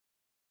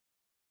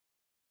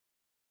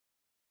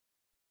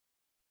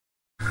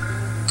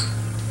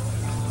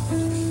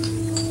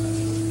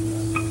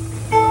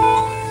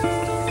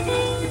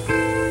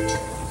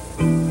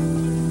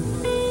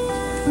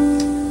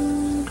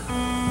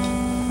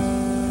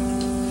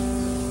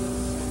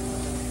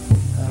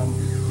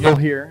still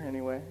here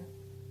anyway.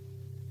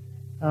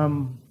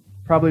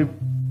 Probably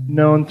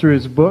known through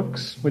his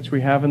books, which we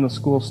have in the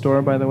school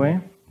store, by the way,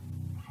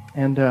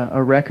 and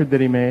a record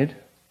that he made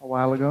a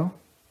while ago.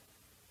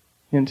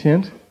 Hint,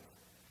 hint.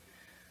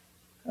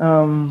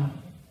 Let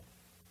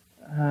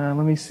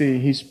me see.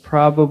 He's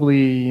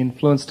probably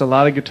influenced a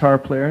lot of guitar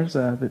players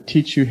that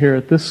teach you here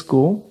at this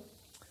school.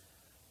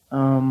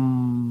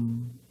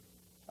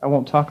 I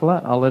won't talk a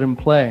lot. I'll let him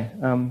play.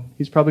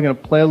 He's probably going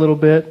to play a little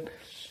bit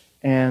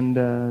and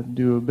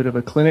do a bit of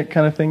a clinic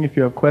kind of thing. If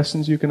you have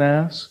questions, you can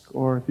ask,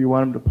 or if you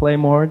want him to play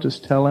more,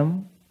 just tell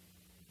him.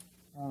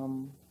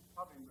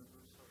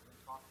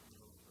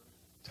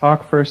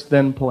 Talk first,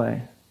 then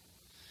play.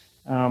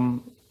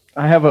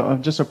 I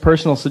have just a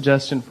personal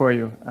suggestion for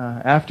you.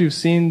 After you've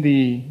seen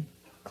the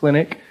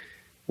clinic,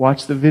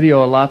 watch the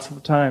video lots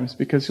of times,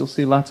 because you'll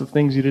see lots of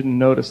things you didn't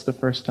notice the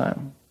first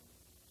time.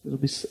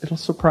 It'll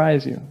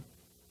surprise you.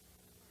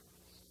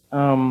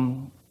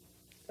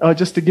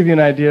 Just to give you an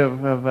idea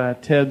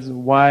of Ted's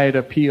wide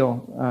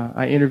appeal,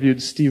 I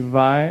interviewed Steve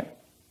Vai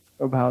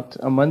about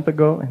a month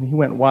ago, and he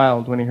went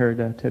wild when he heard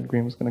Ted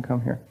Greene was going to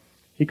come here.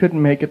 He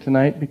couldn't make it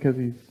tonight because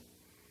he's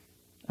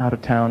out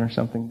of town or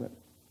something, but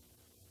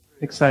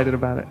excited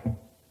about it.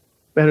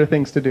 Better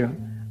things to do.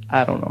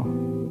 I don't know.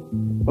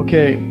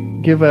 Okay,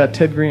 give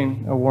Ted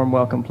Greene a warm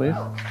welcome, please.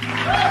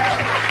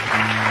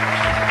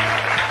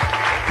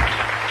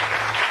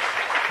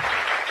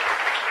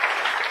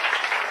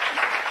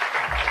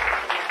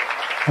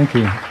 Thank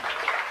you.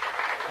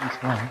 Thanks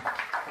a lot.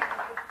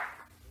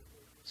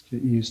 Let's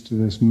get used to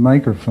this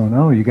microphone.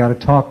 Oh, you got to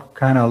talk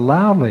kind of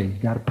loudly. You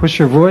got to push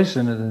your voice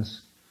into this.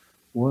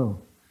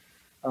 Whoa.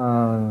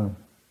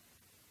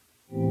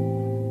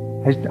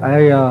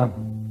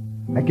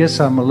 I guess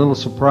I'm a little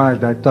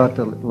surprised. I thought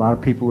that a lot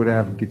of people would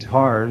have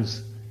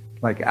guitars,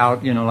 like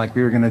out, like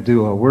we were going to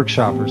do a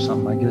workshop or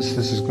something. I guess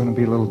this is going to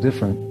be a little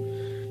different.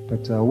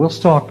 But we'll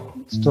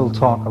still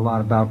talk a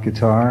lot about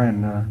guitar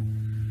and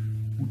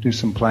do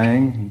some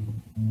playing.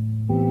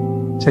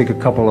 Take a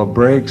couple of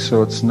breaks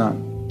so it's not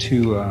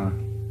too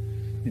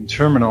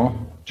terminable,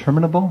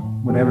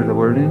 whatever the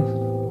word is.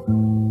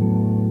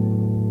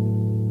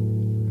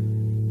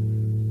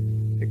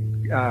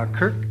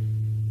 Kirk?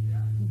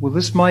 Will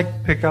this mic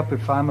pick up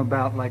if I'm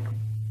about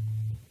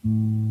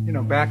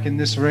back in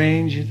this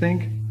range, you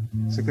think?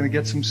 Is it going to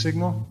get some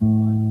signal?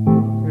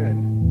 Good.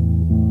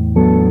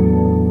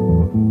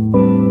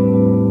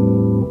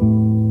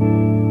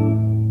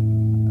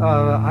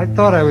 I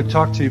thought I would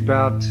talk to you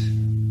about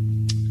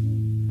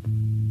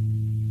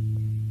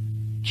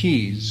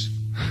keys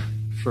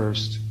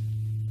first.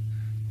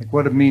 Like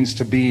what it means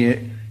to be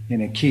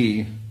in a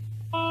key.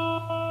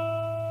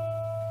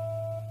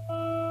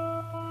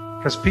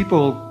 Because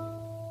people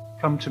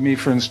come to me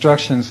for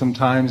instructions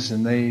sometimes,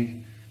 and they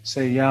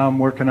say, "Yeah, I'm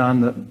working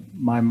on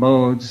my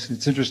modes."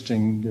 It's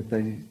interesting that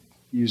they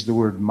use the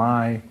word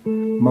 "my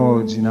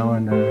modes,"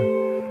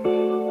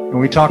 and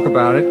we talk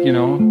about it.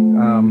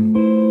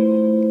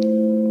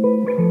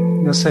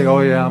 They'll say,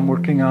 "Oh yeah, I'm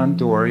working on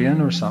Dorian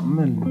or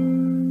something,"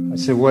 and I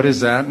say, "What is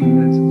that?"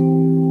 And it's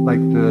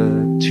like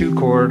the 2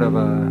 chord of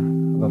a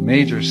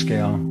major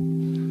scale,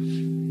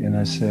 and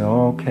I say,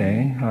 "Oh,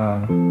 okay.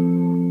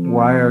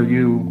 Why are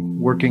you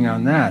working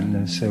on that?" And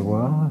they say,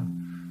 "Well,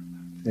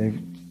 they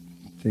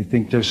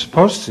think they're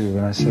supposed to."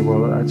 And I say,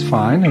 "Well, that's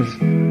fine.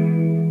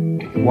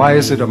 Why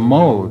is it a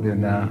mode?"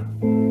 And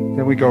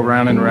then we go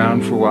round and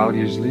round for a while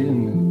usually,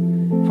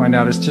 and find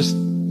out it's just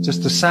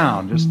a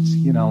sound. Just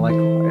like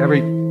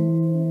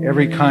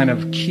every kind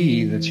of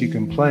key that you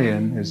can play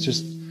in is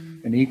just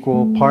an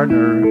equal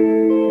partner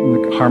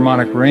in the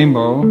harmonic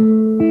rainbow.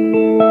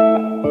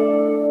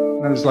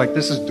 And I was like,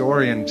 this is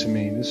Dorian to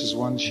me. This is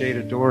one shade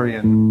of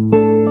Dorian.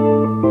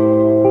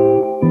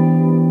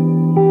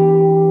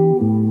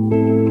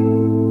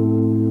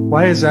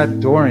 Why is that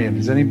Dorian?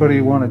 Does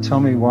anybody want to tell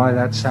me why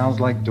that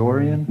sounds like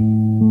Dorian?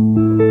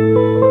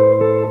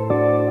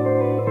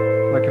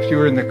 Like if you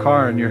were in the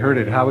car and you heard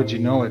it, how would you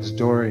know it's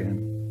Dorian?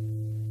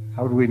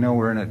 How would we know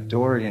we're in a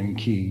Dorian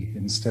key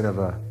instead of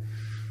a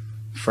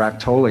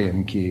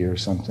Fractolian key or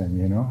something,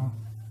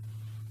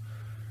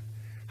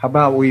 How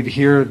about we'd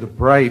hear the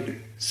bright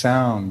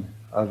sound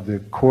of the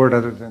chord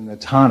other than the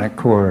tonic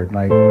chord?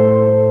 Like,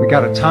 we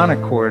got a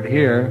tonic chord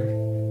here,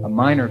 a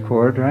minor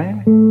chord,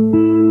 right?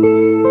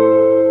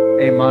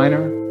 A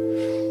minor.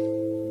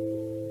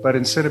 But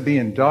instead of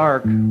being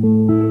dark, the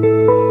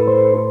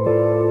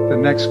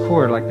next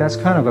chord, like that's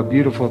kind of a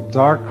beautiful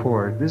dark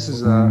chord. This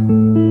is a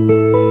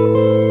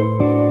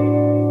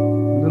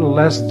little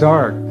less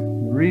dark.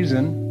 The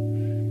reason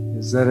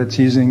is that it's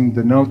using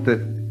the note that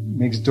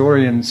makes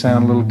Dorian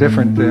sound a little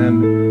different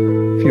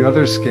than a few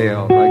other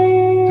scales, like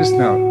this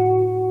note.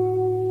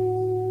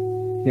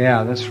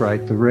 Yeah, that's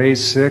right. The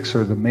raised 6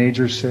 or the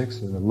major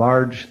 6 or the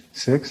large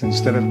 6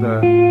 instead of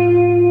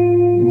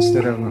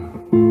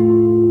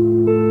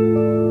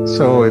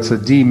so it's a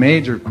D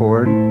major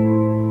chord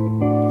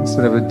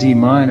instead of a D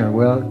minor.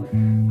 Well,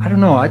 I don't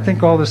know. I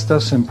think all this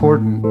stuff's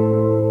important.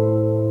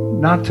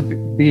 Not to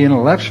be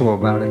intellectual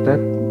about it.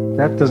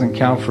 that doesn't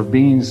count for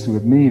beans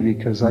with me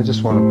because I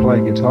just want to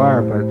play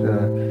guitar. But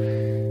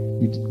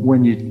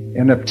when you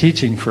end up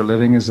teaching for a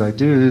living, as I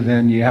do,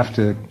 then you have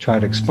to try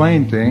to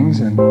explain things,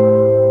 and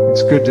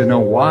it's good to know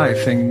why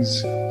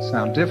things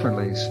sound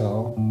differently.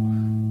 So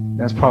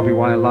that's probably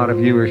why a lot of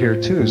you are here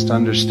too, is to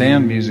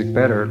understand music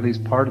better, at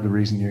least part of the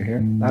reason you're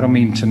here. I don't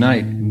mean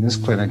tonight in this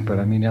clinic, but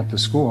I mean at the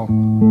school.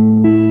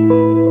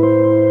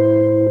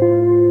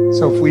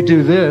 So if we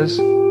do this,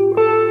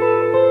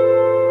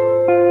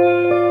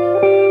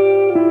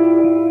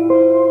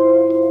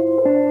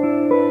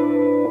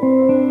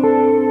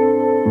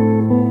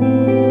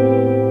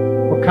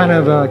 what kind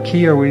of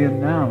key are we in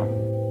now?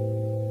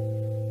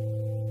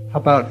 How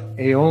about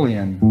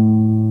Aeolian?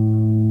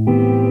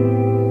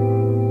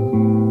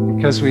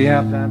 Because we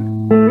have that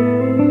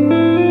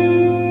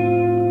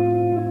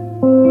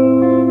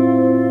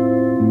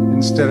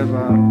instead of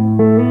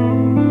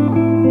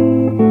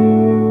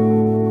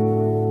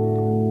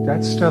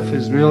that stuff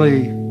is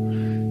really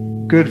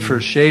good for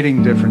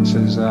shading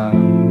differences.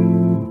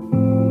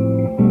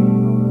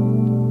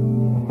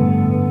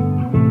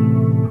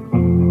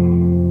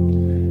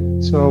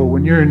 So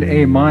when you're in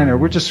A minor,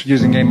 we're just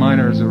using A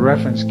minor as a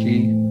reference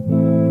key.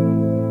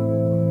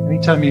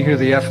 Anytime you hear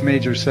the F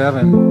major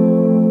 7,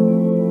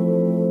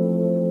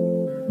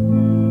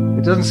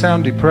 it doesn't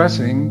sound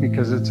depressing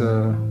because it's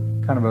a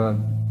kind of a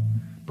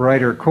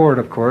brighter chord,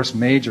 of course,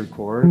 major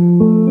chord.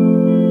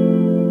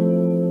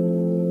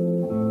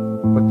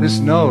 But this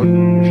note,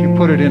 if you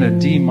put it in a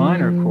D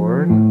minor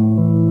chord,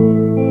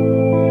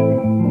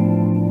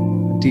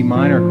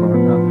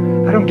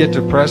 now, I don't get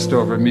depressed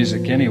over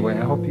music anyway.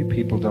 I hope you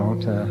people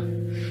don't.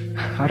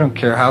 I don't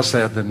care how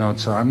sad the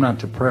notes are. I'm not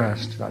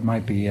depressed. I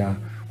might be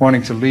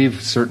wanting to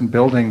leave certain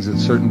buildings at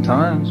certain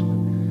times.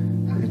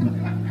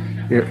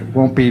 It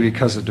won't be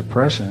because of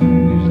depression,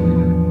 usually.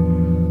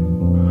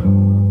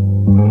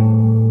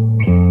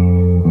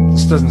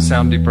 This doesn't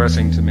sound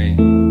depressing to me.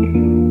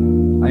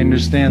 I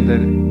understand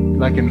that,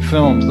 like in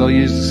films, they'll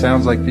use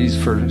sounds like these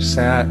for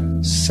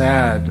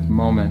sad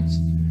moments.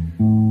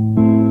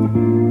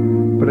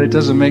 But it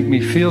doesn't make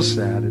me feel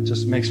sad. It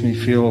just makes me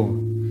feel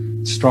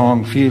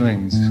strong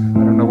feelings. I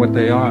don't know what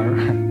they are.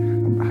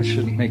 I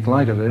shouldn't make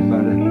light of it,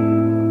 but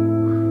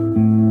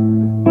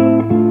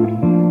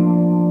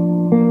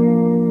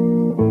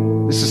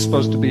this is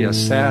supposed to be a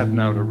sad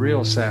note, a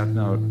real sad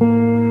note.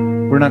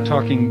 We're not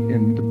talking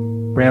in the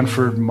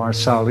Branford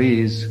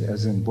Marsalis,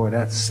 as in, boy,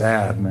 that's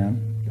sad, man.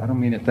 I don't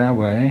mean it that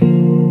way.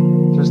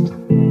 Just,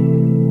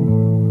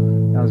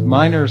 now,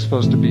 minor is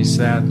supposed to be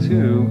sad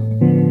too.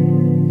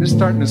 This is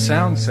starting to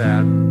sound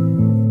sad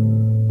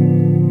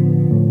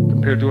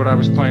compared to what I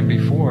was playing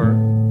before.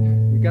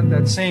 We got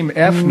that same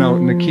F note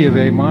in the key of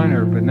A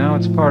minor, but now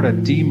it's part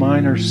of D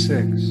minor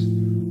 6.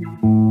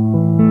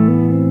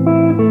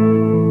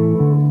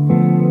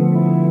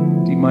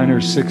 D minor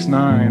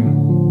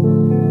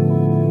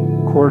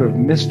 6/9, chord of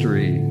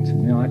mystery. To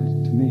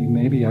me,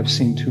 maybe I've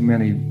seen too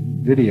many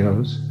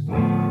videos,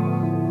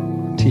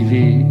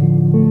 TV.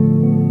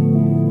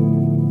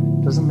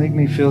 Doesn't make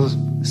me feel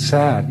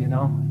sad, you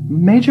know.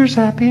 Major's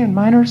happy and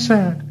minor's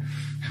sad.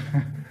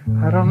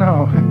 I don't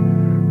know.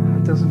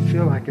 It doesn't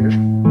feel like it.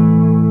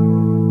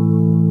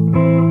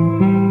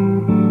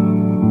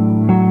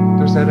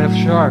 There's that F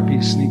sharp.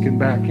 He's sneaking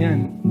back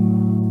in.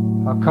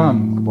 How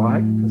come? Why?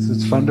 Because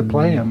it's fun to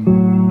play him.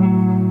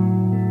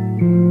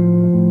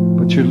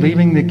 But you're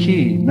leaving the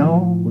key.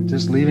 No, we're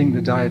just leaving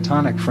the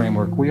diatonic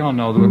framework. We all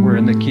know that we're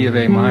in the key of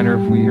A minor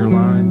if we hear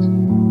lines.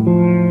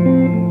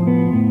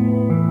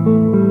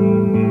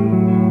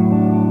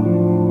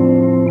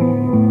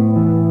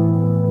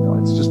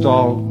 It's just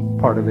all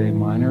part of A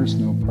minor, it's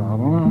no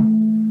problem.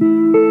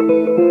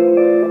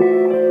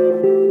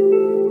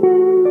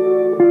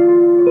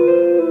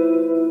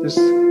 There's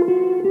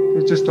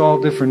just all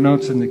different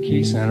notes in the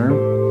key center.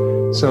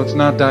 So it's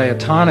not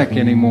diatonic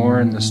anymore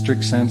in the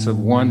strict sense of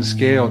one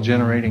scale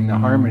generating the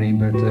harmony,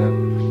 but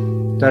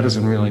that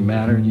doesn't really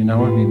matter, you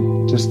know? I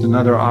mean, just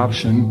another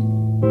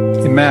option.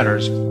 It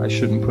matters. I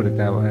shouldn't put it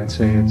that way. I'd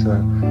say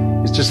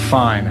it's just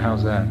fine.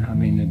 How's that? I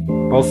mean,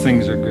 both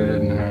things are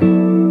good.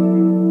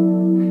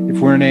 If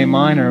we're in A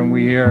minor and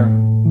we hear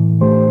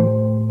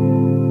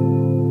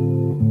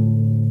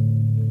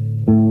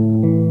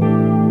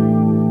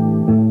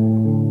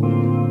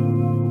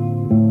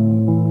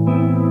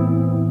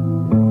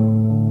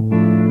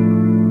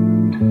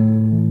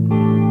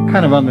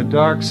kind of on the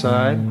dark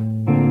side,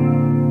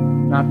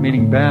 not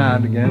meaning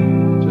bad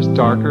again, just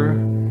darker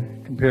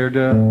compared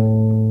to,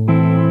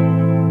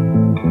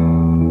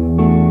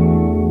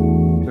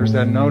 there's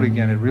that note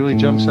again, it really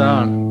jumps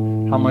out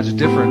how much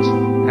difference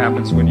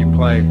happens when you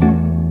play.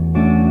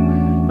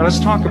 Now let's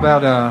talk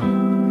about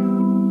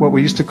what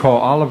we used to call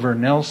Oliver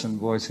Nelson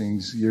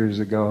voicings years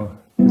ago,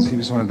 because he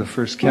was one of the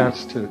first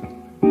cats to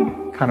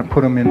kind of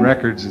put them in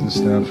records and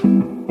stuff.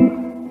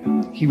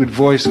 He would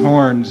voice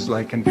horns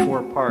like in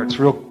 4 parts,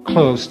 real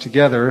close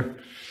together,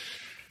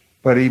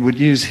 but he would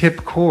use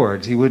hip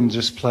chords. He wouldn't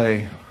just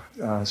play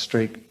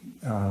straight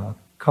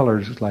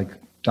colors like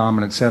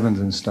dominant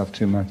 7s and stuff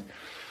too much.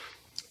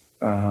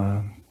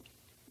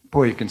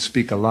 boy, you can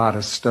speak a lot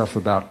of stuff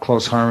about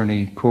close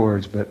harmony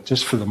chords, but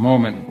just for the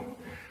moment,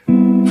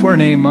 for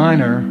an A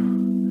minor,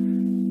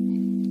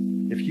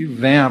 if you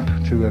vamp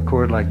to a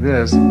chord like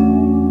this,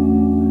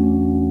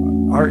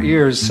 our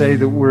ears say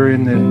that we're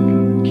in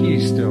the key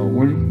still.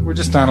 We're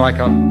just on like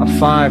a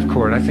 5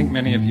 chord. I think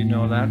many of you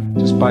know that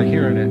just by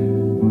hearing it.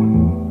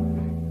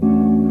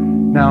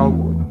 Now,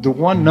 the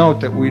one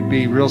note that we'd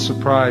be real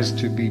surprised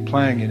to be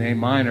playing in A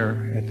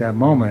minor at that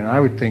moment,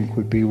 I would think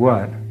would be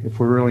what? If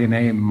we're really in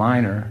A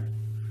minor.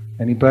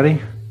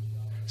 Anybody?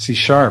 C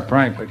sharp,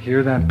 right, but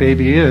here that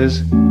baby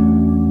is.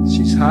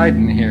 She's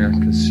hiding here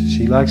because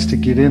she likes to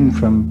get in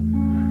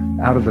from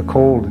out of the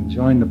cold and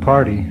join the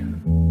party.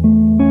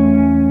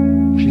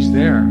 She's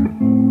there.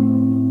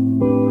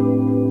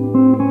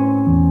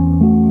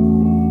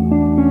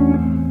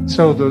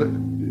 So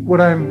what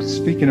I'm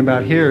speaking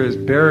about here is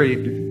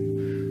buried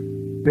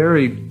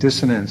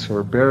dissonance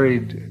or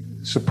buried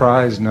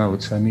surprise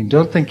notes. I mean,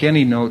 don't think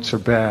any notes are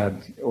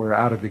bad or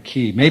out of the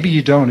key. Maybe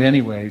you don't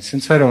anyway.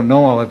 Since I don't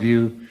know all of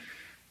you,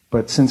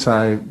 but since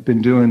I've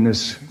been doing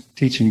this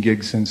teaching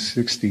gig since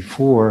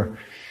 '64,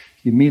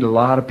 you meet a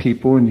lot of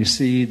people and you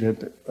see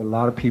that a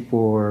lot of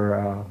people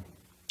are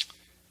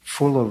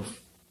full of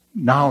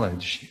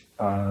knowledge,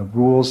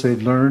 rules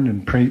they've learned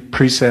and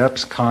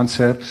precepts,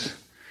 concepts,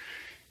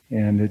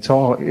 and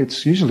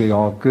it's usually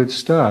all good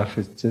stuff.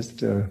 It's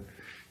just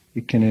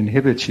it can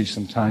inhibit you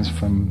sometimes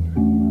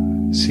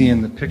from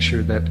seeing the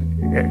picture that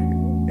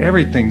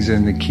everything's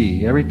in the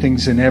key,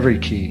 everything's in every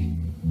key.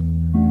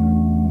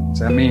 Does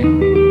that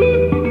mean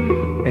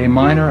A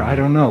minor? I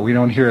don't know. We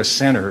don't hear a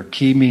center.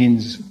 Key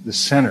means the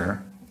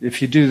center.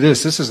 If you do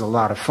this is a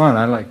lot of fun.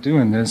 I like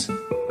doing this.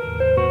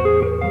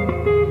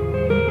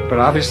 But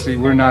obviously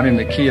we're not in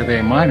the key of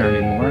A minor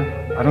anymore.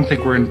 I don't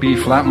think we're in B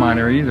flat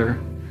minor either.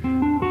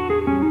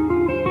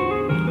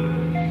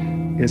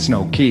 It's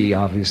no key,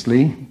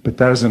 obviously, but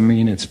that doesn't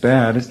mean it's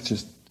bad. It's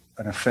just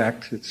an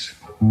effect.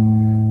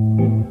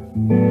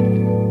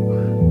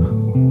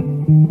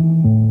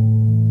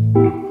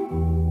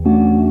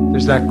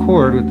 There's that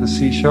chord with the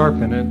C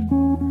sharp in it.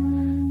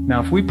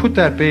 Now, if we put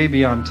that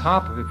baby on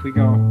top of it, if we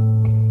go...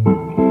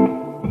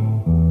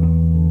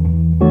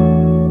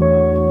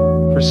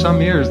 For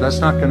some years, that's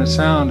not going to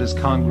sound as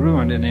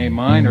congruent in A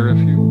minor if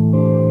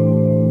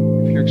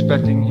you're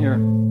expecting here.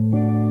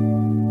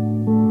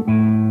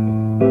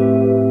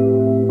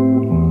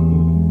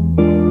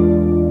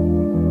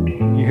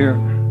 You hear?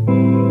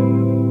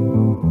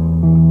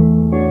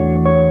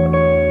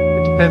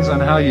 It depends on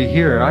how you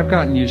hear it. I've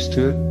gotten used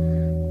to it.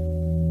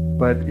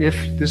 But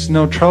if this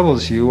note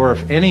troubles you, or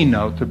if any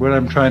note, that what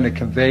I'm trying to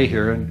convey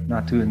here, and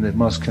not doing the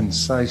most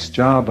concise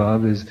job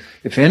of, is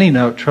if any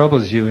note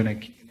troubles you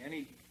in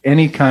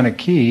any kind of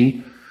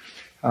key,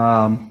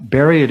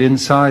 bury it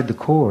inside the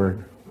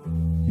chord,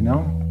 you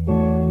know?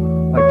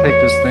 Like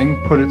take this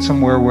thing, put it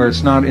somewhere where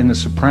it's not in the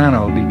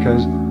soprano,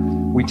 because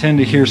we tend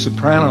to hear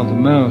soprano the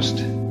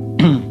most.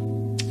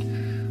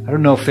 I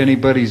don't know if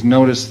anybody's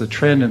noticed the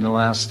trend in the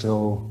last,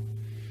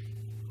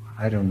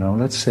 I don't know,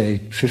 let's say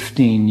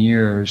 15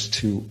 years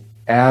to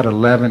add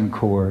 11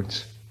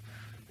 chords.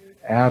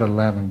 Add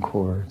 11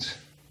 chords.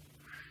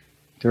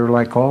 They're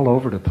like all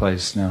over the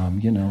place now,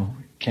 you know.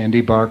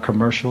 Candy bar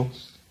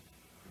commercials,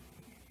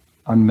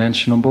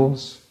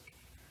 unmentionables,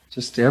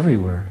 just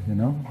everywhere, you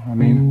know? I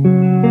mean,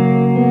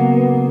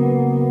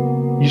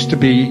 used to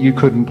be you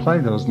couldn't play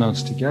those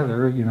notes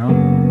together, you know?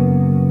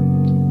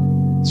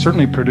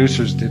 Certainly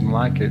producers didn't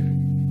like it.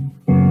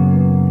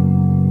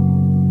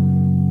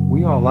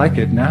 We all like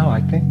it now, I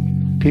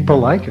think. People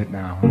like it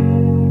now. I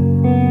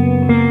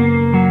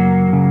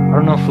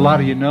don't know if a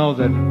lot of you know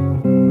that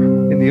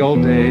in the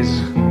old days,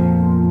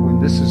 when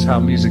this is how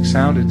music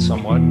sounded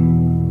somewhat,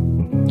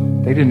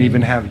 they didn't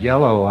even have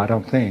yellow, I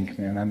don't think,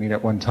 man. I mean,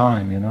 at one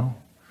time, you know.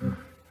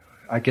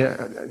 I get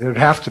there'd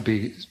have to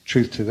be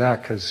truth to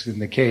that, because in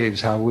the caves,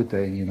 how would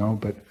they, you know?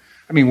 But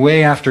I mean,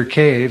 way after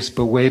caves,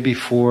 but way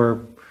before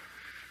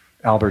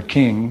Albert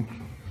King.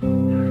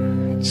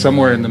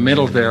 Somewhere in the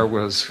middle there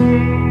was,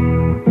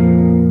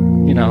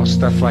 you know,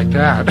 stuff like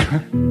that.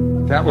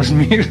 That was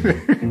music.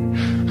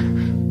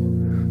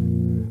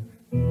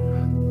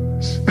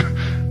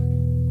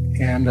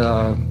 And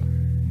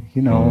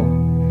you know,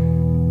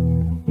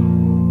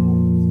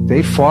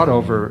 they fought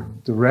over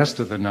the rest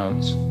of the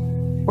notes.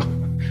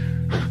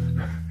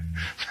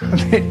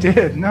 They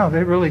did. No,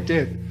 they really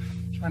did.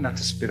 Try not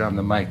to spit on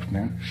the mic,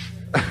 man.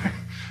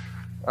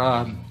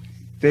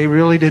 They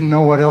really didn't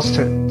know what else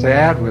to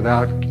add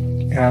without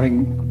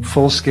having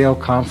full-scale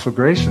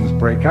conflagrations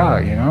break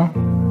out, you know?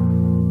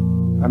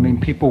 I mean,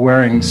 people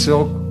wearing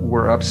silk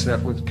were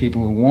upset with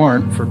people who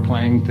weren't for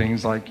playing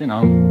things like, you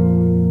know,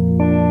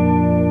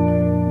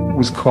 it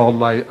was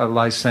called a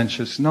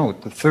licentious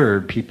note. The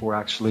third, people were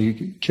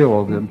actually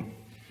killed. And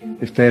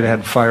if they'd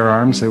had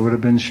firearms, they would have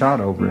been shot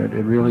over it.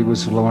 It really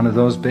was one of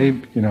those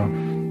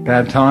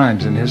bad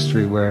times in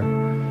history where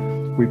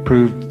we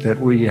proved that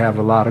we have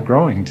a lot of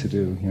growing to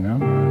do, you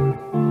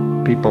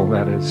know? People,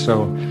 that is.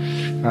 So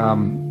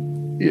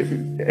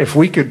if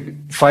we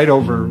could fight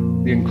over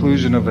the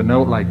inclusion of a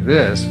note like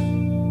this,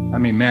 I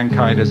mean,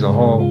 mankind as a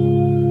whole,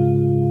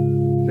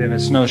 then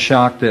it's no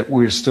shock that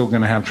we're still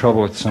going to have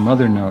trouble with some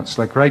other notes.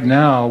 Like right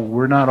now,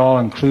 we're not all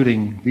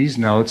including these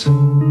notes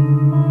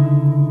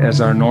as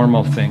our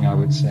normal thing, I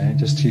would say.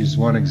 Just to use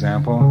one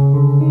example,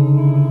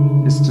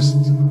 it's just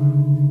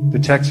the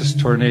Texas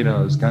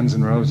Tornadoes, Guns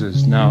N'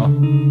 Roses. No,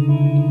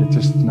 it's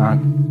just not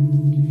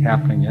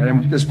happening yet.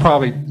 And it's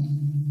probably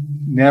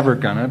never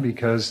gonna,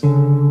 because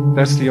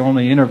that's the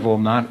only interval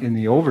not in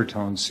the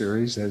overtone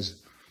series, as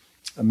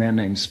a man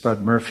named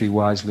Spud Murphy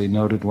wisely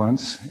noted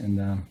once. And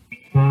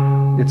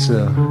it's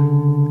the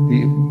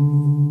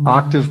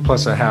octave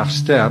plus a half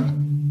step.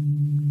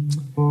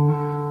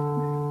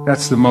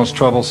 That's the most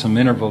troublesome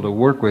interval to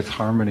work with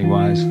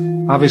harmony-wise.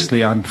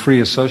 Obviously, I'm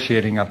free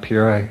associating up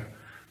here.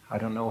 I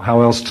don't know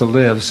how else to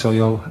live, so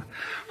you'll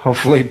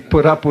hopefully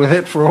put up with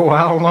it for a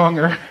while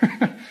longer.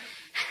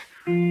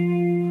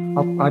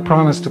 I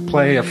promise to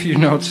play a few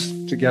notes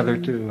together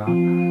too.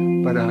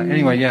 But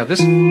anyway, yeah, this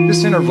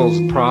interval's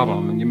a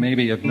problem, and you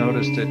maybe have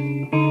noticed it.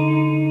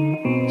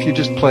 If you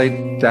just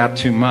play that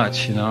too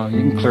much, you know, you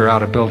can clear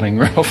out a building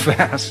real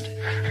fast.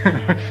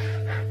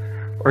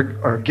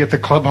 or get the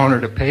club owner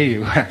to pay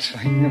you,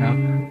 actually, you know.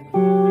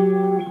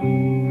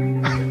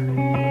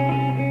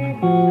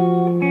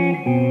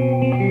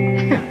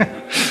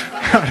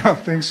 I don't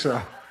think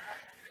so.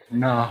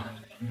 No.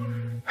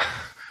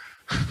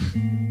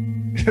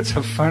 It's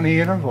a funny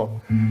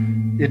interval.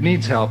 It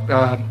needs help.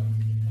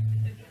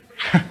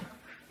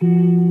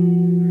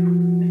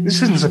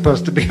 This isn't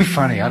supposed to be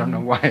funny. I don't know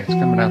why it's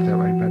coming out that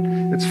way, but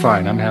it's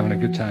fine. I'm having a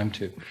good time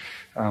too.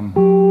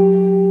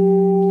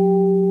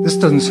 This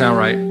doesn't sound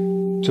right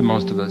to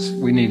most of us.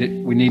 We need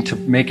it. We need to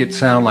make it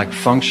sound like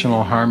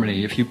functional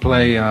harmony. If you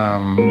play,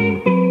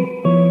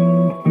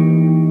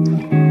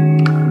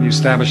 you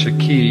establish a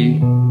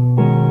key.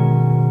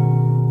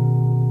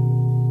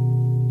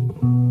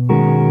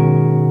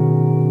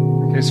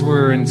 Okay, so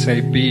we're in,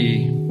 say,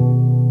 B.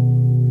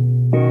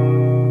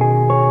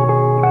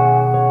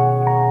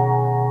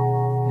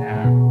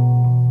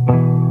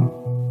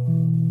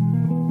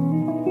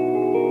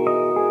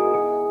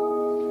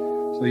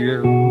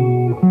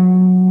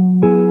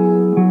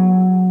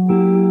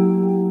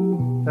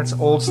 That's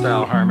old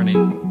style harmony.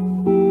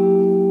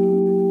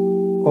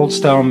 Old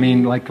style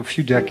mean like a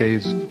few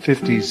decades,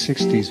 50s,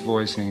 60s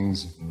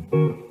voicings.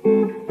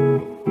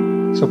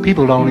 So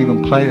people don't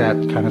even play that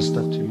kind of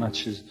stuff too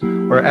much,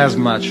 or as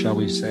much, shall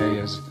we say,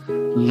 as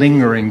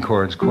lingering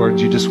chords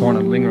you just want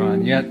to linger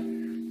on. Yet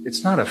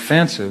it's not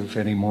offensive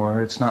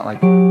anymore. It's not like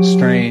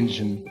strange,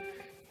 and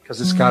because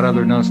it's got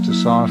other notes to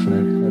soften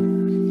it. But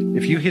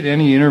if you hit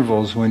any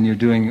intervals when you're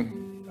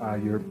doing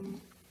your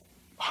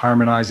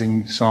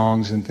harmonizing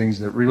songs and things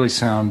that really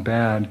sound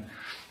bad,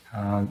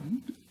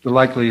 the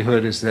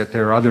likelihood is that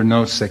there are other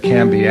notes that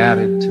can be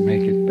added to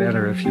make it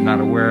better if you're not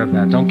aware of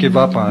that. Don't give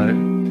up on it.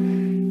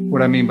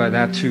 What I mean by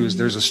that too is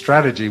there's a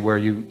strategy where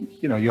you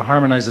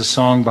harmonize a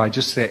song by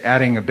just say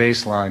adding a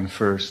bass line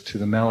first to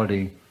the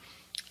melody.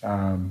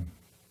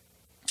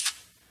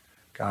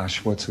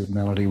 Gosh, what's a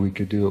melody we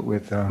could do it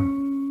with?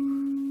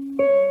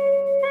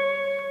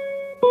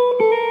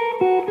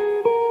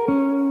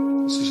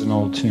 This is an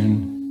old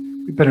tune.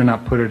 We better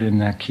not put it in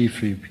that key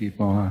for you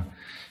people.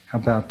 How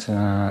about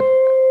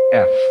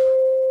F?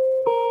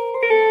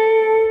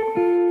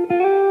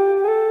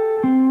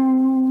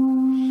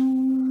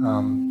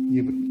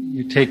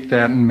 You take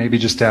that and maybe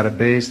just add a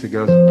bass that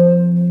goes.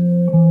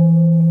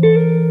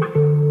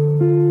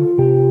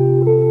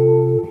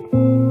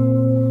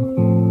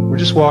 We're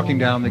just walking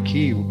down the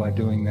key by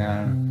doing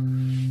that.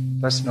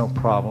 That's no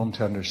problem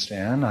to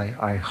understand,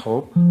 I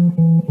hope.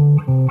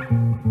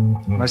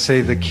 When I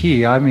say the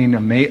key, I mean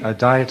a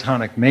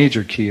diatonic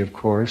major key, of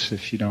course,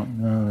 if you don't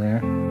know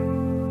there.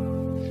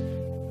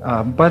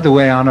 By the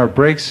way, on our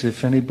breaks,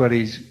 if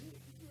anybody's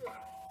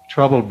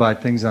troubled by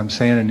things I'm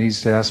saying and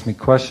needs to ask me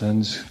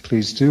questions,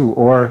 please do.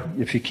 Or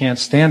if you can't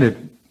stand it,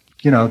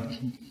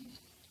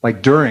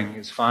 like during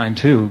is fine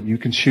too. You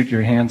can shoot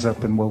your hands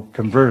up and we'll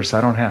converse.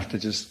 I don't have to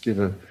just give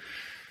a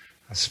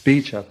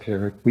speech up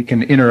here. We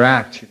can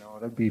interact,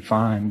 that'd be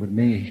fine with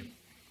me.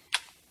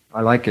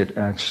 I like it,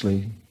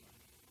 actually.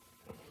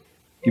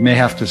 You may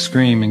have to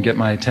scream and get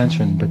my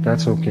attention, but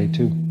that's okay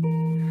too.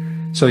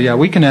 So yeah,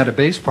 we can add a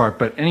bass part,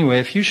 but anyway,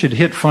 if you should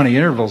hit funny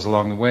intervals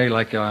along the way,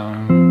 like,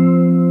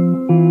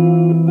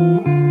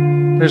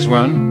 there's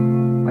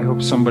one. I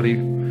hope somebody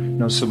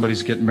knows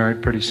somebody's getting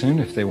married pretty soon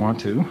if they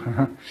want to.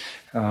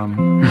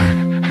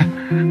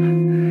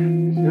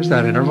 Here's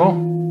that interval.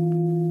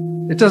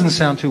 It doesn't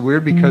sound too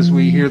weird because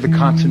we hear the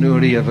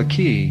continuity of a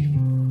key.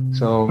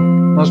 So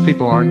most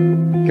people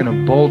aren't going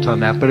to bolt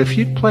on that, but if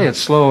you play it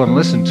slow and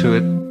listen to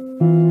it,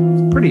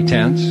 pretty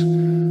tense.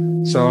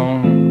 So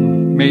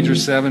major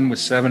 7 with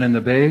 7 in the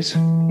bass.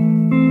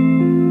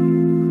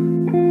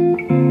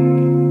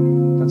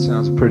 That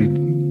sounds pretty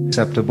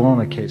acceptable in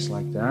a case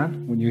like that.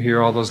 When you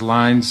hear all those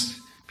lines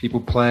people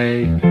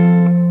play.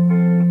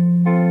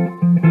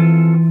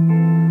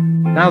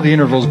 Now the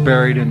interval's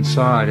buried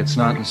inside. It's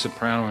not in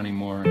soprano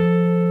anymore.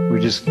 We're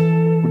just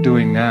we're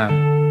doing that.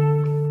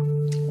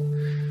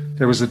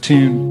 There was a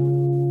tune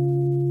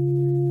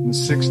in the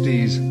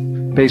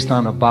 60s based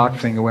on a Bach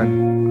thing. It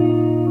went...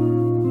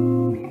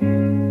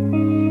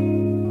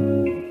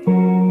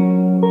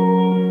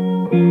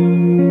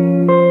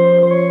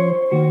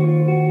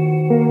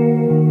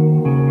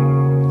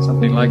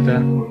 something like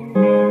that.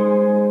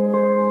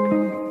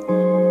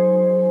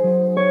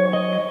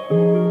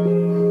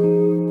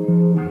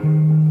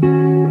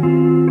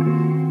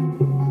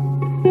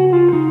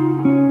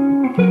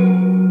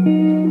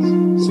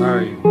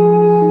 Sorry.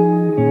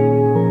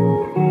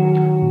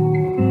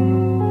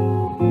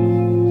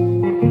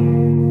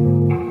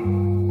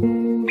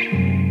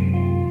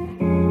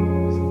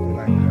 Something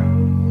like that.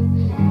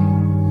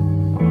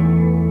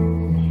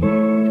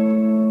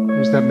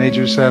 There's that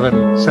major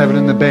 7, 7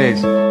 in the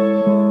bass.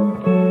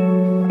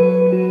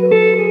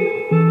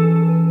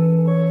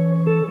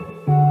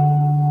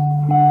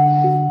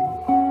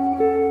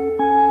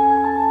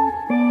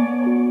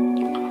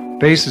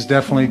 Bass is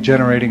definitely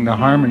generating the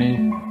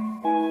harmony.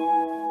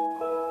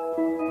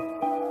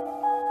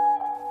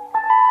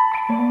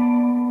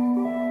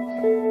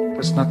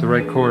 That's not the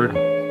right chord.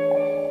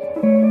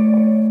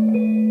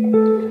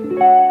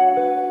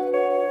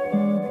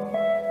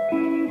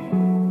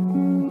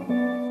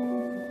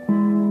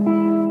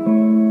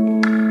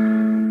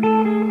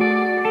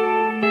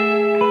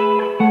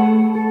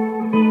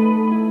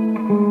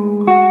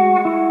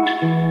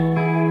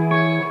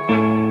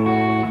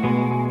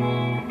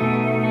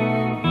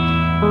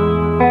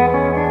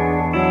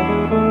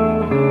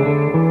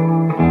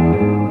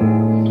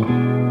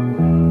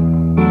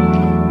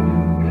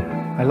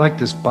 I like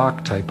this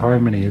Bach-type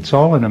harmony. It's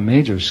all in a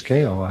major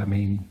scale. I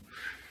mean,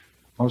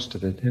 most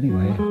of it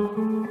anyway.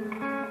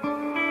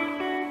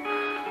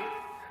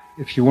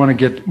 If you want to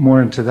get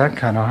more into that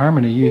kind of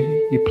harmony,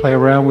 you play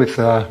around with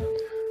 2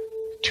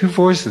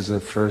 voices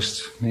at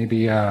first.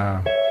 Maybe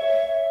on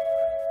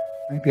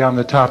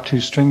the top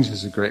 2 strings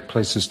is a great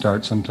place to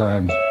start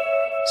sometimes.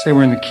 Say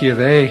we're in the key of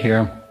A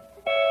here.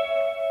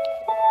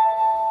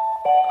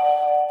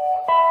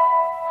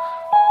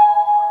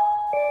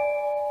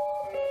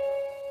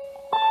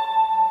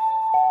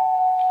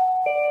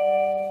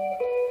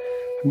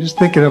 I'm just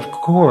thinking of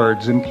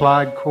chords,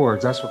 implied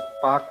chords. That's what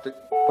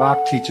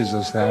Bach teaches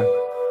us that.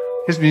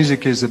 His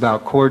music is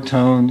about chord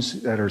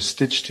tones that are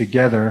stitched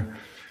together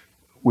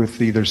with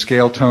either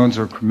scale tones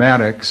or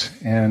chromatics,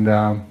 and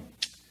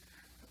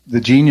the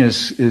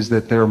genius is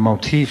that there are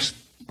motifs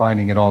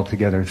binding it all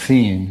together,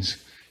 themes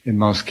in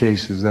most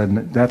cases,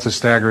 and that's a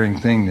staggering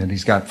thing that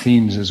he's got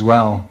themes as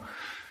well.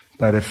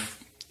 But if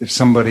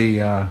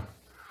somebody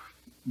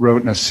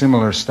wrote in a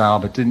similar style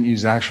but didn't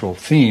use actual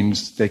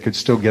themes, they could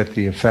still get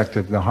the effect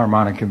of the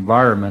harmonic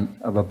environment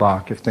of a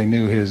Bach if they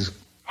knew his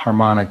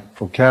harmonic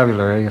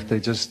vocabulary, if they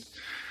just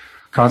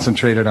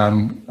concentrated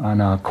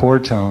on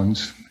chord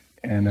tones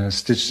and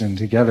stitched them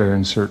together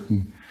in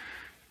certain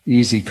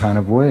easy kind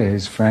of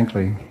ways,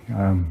 frankly.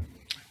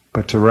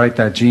 But to write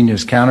that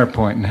genius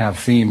counterpoint and have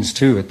themes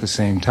too at the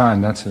same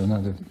time, that's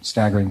another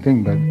staggering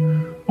thing. But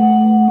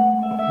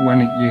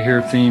when you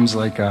hear themes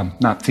like,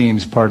 not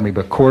themes, pardon me,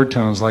 but chord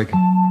tones like...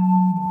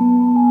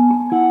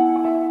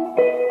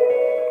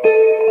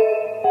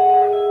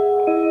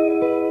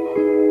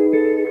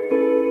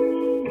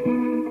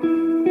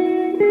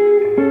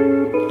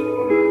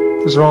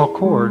 those are all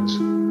chords.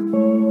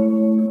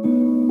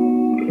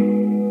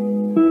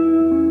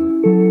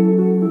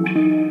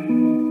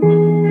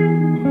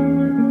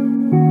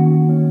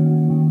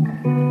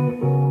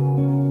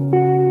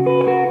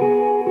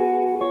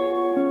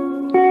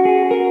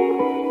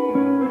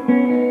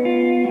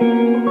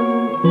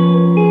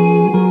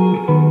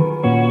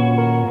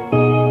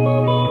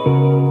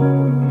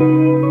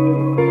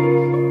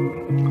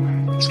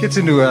 Gets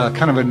into a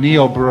kind of a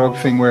neo-Baroque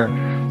thing where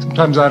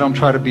sometimes I don't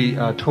try to be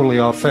totally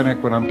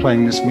authentic when I'm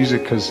playing this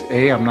music because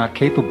A, I'm not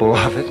capable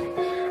of it.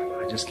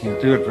 I just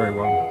can't do it very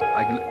well.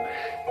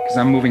 Because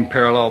I'm moving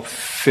parallel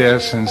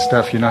fifths and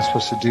stuff, you're not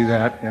supposed to do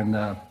that.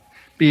 And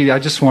B, I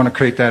just want to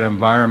create that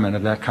environment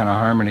of that kind of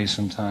harmony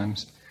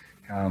sometimes.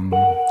 A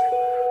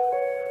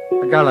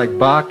guy like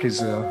Bach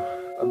is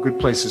a good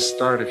place to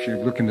start if you're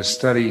looking to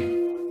study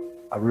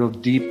a real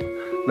deep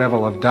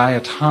level of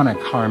diatonic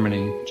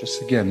harmony,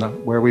 just again,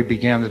 where we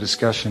began the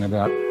discussion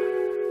about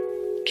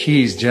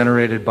keys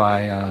generated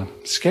by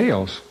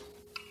scales,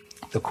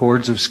 the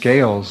chords of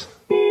scales.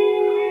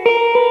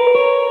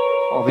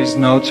 All these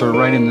notes are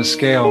right in the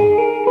scale,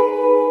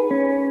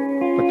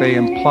 but they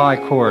imply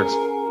chords.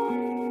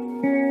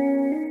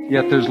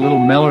 Yet there's little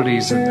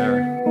melodies in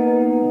there.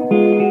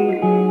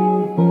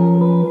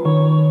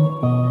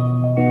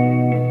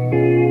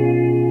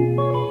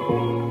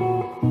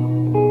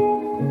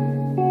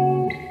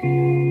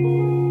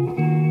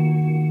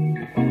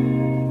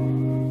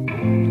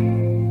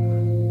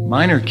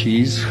 Minor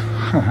keys,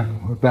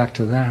 we're back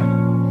to that.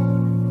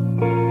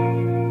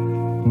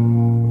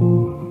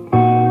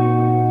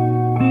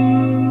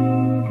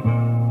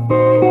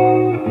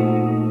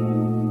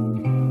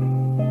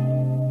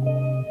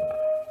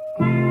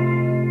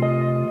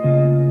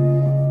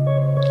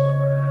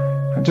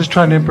 I'm just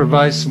trying to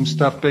improvise some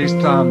stuff based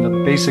on the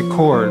basic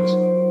chords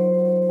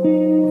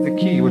of the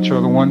key, which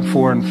are the 1,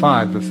 4, and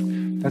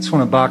 5. That's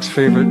one of Bach's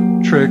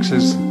favorite tricks,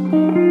 is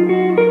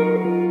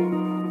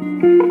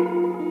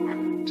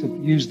to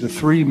use the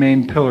 3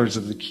 main pillars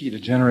of the key to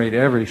generate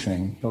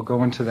everything. He'll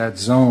go into that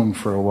zone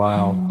for a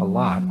while, a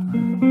lot.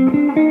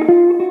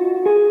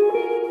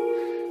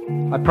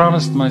 I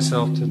promised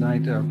myself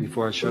tonight,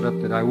 before I showed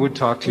up, that I would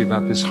talk to you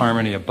about this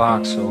harmony of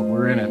Bach, so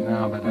we're in it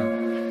now, but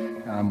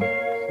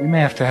we may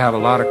have to have a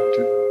lot of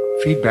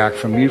feedback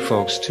from you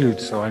folks too,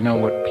 so I know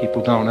what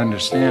people don't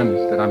understand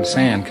that I'm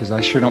saying, because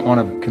I sure don't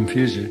want to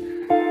confuse you.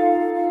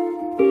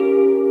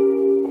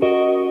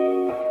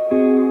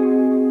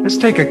 Let's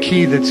take a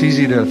key that's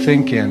easy to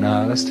think in.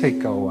 Let's take,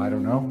 I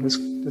don't know,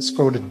 let's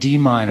go to D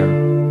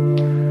minor.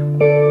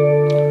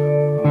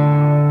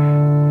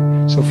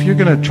 So if you're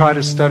going to try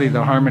to study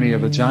the harmony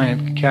of a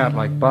giant cat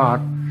like Bach,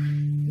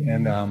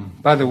 and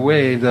by the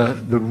way, the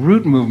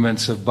root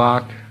movements of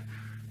Bach,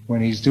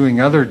 when he's doing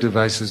other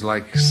devices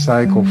like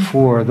Cycle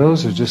 4,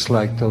 those are just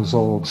like those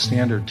old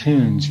standard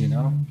tunes, you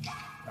know.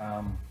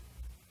 I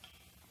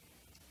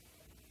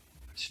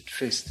should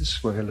face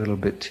this way a little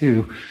bit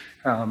too.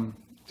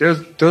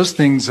 Those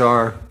things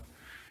are,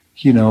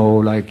 you know,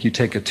 like you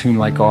take a tune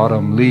like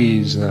Autumn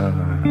Leaves.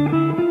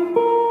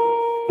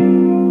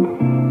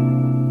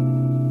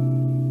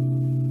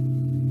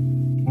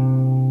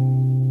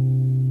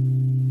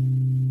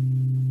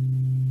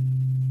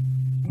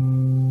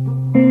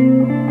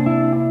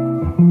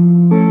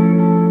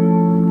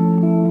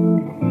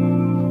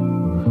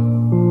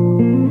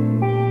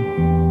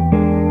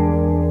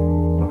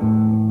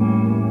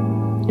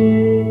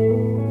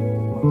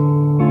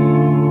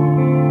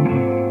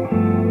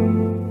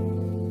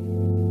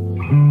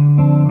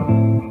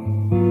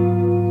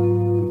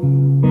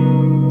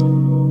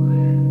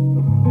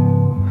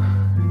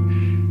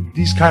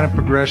 These kind of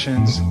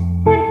progressions,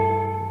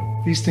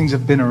 these things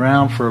have been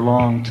around for a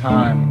long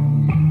time.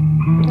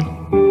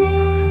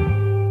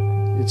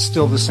 It's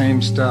still the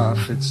same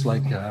stuff. It's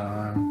like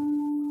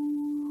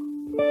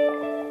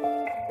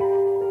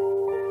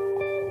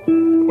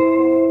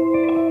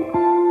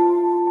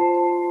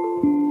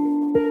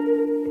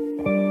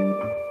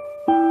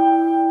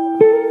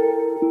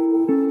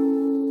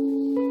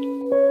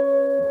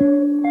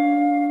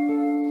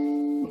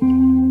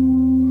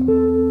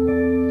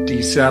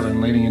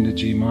D7 leading into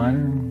G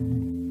minor.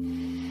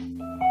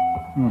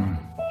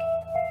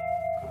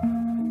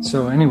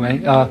 So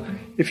anyway,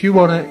 if you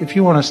want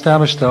to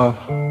establish the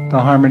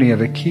harmony of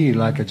a key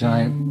like a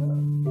giant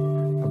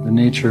of the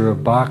nature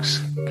of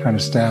Bach's kind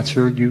of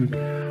stature, you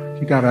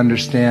got to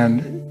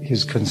understand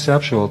his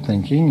conceptual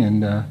thinking,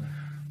 and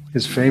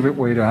his favorite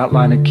way to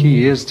outline a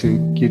key is to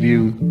give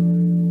you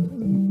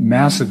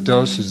massive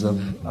doses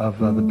of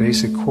the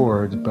basic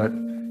chords, but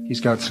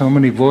he's got so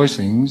many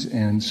voicings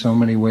and so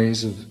many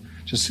ways of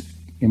just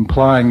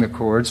implying the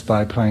chords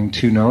by playing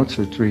 2 notes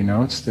or 3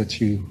 notes that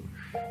you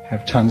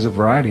have tons of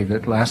variety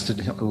that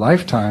lasted a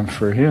lifetime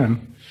for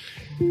him.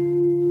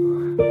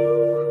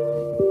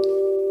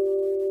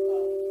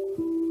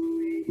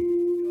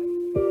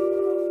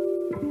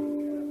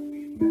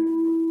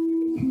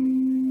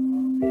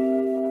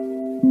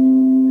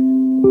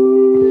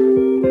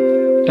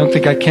 Don't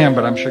think I can,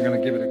 but I'm sure going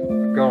to give it a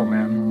go,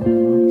 man.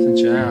 Since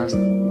you asked, I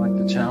like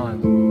the challenge.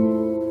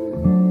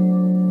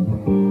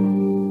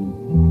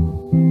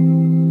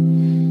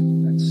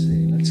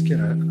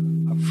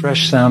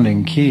 Fresh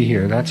sounding key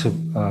here. That's a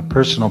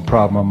personal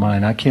problem of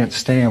mine. I can't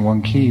stay in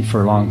one key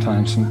for a long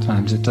time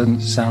sometimes. It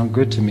doesn't sound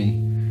good to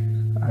me.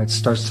 It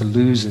starts to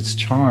lose its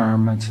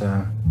charm.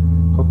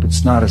 Hope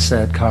it's not a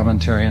sad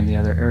commentary on the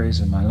other areas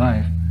of my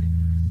life.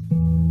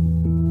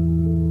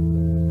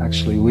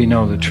 Actually, we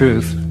know the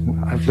truth.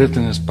 I've lived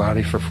in this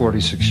body for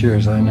 46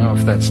 years. I know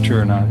if that's true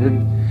or not.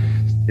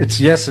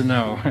 It's yes and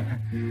no.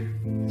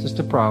 It's just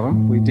a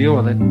problem. We deal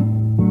with it.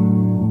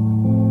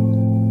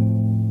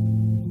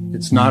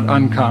 It's not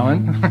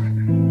uncommon.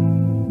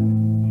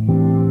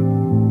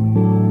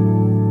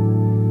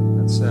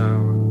 That's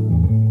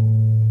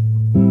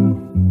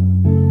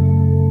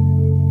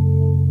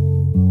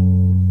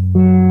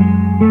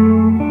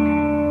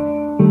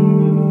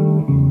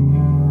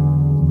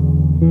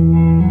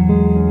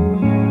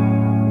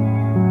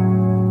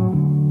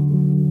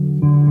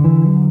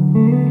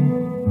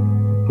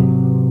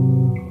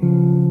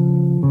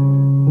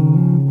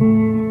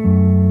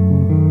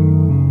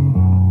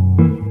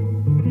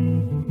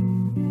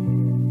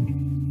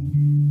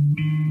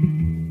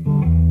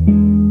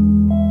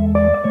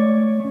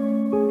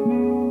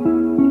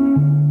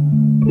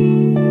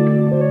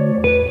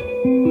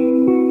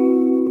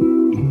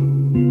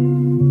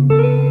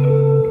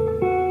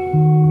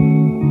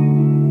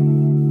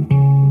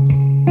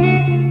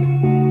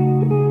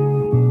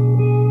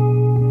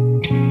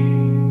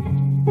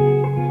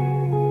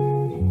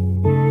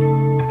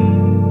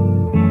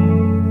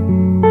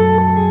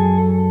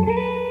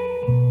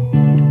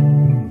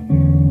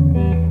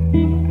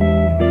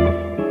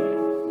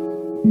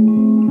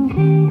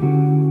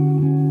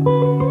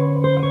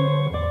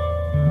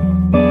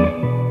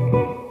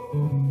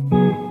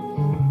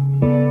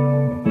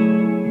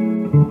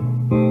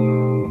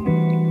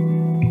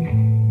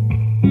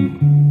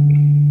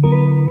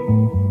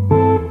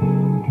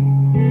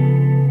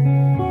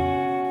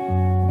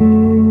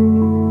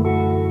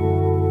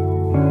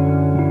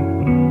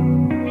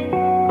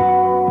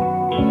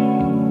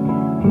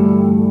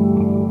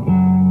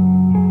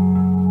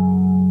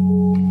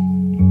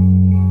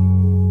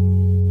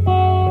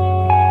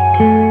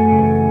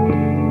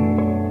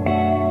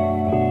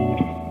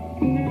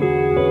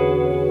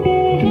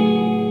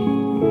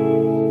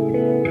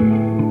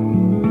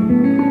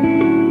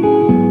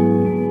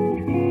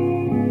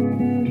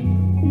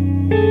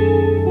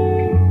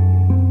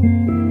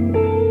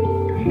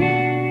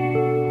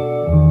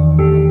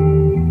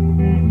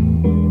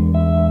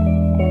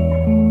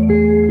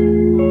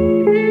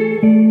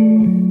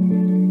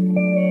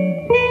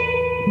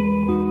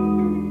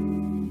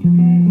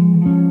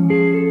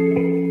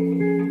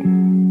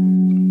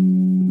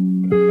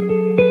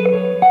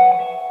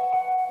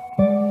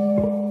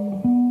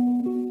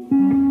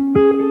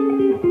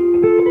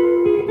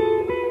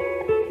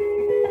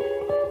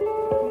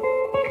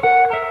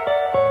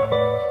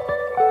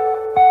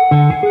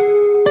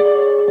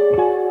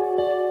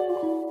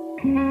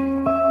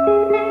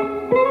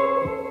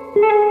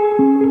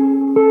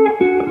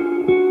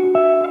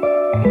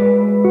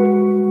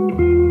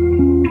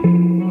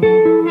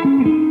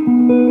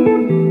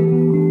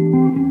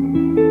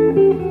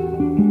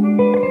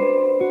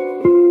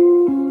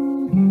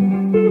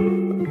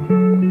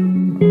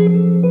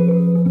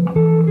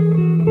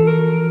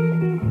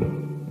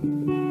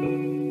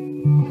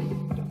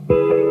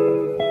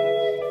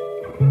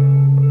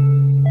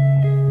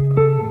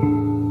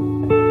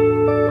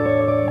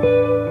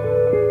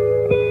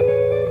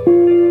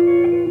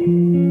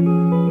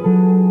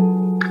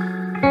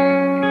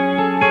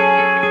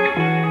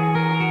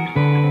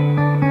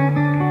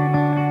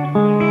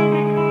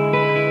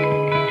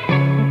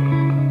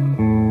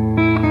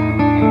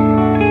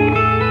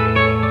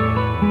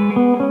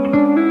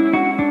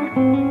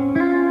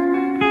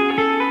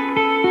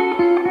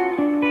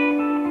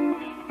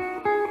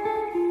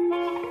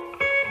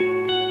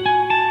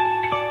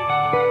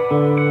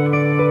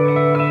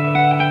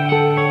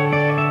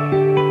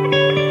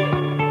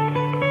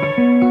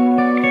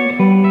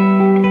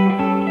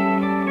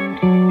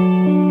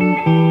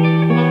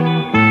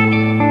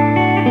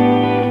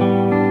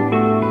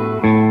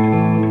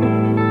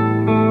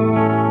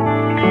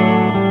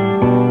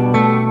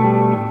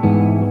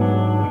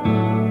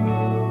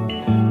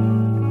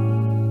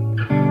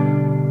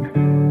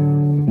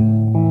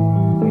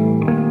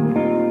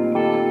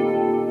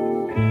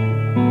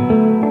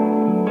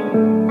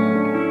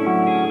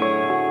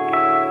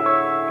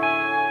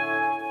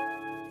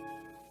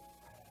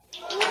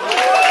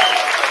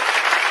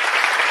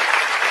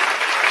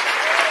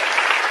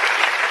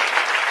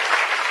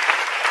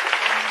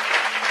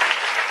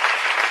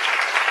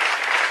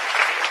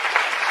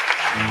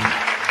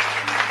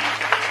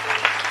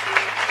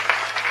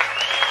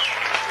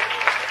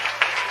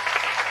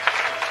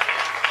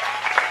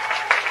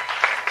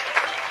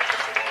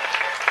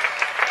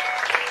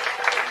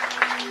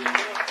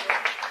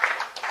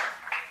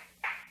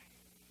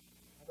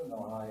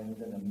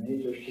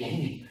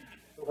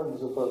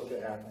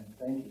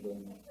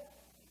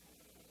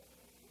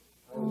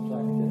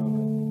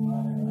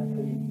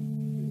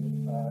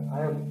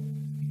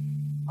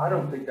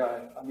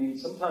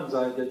Sometimes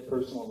I get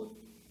personal with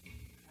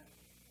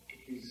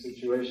these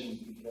situations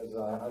because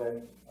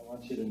I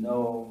want you to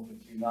know that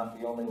you're not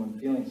the only one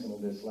feeling some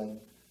of this. Like,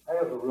 I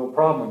have a real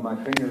problem with my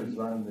fingers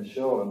running the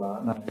show a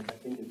lot, and I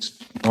think it's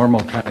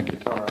normal kind of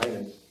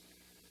guitaritis.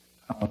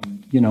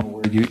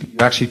 Where you're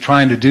actually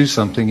trying to do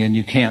something and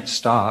you can't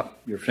stop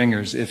your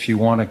fingers if you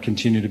want to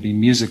continue to be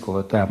musical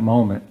at that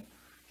moment.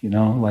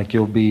 Like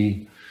you'll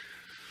be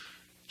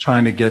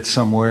trying to get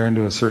somewhere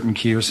into a certain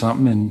key or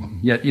something,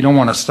 and yet you don't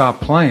want to stop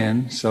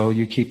playing, so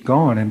you keep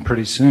going, and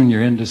pretty soon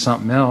you're into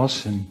something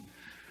else, and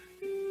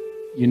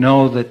you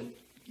know that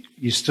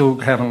you still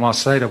haven't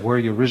lost sight of where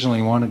you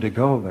originally wanted to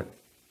go, but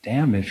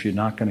damn if you're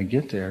not going to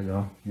get there,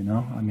 though,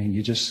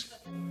 you just,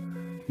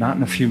 not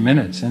in a few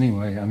minutes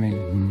anyway.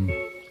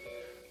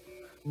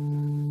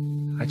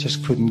 I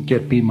just couldn't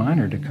get B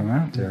minor to come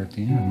out there at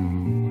the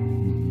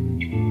end.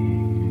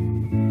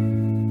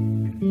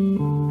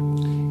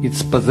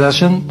 It's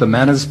possession. The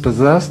man is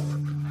possessed.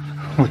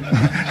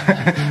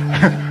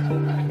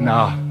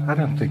 No, I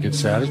don't think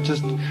it's that.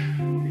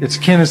 It's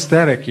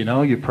kinesthetic,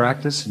 You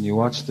practice and you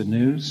watch the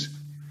news,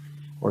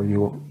 or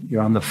you're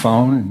on the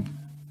phone and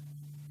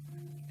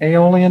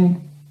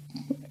Aeolian,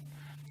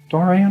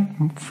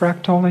 Dorian,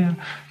 Fractolian,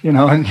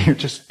 and you're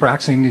just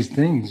practicing these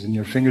things, and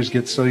your fingers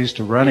get so used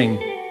to running.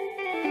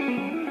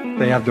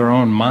 They have their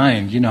own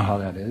mind. You know how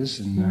that is,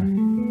 and.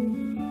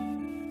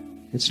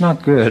 It's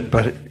not good,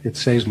 but it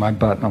saves my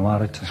butt in a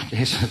lot of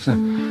cases.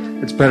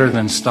 It's better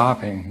than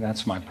stopping.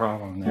 That's my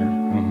problem there.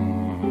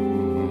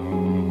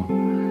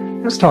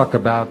 Let's talk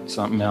about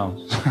something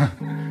else,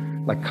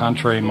 like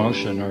contrary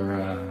motion,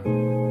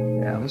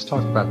 or let's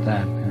talk about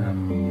that.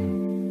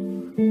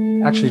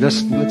 Actually,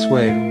 let's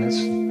wait.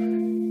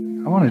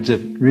 I wanted to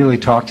really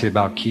talk to you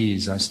about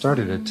keys. I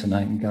started it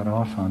tonight and got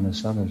off on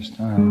this other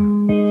stuff.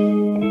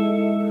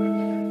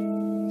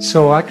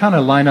 So I kind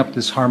of line up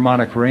this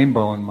harmonic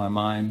rainbow in my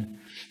mind.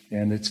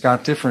 And it's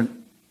got different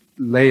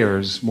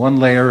layers. One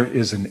layer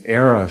is an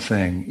era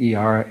thing,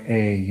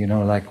 E-R-A,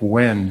 like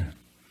when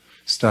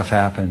stuff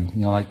happened.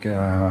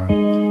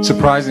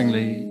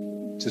 Surprisingly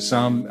to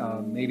some,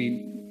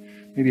 maybe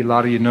a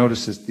lot of you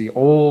notice this, the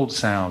old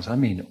sounds,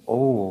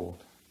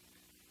 old,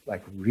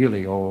 like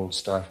really old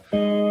stuff.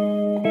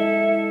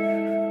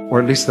 Or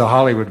at least the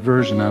Hollywood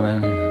version of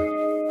it.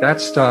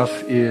 That stuff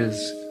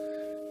is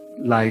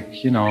like,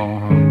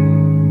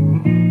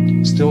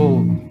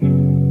 still,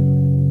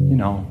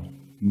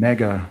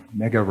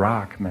 mega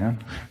rock,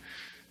 man.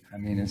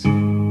 It's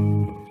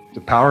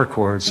the power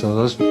chords. So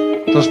those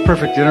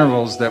perfect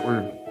intervals that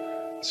were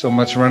so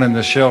much running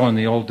the show in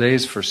the old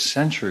days for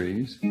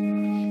centuries,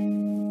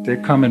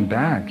 they're coming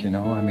back, in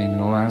the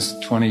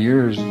last 20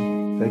 years,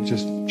 they've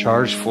just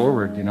charged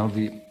forward,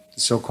 the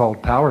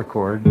so-called power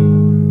chord.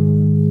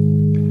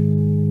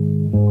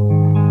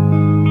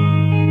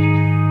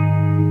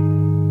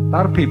 A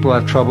lot of people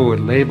have trouble with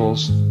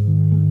labels.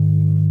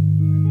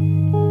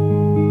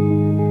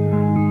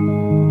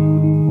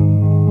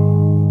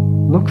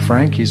 Look,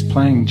 Frank, he's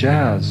playing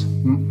jazz.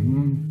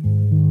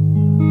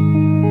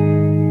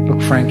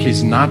 Look, Frank,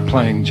 he's not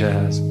playing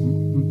jazz.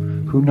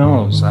 Who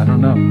knows? I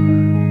don't know.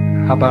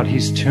 How about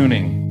he's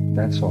tuning?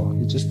 That's all.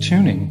 He's just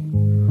tuning.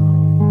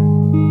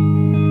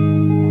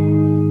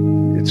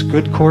 It's a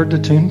good chord to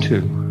tune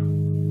to.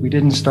 We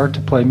didn't start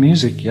to play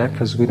music yet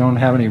because we don't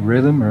have any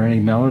rhythm or any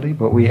melody,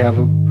 but we have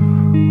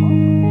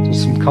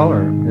just some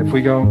color. If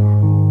we go...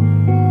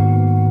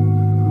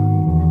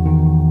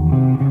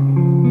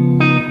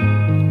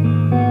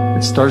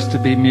 It starts to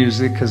be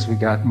music because we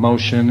got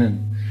motion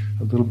and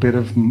a little bit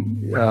of,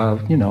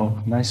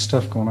 nice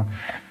stuff going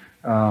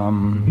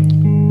on.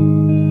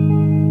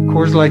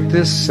 Chords like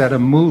this set a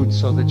mood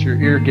so that your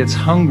ear gets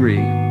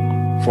hungry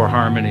for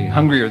harmony,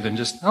 hungrier than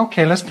just,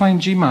 okay, let's play in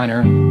G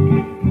minor.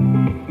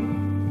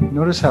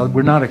 Notice how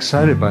we're not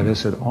excited by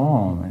this at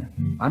all, man.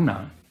 I'm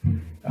not.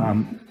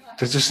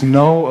 There's just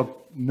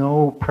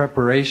no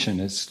preparation.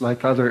 It's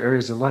like other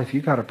areas of life.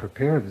 You got to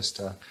prepare this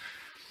stuff.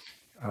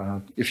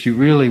 If you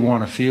really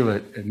want to feel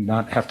it and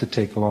not have to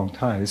take a long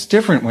time. It's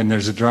different when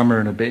there's a drummer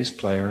and a bass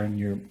player and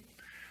you're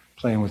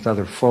playing with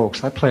other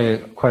folks. I play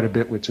quite a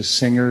bit with just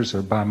singers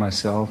or by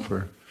myself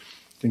or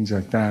things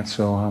like that.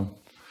 So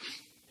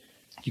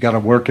you got to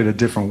work it a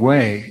different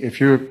way. If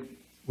you're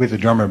with a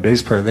drummer or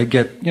bass player, they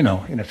get, in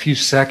a few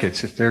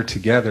seconds, if they're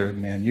together,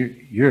 man,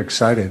 you're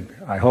excited,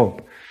 I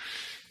hope.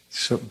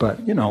 So,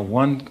 but,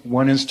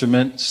 one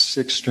instrument,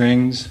 6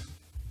 strings,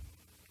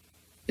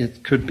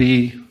 it could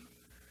be,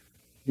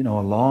 a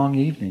long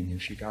evening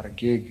if you got a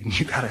gig and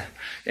you got to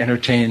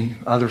entertain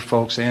other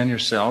folks and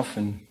yourself.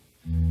 And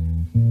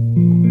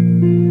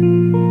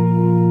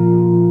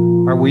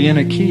are we in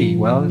a key?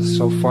 Well,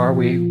 so far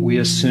we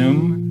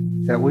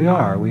assume that we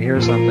are. We hear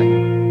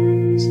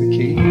something. It's the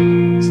key.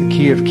 It's the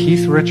key of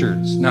Keith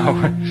Richards. No.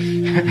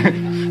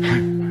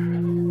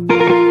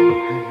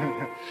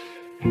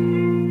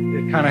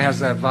 It kind of has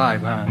that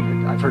vibe, huh?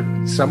 I've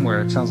heard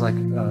somewhere it sounds like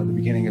the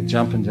beginning of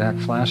Jumpin' Jack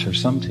Flash or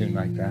some tune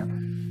like that.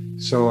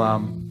 So,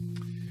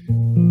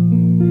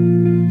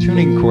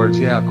 tuning chords,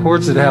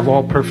 chords that have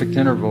all perfect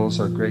intervals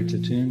are great to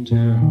tune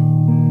to.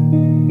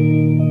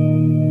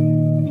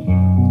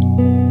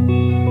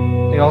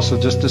 They also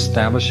just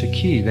establish a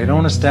key. They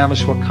don't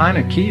establish what kind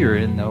of key you're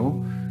in,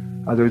 though,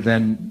 other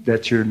than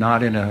that you're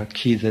not in a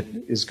key that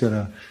is going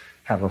to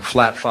have a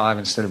flat 5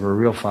 instead of a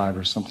real 5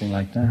 or something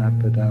like that.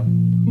 But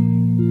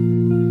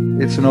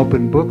it's an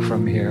open book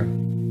from here.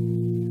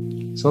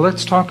 So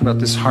let's talk about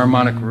this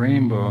harmonic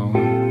rainbow.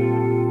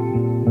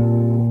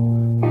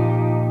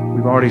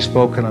 We've already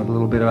spoken a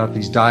little bit about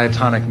these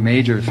diatonic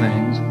major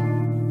things.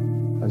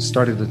 I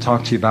started to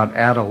talk to you about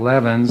add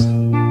 11s,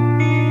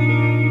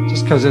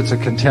 just because it's a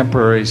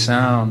contemporary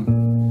sound.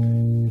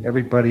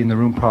 Everybody in the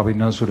room probably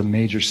knows what a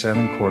major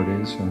 7 chord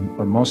is,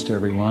 or most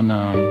everyone.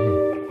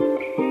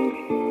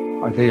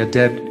 Are they a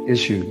dead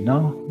issue?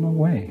 No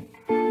way.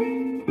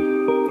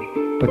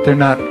 But they're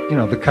not,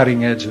 the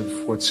cutting edge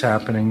of what's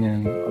happening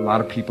and a lot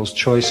of people's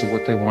choice of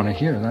what they want to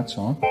hear, that's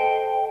all.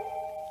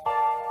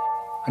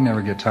 I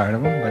never get tired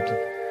of them, but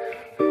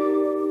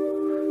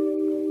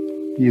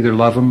you either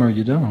love them or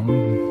you don't.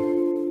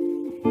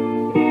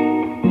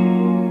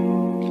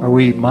 Are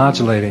we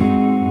modulating?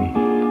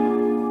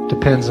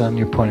 Depends on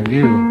your point of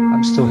view.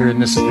 I'm still hearing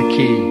this is the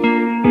key.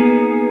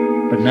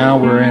 But now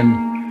we're in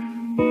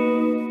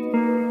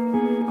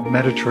a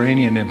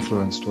Mediterranean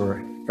influenced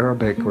or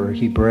Arabic or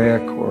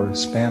Hebraic or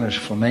Spanish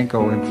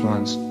flamenco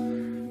influence.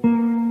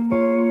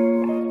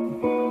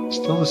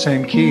 Still the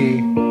same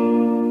key.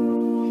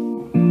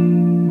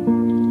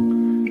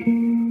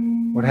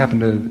 What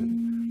happened to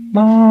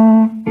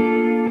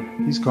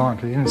He's gone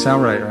because he didn't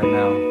sound right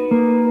now.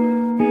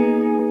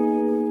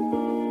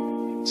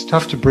 It's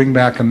tough to bring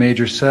back a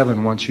major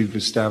 7 once you've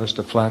established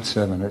a flat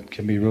 7. It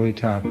can be really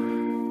tough.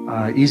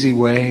 Easy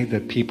way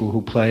that people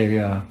who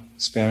play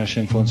Spanish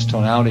influenced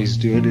tonalities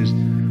do it is,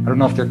 I don't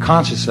know if they're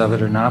conscious of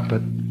it or not,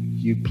 but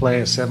you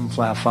play a 7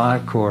 flat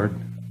 5 chord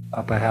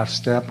up a half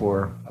step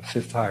or a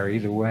 5th higher,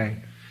 either way.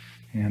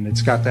 And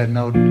it's got that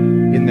note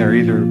in there,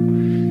 either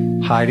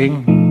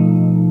hiding,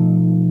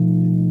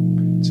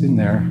 it's in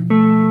there,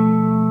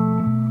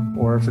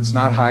 or if it's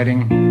not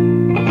hiding,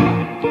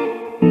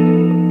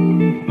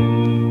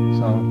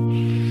 so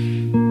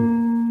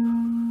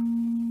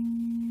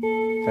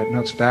that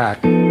note's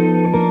back.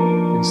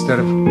 Instead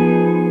of,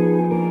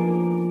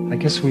 I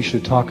guess we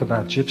should talk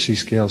about gypsy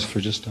scales for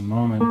just a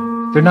moment.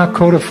 They're not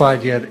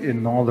codified yet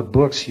in all the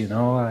books, it's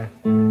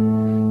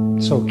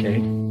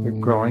okay, they're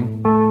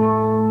growing.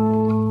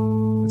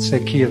 Let's say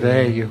key of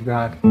A, you've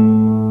got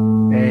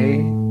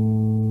A.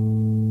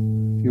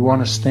 You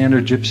want a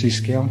standard gypsy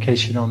scale in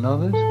case you don't know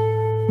this?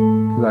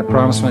 Because I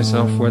promised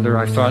myself whether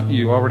I thought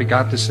you already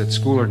got this at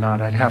school or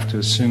not, I'd have to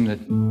assume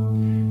that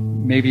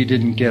maybe you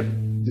didn't get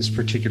this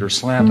particular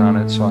slant on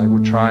it, so I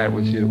would try it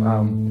with you.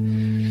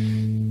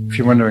 If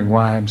you're wondering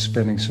why I'm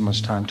spending so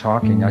much time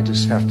talking, I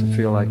just have to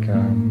feel like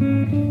I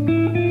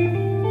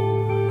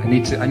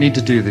need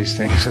to do these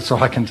things. That's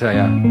all I can tell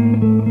you.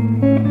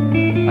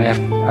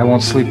 I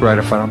won't sleep right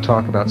if I don't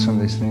talk about some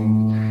of these things.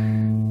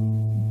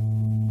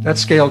 That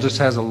scale just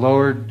has a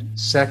lowered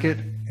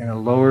 2nd and a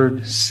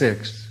lowered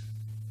 6th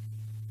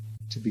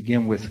to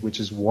begin with, which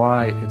is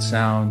why it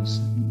sounds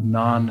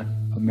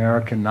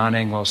non-American,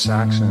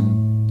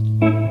 non-Anglo-Saxon.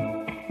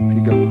 There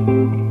you go.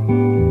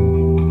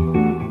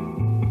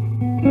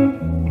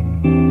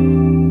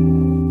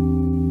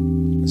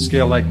 A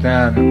scale like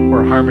that,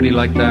 or a harmony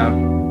like that,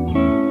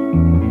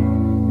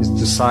 is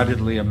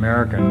decidedly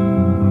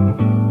American.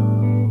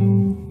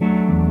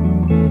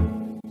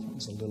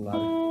 It's a little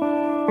louder.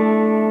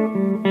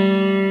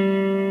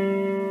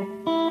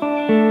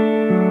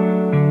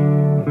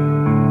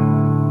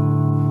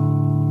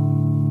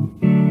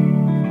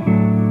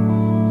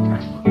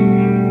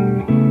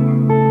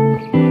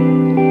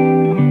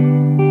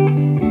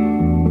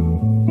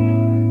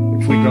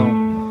 If we go,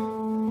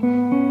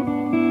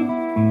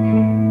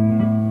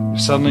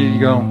 suddenly you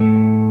go,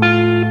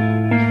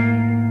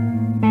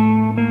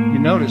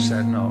 notice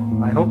that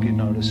note. I hope you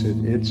notice it.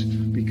 It's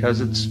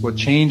because it's what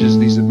changes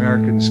these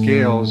American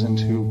scales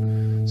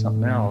into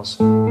something else.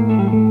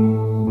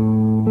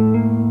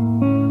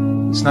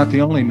 It's not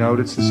the only note,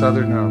 it's this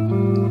other note.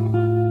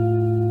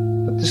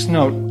 But this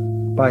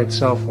note by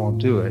itself won't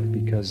do it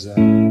because,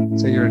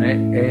 say you're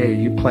an A,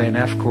 you play an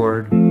F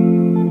chord.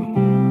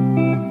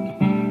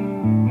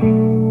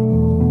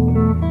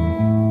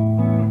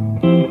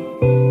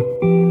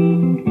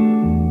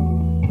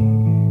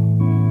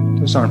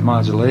 Those aren't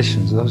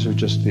modulations, those are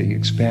just the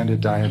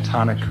expanded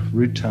diatonic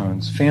root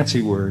tones.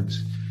 Fancy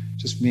words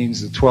just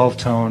means the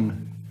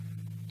 12-tone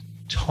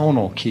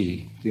tonal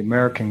key, the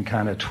American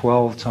kind of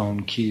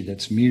 12-tone key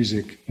that's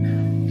music,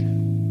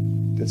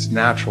 that's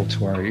natural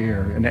to our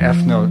ear. An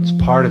F note's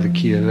part of the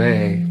key of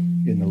A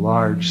in the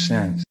large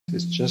sense.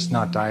 It's just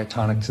not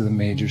diatonic to the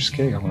major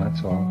scale,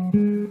 that's all.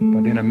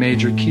 But in a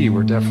major key,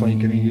 we're definitely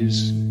going to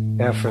use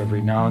F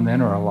every now and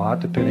then, or a lot,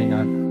 depending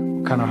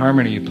on what kind of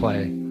harmony you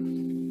play.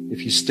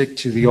 If you stick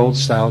to the old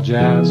style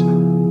jazz,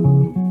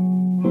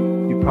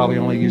 you probably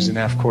only use an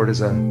F chord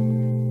as a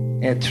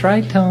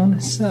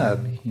tritone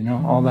sub, you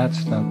know, all that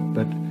stuff.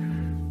 But,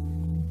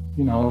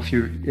 you know, if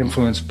you're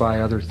influenced by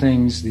other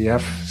things, the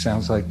F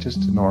sounds like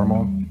just a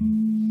normal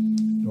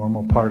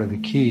part of the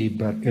key,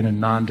 but in a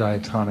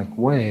non-diatonic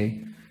way.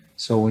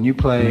 So when you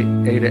play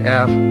A to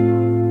F,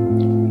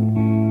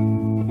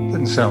 it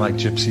doesn't sound like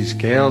gypsy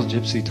scales,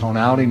 gypsy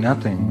tonality,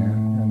 nothing.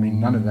 I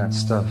mean, none of that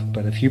stuff.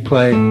 But if you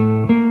play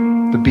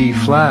the B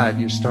flat,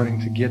 you're starting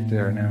to get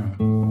there now.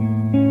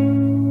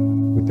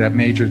 With that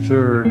major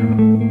third,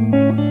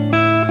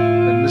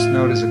 then this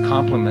note is a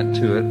complement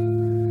to it.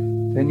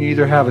 Then you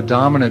either have a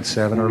dominant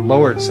 7 or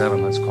lowered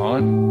 7, let's call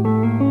it,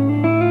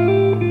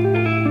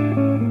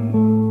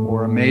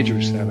 or a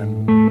major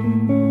 7.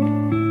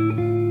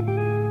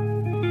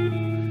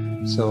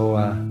 So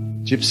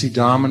gypsy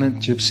dominant,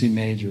 gypsy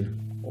major,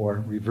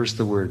 or reverse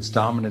the words,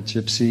 dominant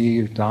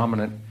gypsy,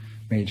 dominant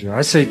major.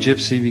 I say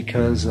gypsy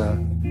because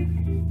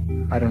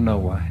I don't know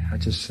why. I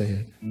just say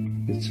it.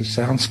 It just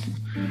sounds.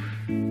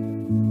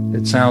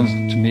 It sounds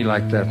to me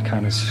like that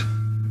kind of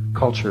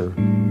culture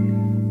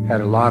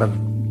had a lot of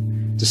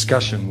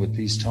discussion with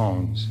these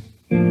tones.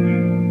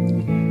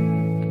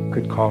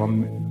 Could call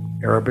them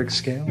Arabic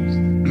scales,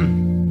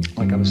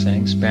 like I was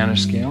saying,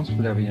 Spanish scales,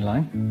 whatever you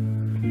like.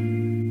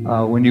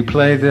 When you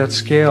play that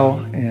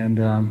scale and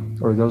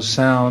or those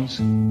sounds,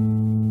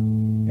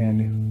 and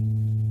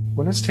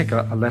well, let's take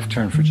a left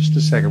turn for just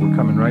a second. We're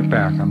coming right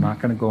back. I'm not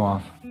going to go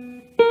off.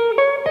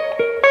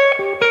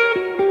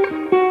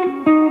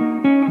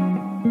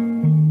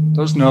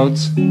 Those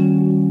notes,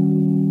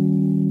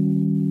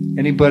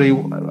 anybody,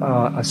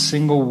 a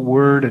single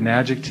word, an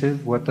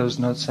adjective, what those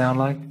notes sound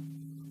like?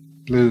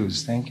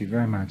 Blues, thank you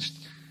very much.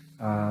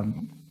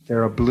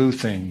 They're a blue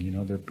thing, you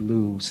know, they're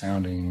blue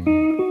sounding.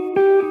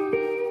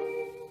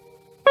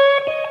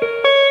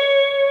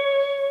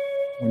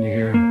 When you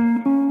hear,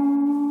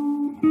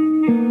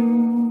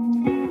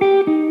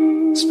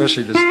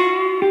 especially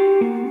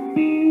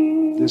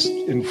this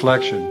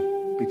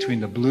inflection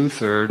between the blue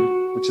third,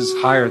 which is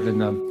higher than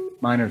the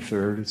minor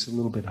third, it's a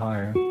little bit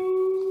higher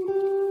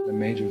than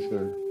major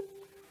third.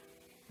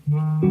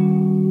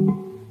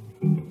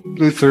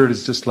 Blue third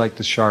is just like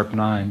the sharp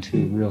 9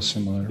 too, real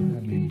similar. I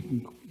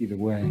mean, either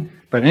way.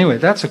 But anyway,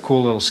 that's a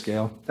cool little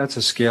scale. That's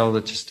a scale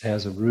that just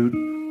has a root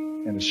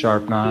and a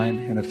sharp 9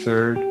 and a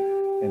third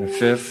and a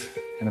fifth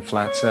and a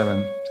flat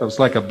 7. So it's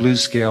like a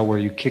blues scale where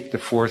you kick the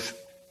fourth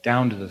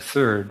down to the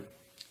third,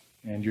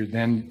 and you're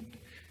then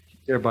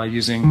thereby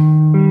using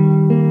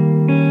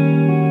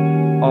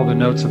all the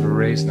notes of a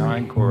raised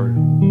 9 chord.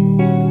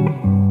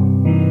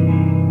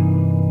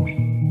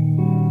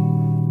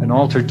 An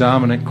altered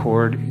dominant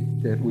chord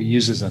that we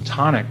use as a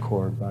tonic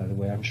chord, by the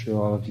way. I'm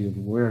sure all of you are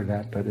aware of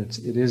that, but it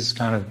is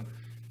kind of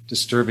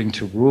disturbing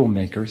to rule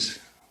makers.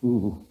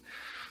 Ooh.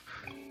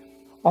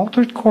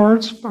 Altered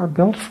chords are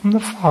built from the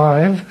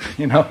 5,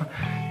 you know.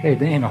 Hey,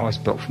 they ain't always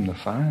built from the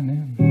 5,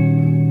 man.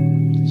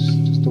 It's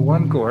just a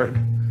 1 chord.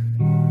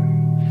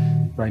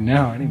 Right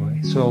now,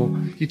 anyway. So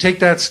you take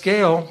that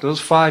scale, those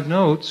 5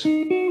 notes,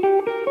 and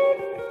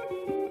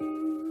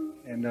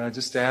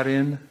just add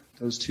in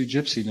those 2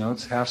 gypsy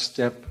notes, half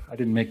step. I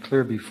didn't make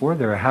clear before,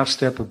 they're a half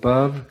step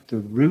above the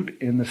root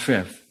in the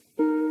 5th.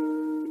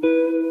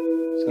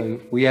 So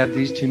if we add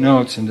these 2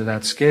 notes into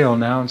that scale,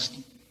 now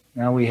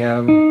we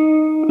have.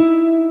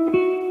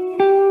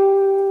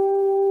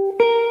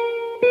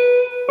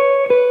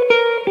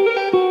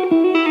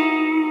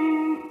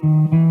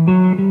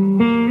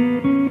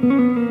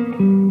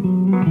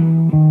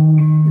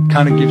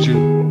 Kind of gives you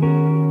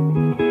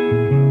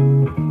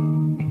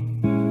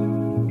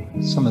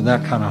some of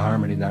that kind of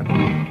harmony, that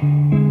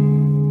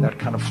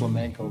kind of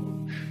flamenco,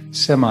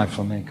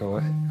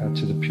 semi-flamenco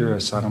to the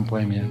purists. I don't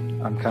blame you.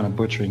 I'm kind of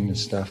butchering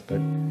this stuff,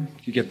 but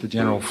you get the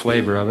general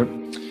flavor of it.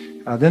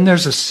 Then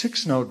there's a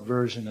 6-note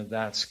version of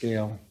that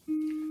scale.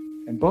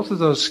 And both of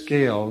those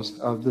scales,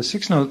 the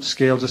 6-note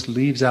scale just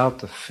leaves out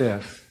the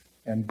 5th.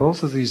 And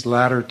both of these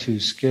latter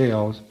 2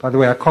 scales, by the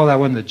way, I call that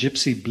one the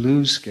Gypsy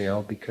Blues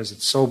scale because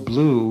it's so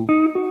blue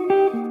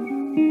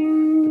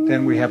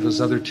then we have those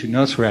other two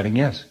notes we're adding.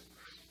 Yes.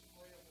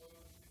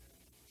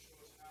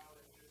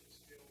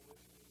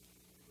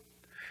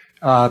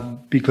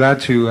 Be glad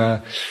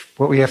to.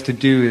 What we have to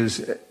do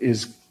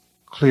is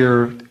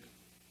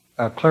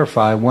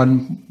clarify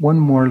one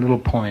more little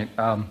point.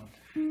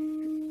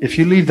 If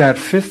you leave that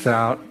fifth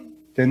out,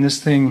 then this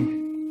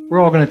thing, we're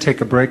all going to take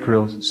a break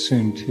real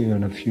soon too,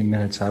 in a few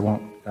minutes. I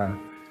won't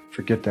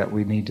forget that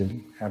we need to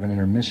have an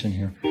intermission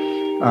here.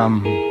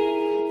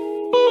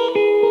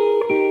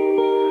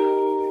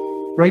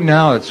 Right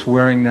now it's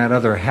wearing that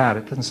other hat.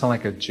 It doesn't sound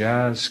like a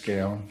jazz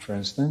scale, for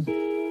instance.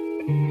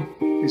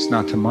 At least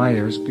not to my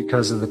ears,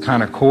 because of the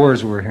kind of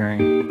chords we're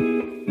hearing.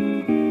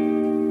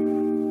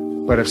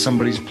 But if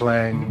somebody's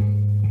playing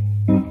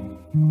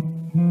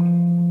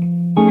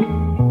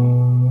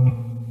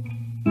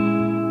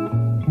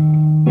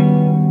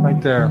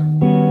right there,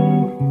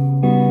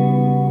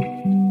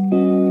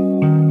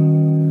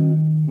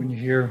 when you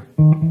hear,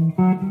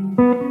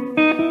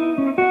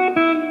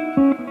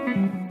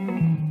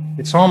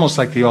 it's almost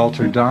like the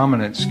altered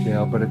dominant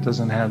scale, but it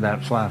doesn't have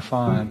that flat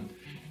five.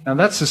 Now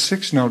that's the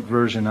 6-note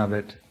version of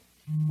it,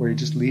 where you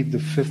just leave the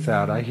fifth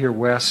out. I hear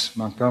Wes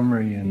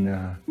Montgomery, and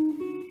that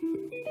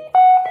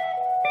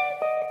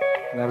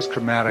was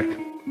chromatic.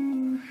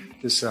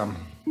 This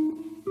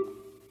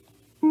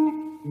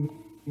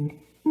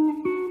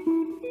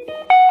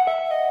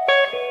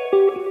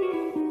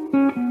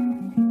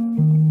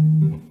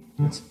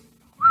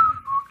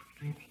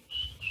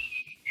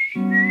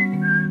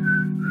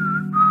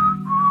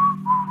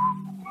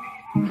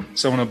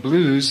so in a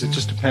blues, it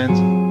just depends.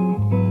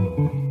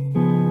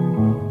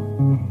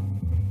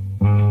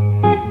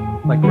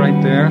 Like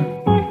right there.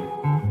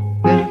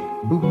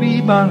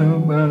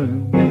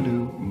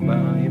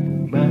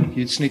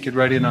 You'd sneak it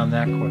right in on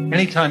that chord.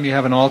 Anytime you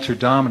have an altered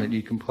dominant,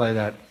 you can play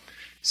that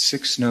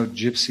 6-note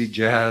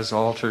Gypsy-Jazz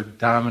altered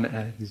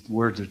dominant. These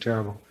words are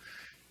terrible.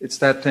 It's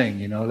that thing,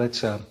 you know.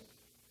 That's I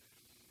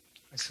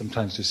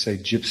sometimes just say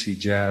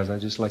Gypsy-Jazz. I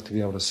just like to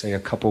be able to say a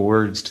couple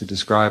words to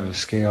describe a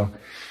scale.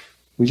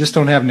 We just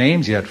don't have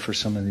names yet for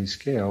some of these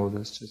scales.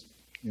 That's just,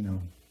 you know,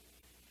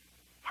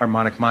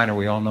 harmonic minor.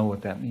 We all know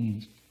what that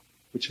means,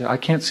 which I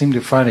can't seem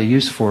to find a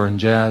use for in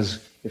jazz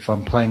if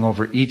I'm playing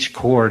over each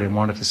chord and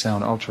want it to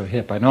sound ultra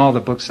hip. I know all the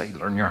books say,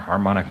 learn your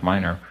harmonic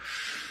minor.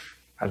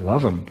 I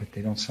love them, but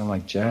they don't sound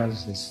like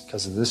jazz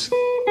because of this.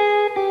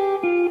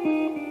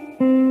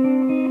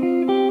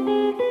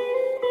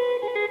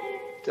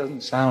 It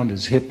doesn't sound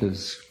as hip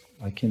as,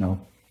 like, you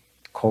know,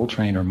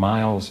 Coltrane or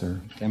Miles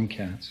or them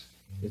cats.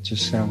 It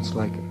just sounds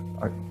like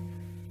a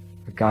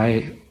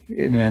guy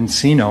in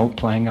Encino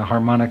playing a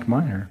harmonic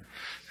minor.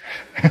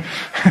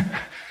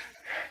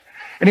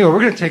 Anyway,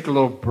 we're going to take a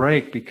little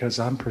break because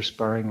I'm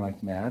perspiring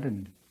like mad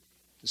and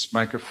this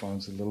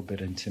microphone's a little bit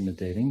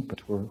intimidating,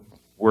 but we're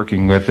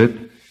working with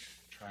it,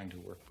 trying to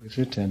work with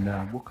it, and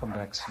we'll come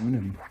back soon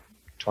and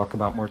talk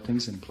about more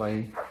things and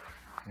play,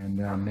 and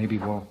maybe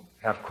we'll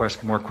have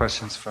more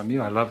questions from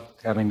you. I love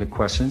having the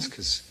questions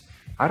because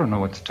I don't know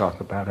what to talk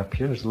about up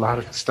here. There's a lot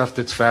of stuff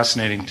that's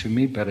fascinating to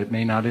me, but it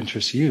may not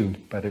interest you.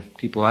 But if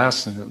people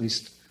ask, then at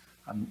least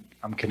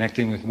I'm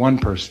connecting with one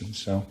person.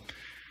 So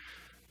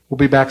we'll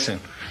be back soon.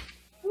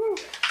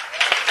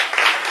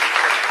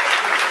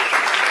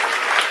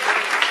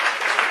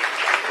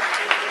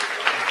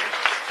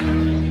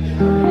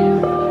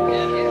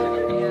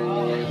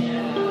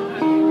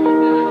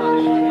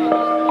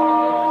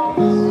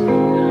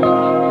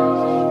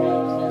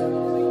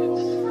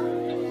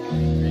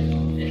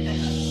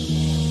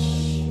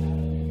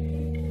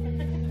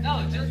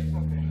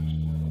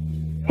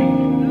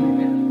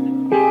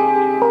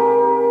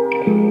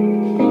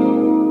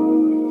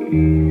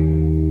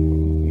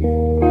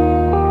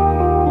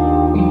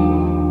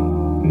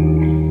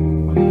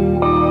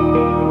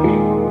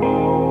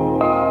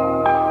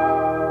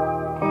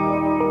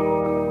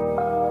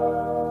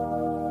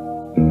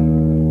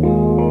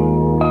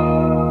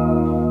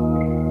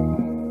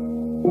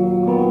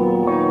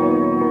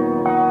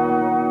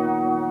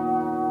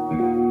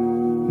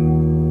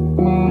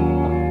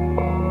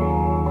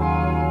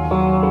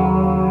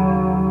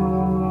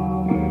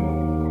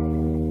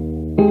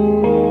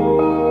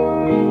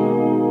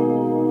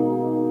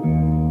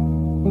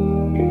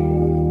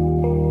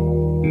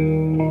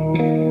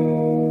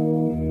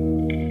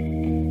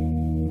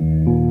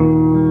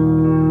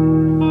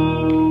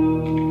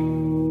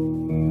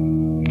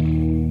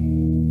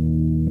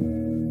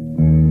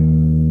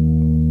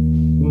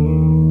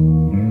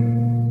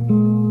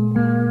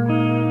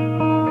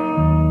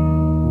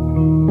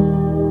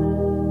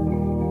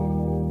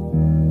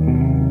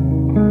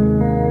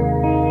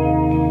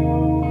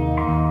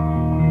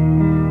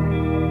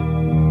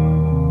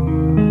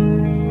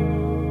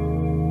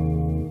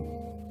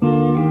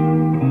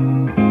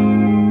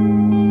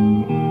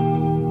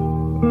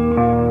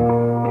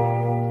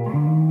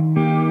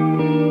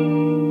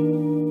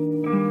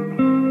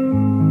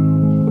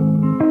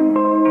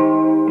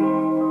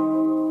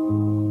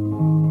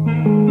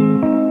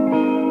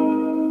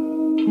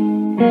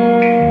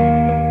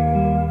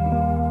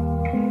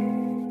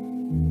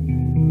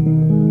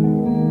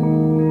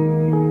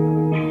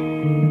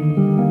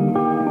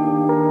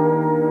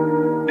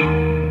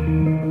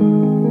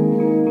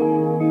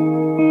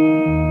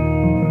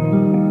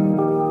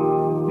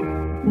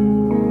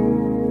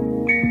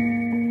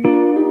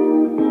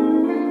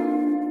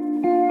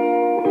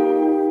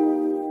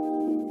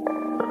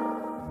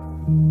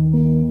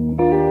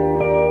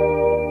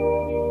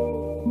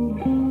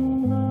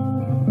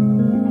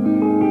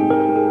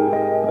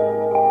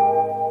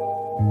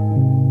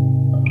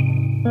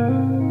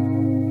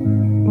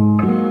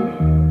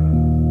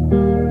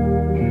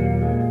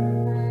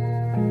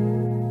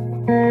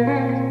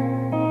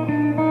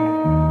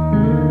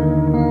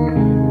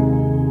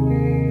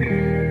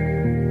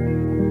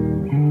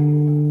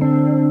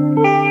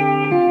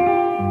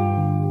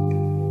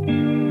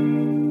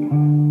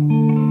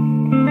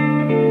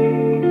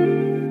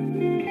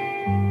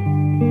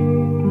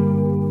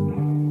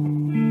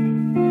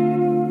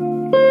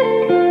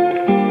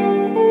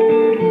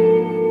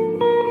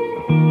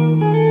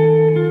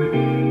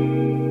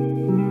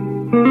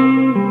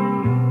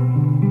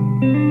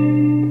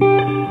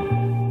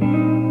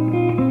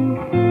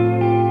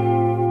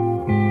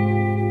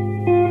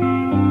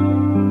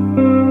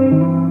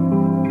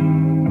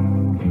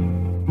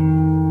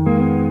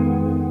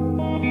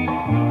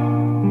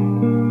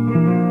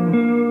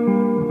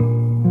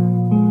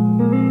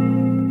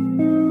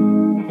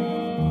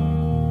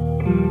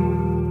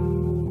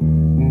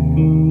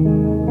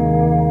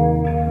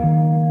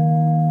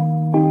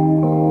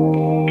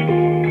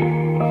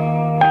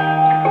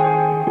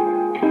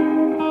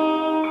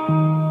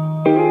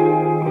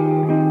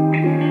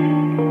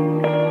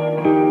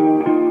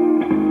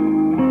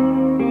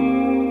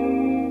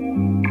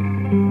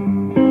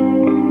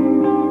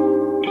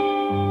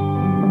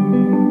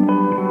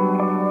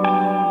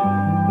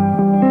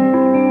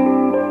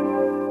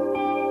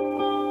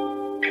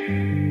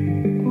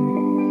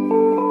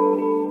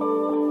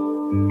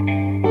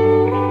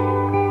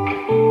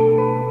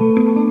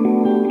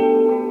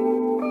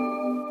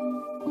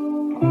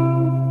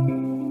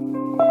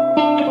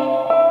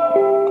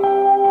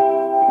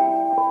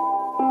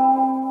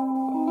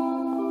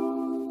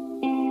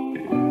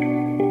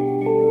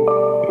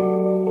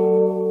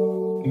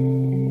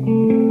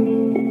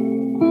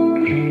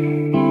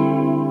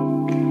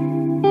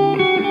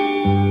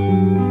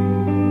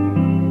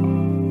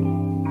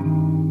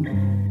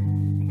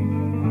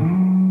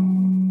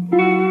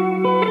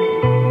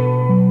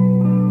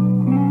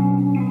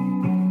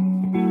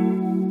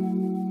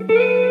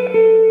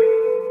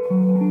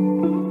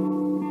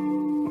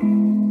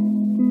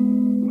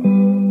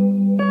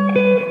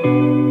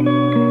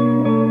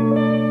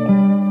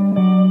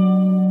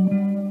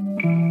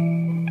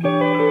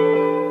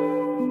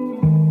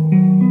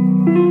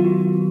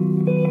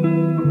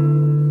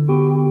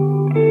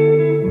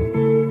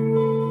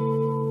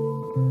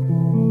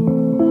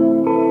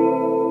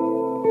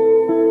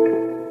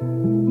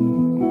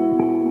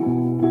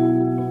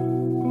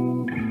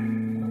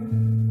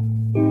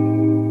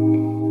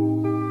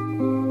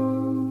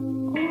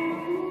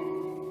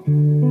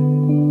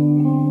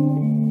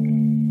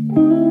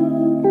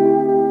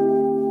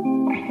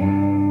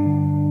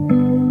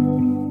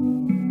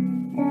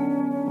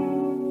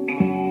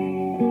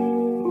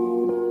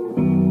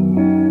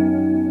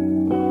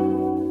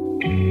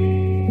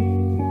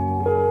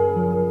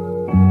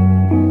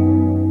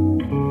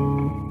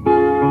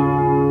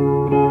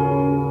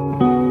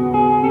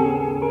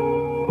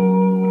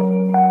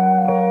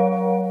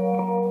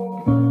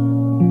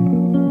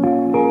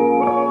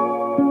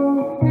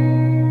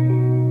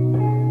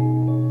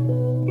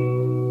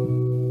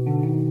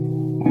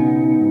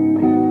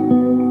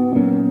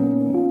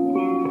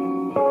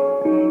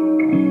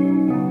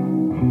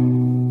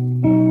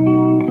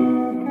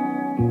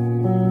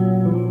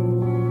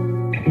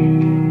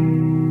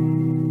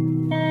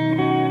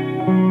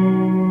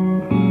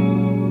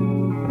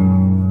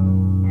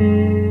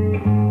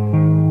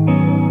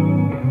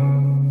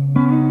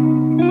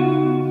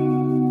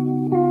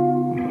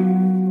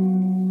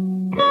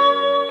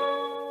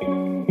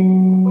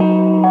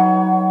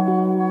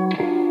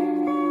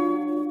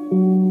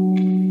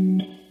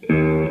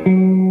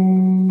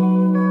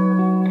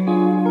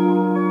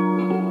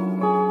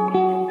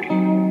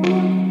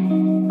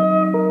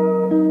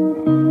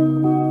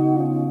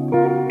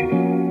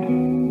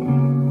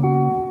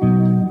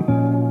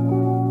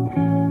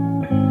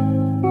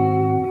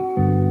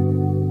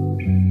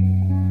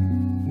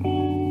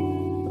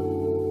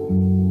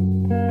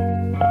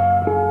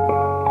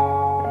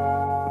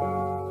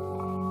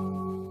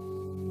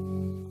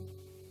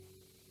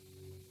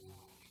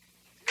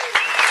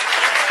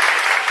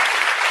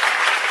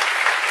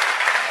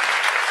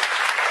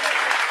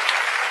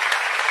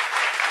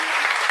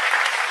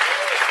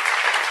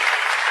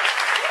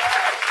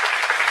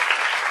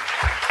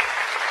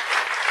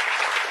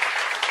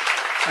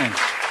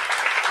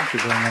 Thank you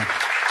very much.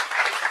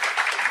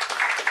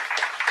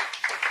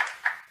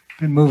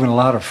 Been moving a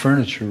lot of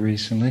furniture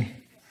recently.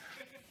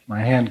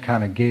 My hand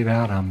kind of gave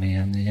out on me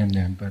in the end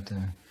there, but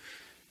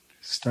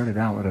started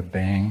out with a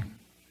bang.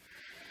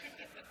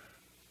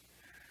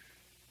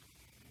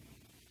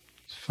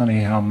 It's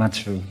funny how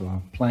much of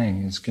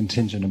playing is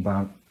contingent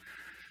about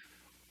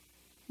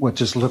what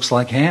just looks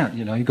like hand.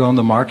 You know, you go in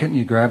the market and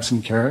you grab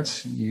some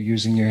carrots, and you're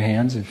using your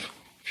hands. If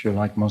you're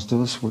like most of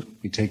us,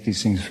 we take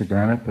these things for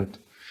granted, but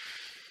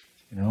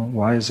you know,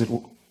 why does it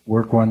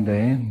work one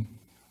day and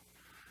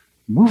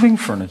moving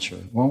furniture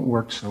won't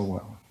work so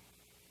well?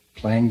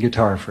 Playing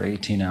guitar for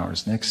 18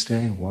 hours. Next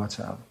day, what's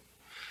up?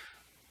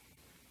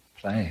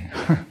 Play.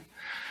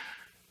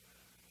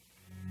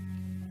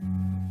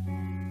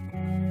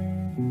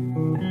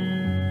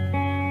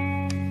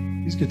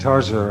 These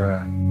guitars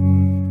are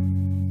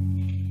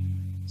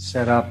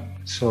set up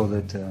so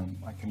that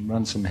I can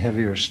run some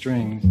heavier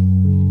strings.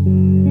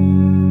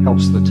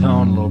 Helps the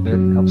tone a little bit,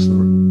 helps the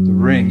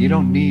ring. You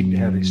don't need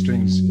heavy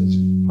strings, as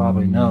you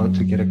probably know,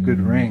 to get a good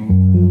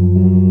ring.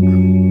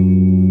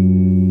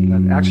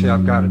 But actually,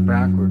 I've got it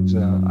backwards.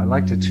 I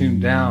like to tune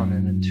down,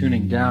 and in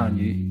tuning down,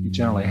 you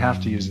generally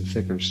have to use a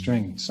thicker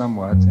string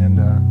somewhat, and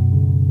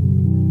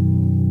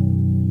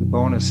the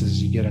bonus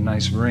is you get a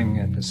nice ring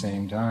at the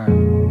same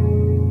time.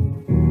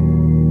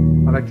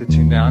 I like to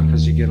tune down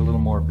because you get a little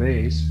more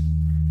bass.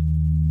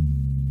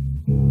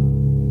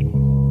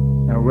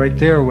 Now right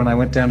there, when I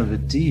went down to the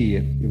D,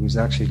 it was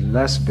actually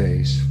less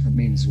bass. It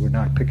means we're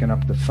not picking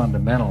up the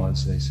fundamental,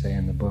 as they say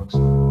in the books.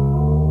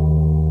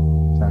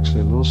 It's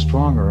actually a little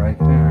stronger right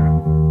there.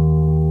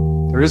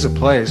 There is a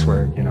place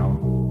where, you know,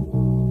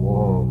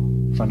 whoa,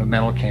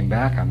 fundamental came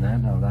back on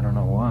that. No, I don't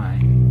know why.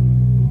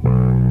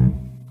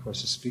 Of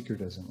course, the speaker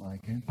doesn't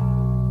like it.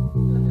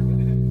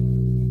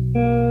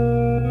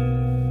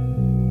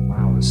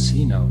 Wow, a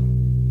C note.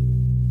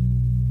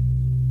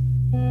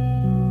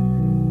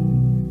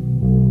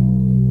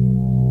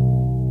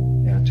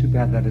 Too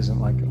bad that isn't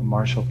like a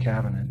Marshall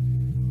cabinet.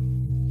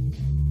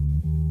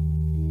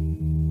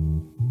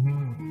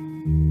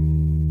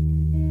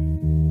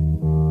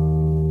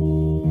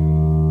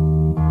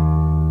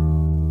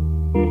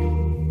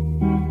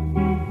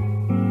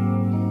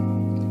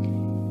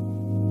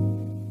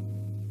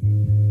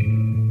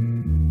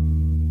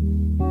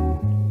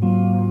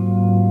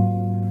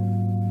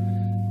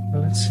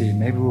 Well, let's see,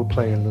 maybe we'll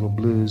play a little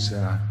blues.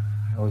 I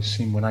always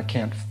seem when I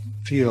can't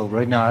feel,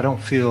 right now I don't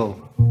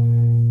feel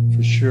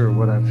for sure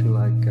what I feel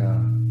like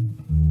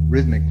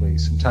rhythmically.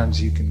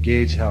 Sometimes you can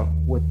gauge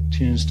what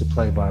tunes to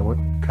play by, what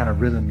kind of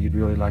rhythm you'd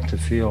really like to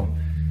feel.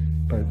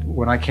 But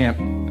when I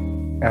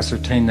can't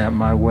ascertain that,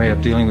 my way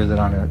of dealing with it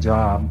on a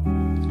job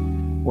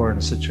or in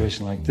a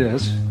situation like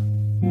this,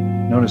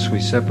 notice we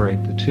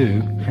separate the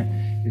two,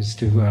 is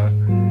to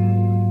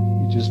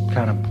you just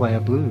kind of play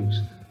a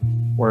blues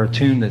or a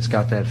tune that's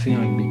got that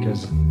feeling,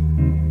 because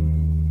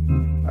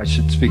I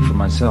should speak for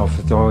myself,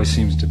 it always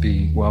seems to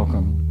be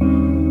welcome.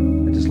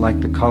 I just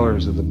like the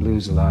colors of the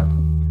blues a lot.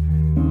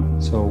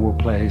 So we'll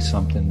play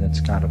something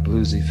that's got a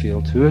bluesy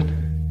feel to it.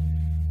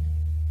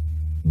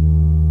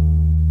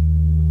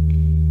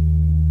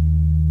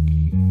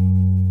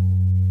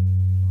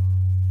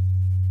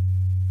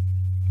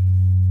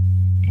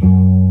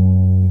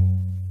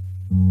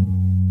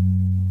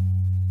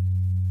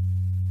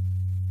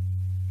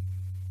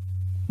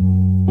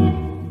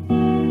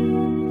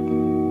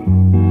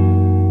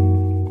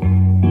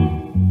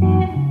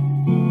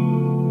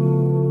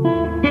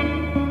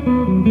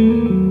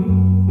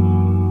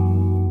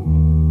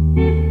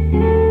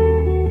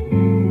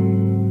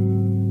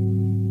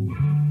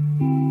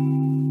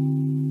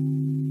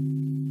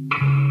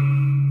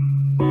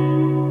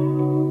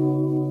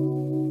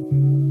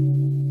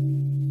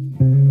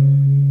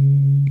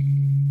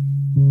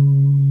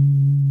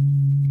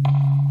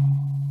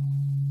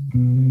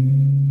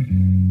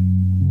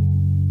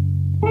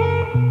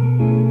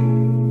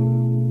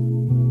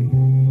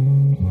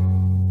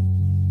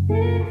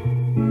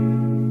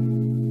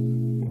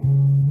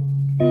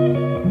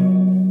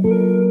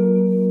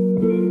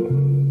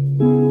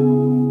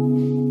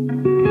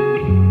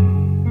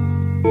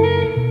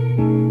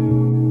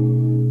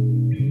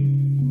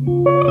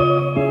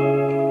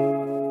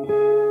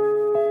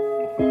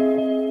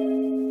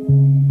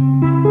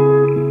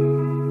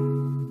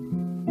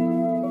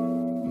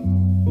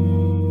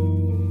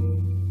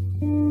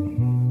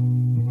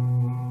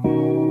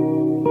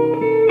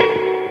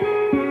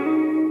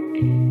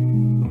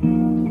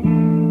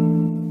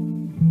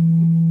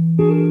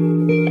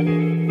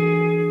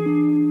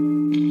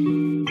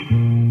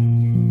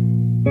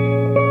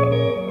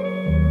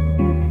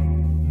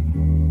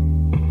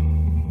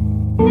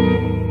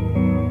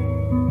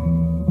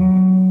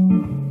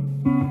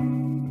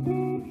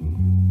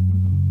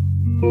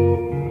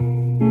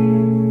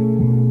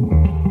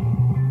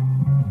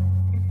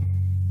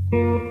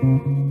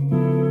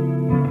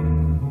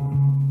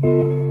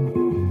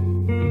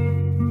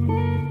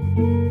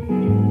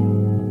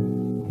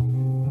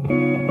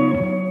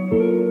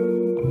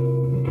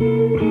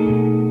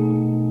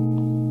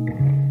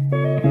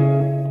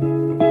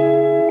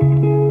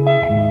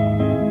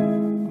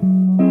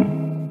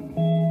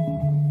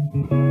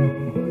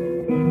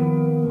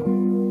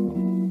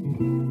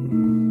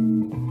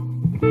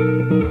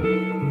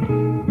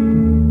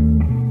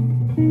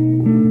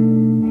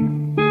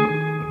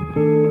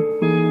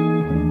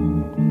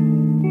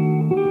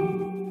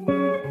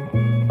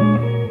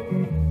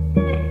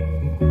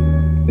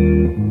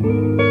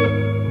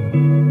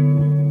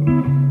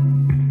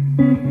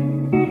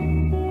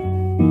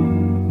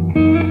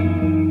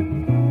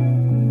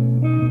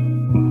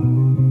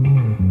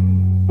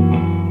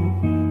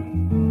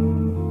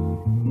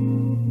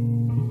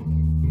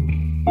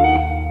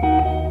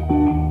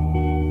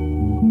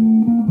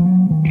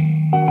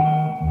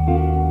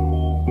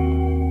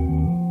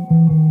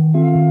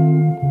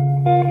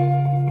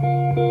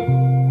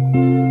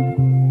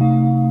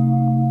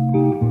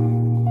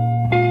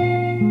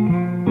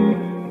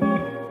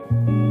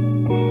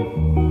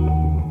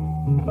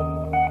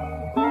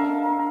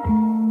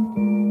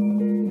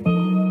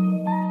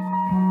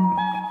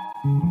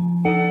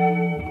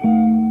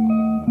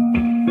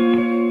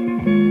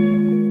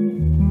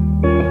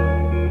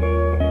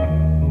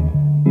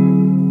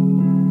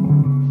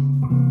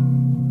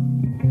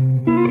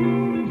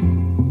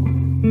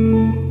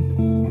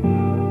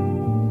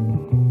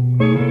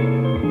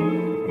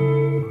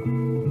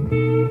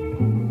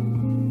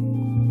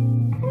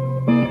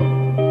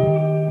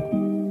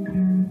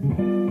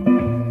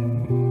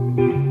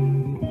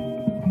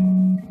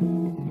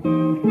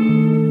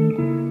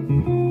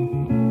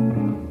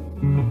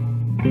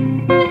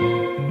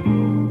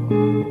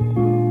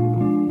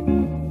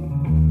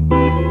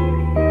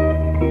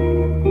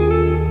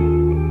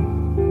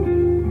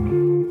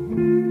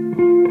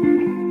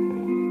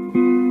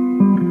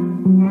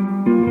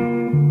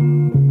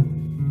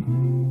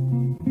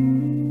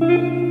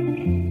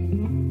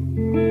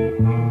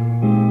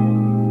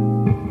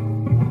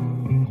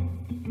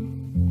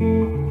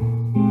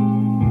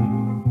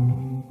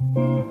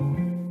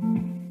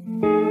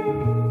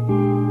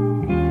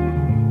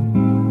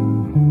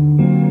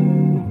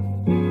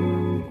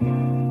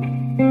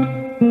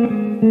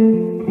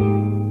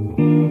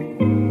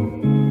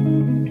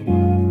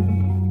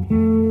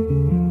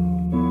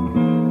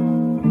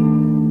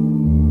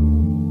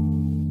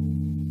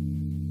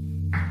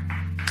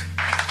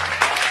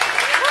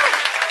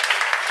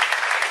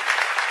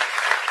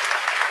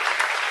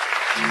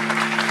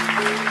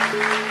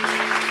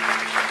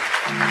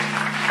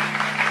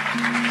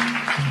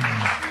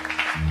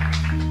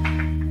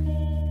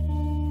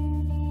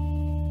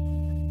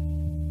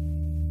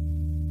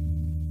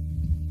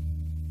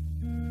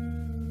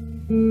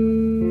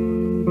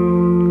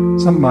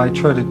 Something I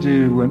try to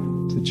do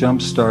to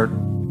jumpstart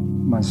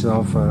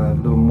myself a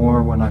little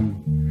more when I'm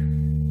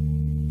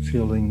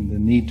feeling the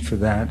need for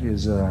that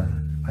is I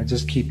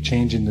just keep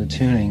changing the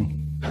tuning.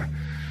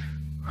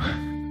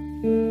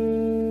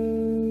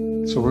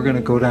 So we're going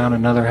to go down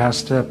another half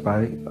step.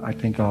 I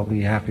think I'll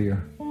be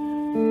happier.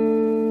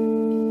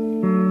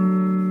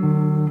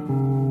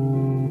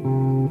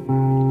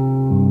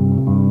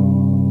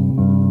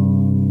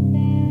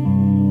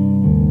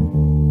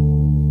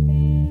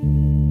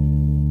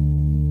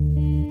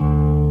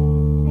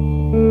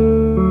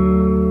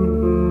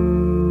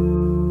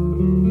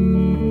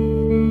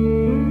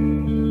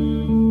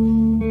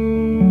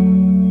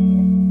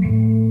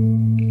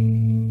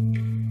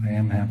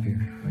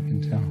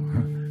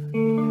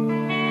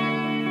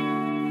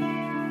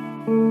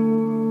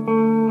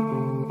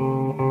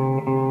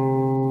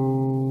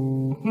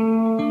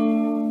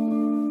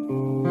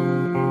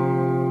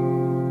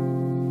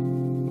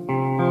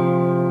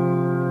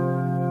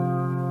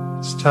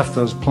 Tough,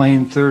 those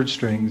plain third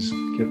strings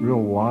get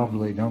real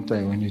wobbly, don't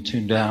they, when you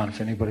tune down,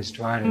 if anybody's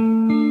tried it.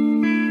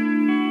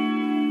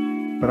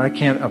 But I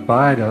can't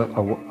abide a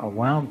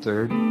wound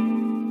third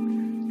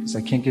because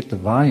I can't get the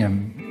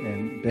volume,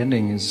 and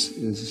bending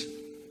is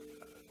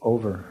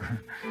over.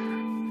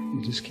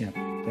 You just can't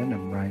bend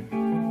them right.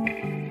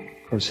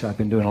 Of course, I've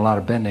been doing a lot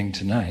of bending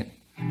tonight.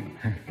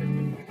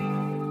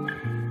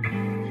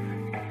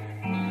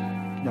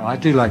 No, I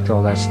do like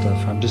all that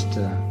stuff. I'm just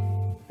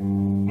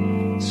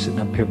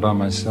sitting up here by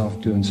myself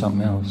doing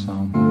something else. I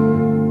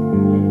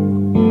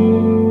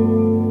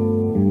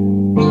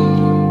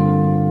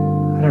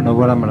don't know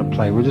what I'm going to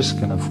play. We're just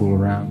going to fool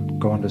around,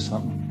 go into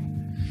something.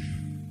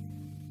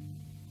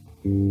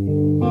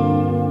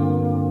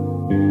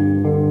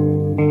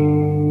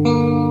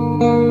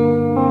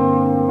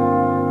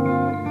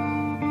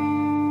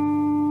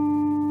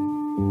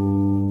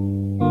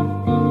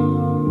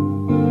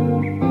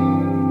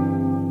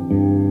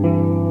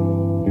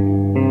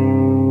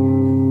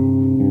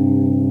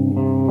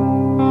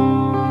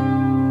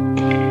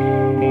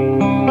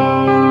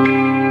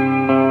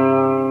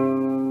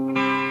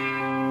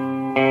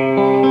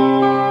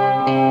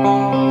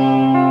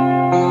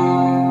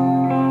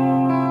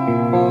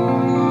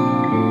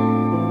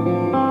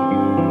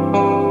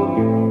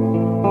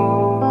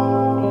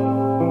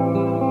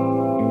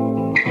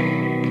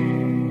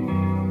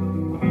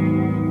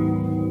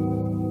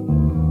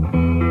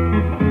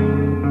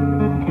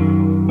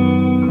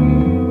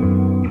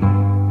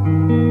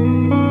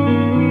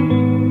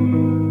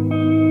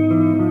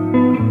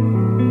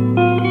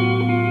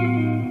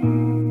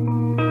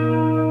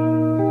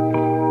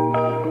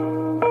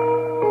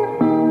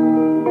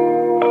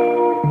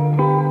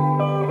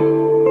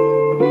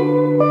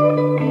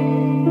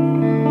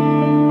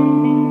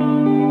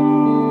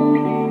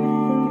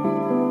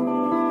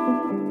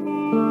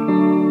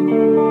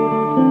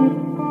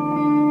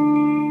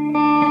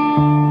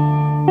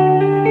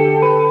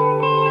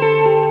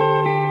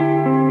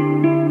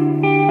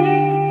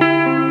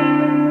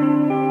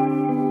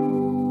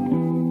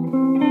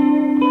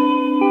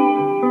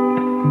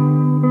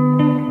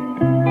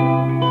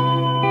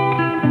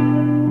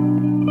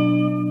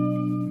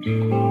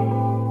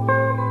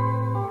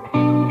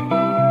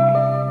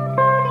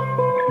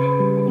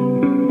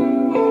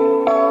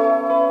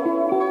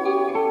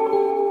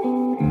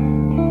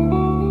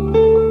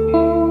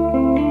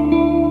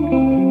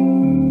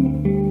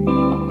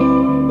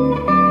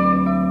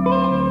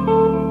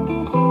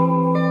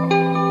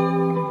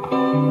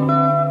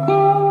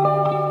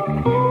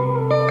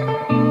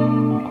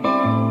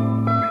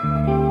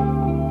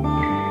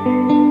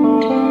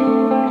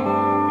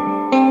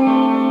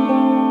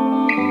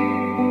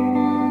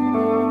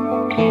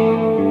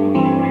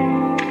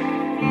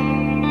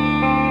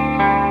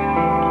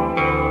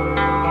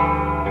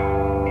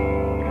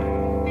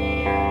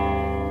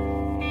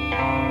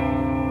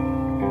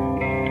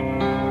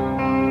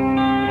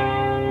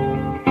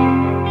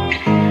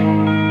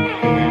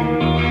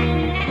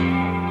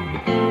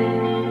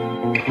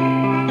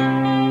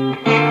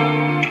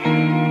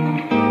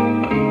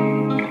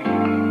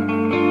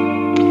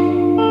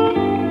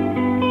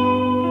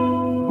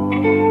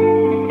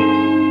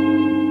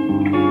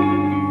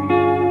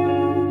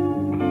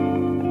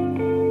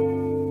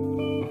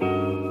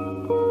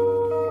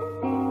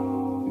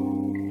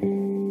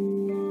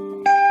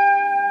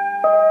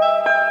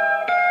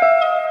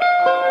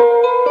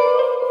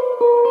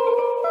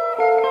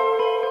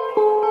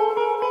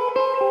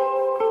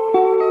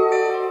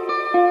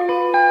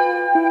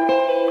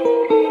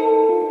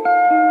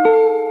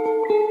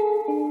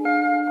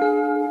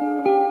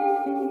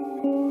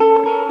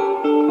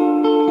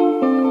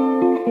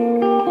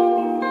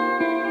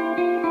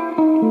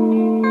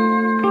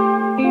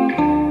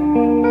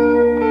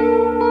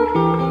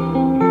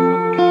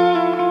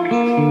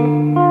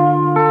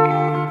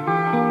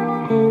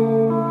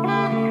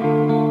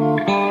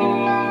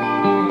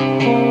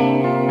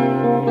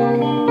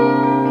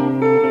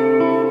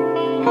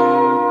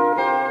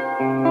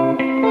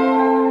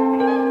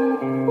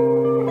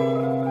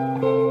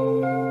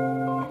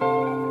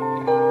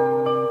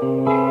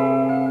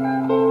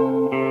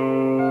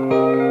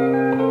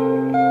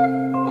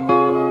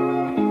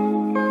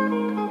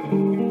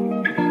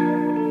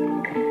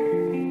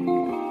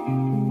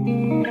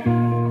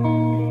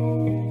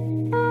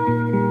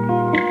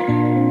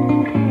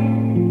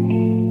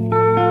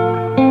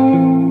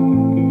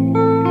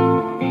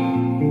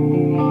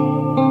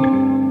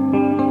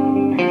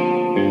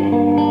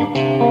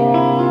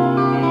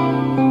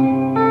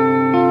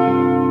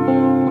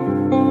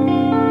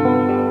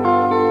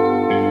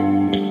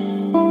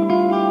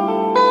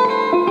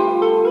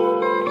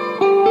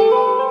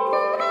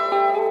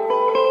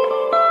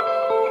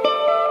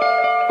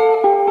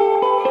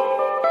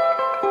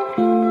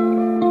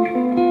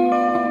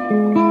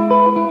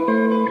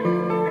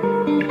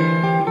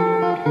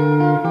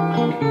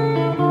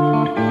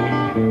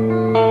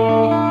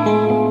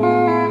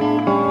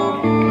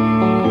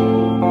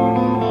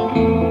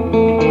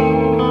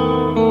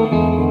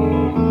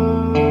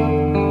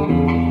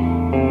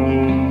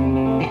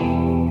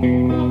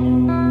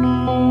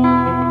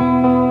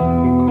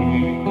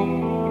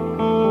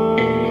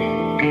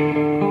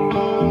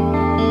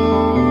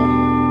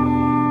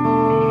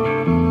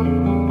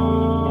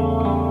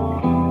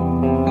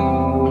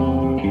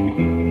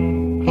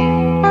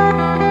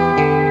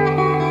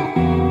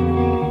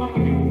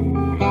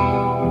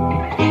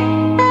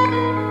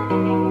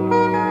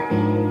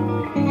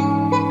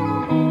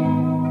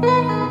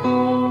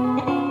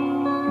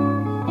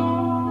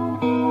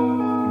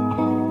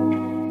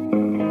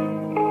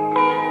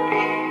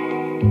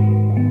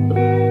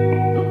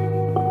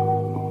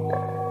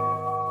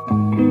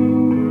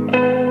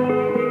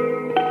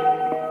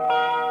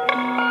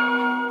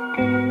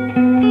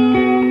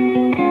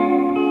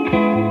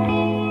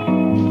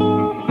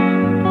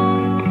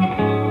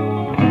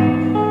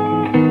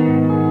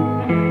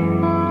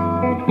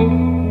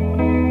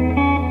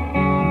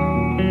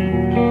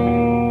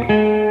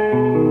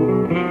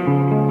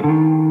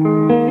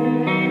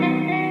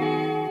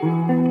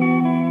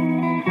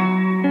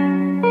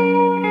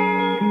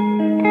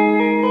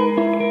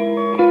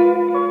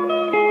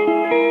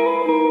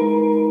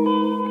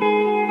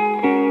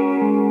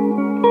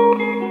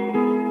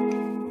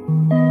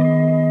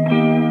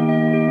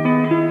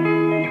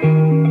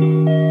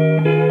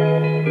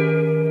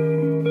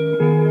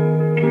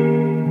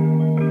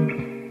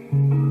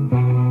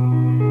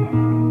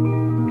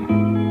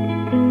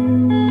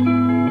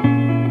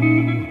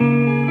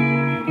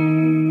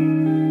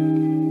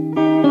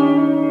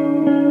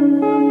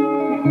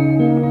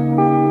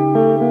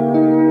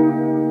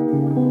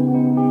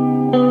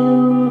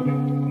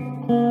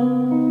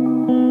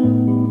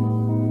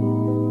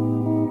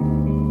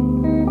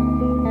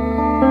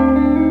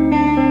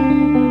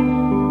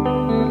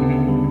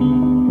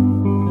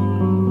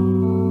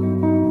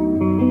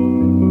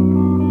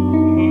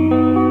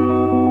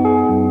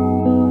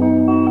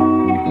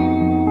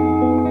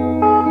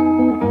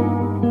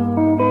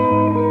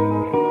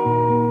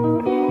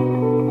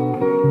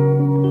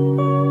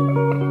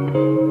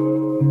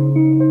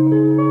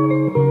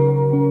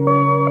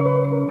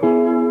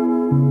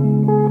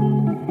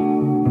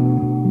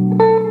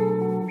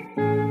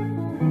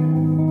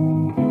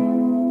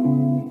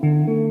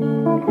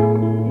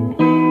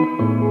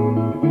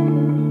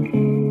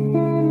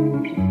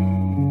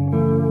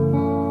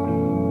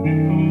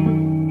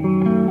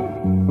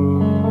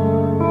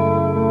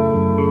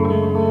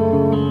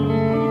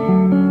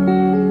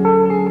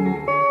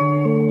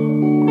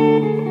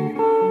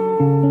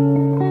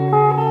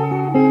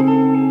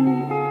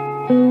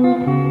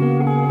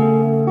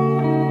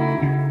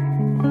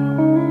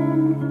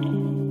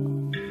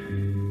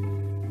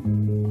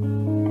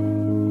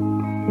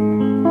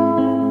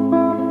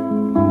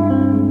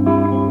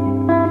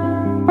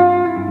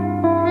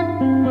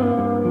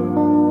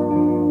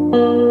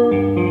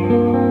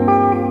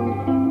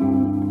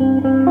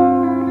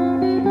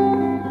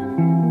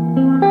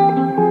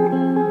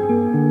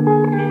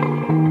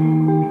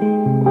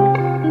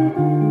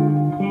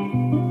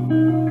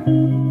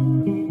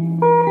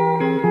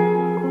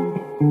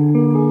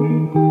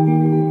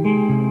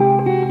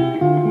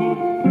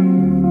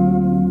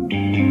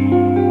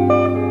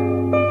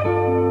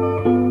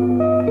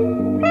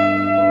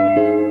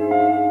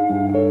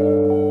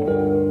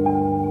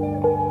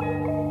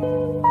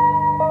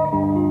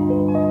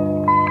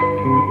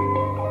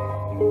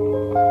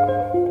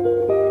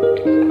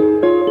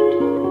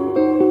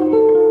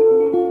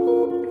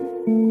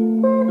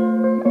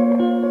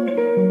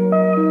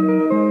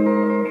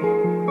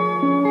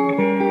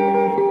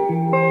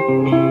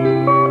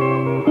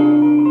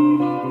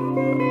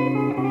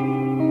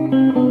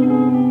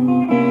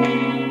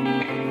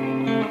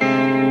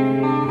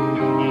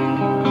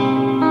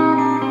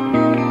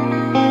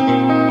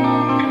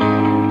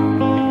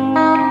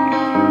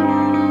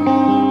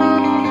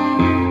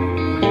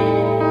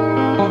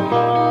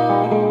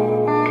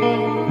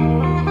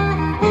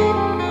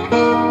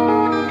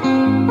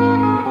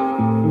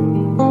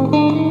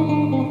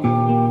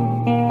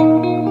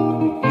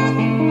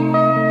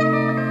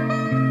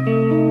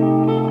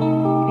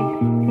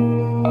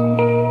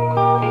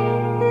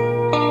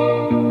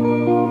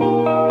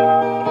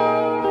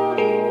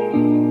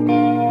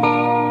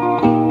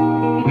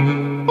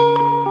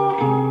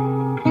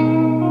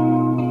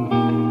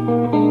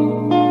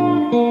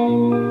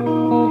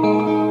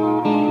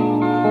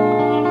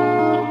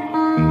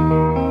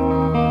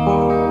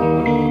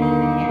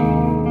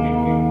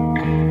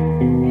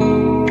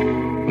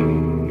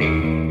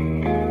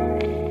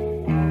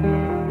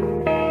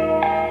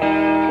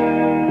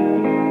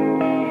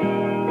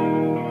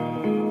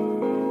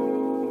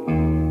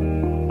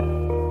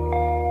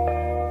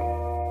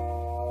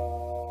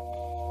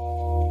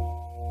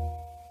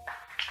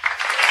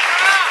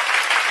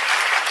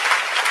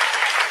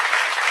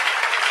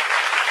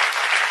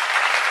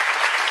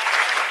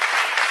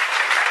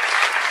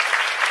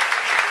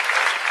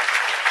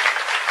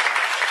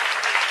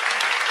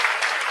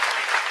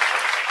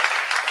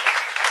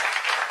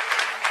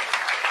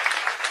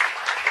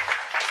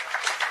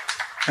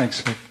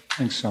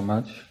 Thanks so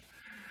much.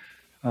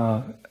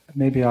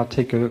 Maybe I'll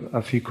take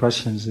a few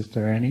questions if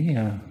there are any.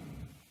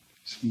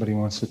 Somebody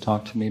wants to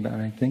talk to me about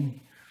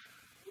anything.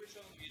 Who are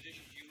some of the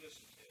musicians you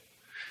listen to?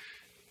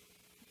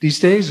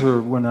 These days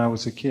or when I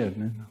was a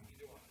kid?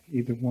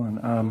 Either one.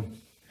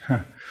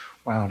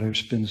 Wow,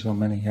 there's been so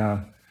many.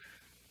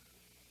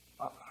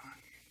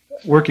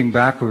 Working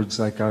backwards,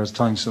 like I was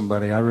telling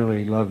somebody, I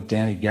really love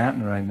Danny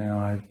Gatton right now.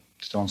 I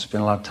just don't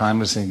spend a lot of time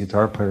listening to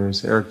guitar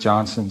players. Eric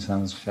Johnson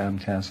sounds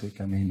fantastic.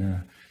 I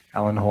mean,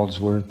 Alan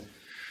Holdsworth,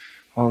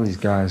 all these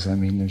guys. I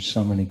mean, there's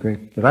so many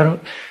great. But I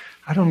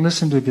don't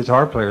listen to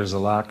guitar players a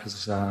lot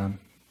because I'm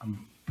a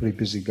pretty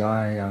busy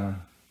guy. It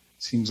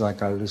seems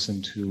like I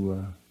listen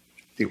to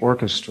the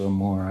orchestra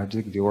more. I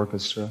dig the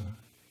orchestra.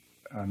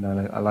 And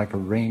I like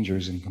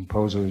arrangers and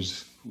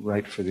composers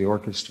write for the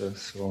orchestra.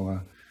 So it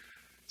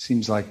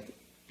seems like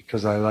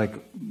because I like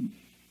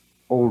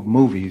old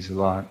movies a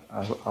lot,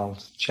 I'll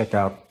check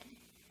out.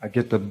 I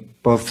get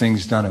both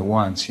things done at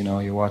once. You know,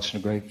 you're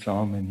watching a great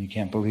film and you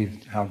can't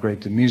believe how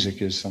great the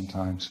music is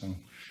sometimes. So,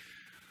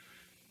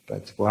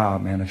 but wow,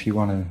 man, if you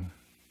want to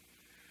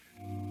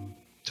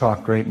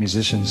talk great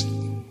musicians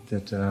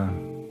that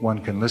one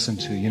can listen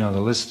to, you know,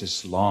 the list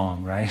is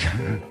long, right?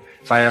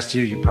 If I asked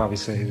you, you'd probably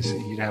say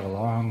you'd have a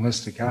long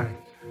list of guys.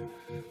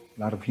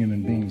 A lot of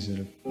human beings that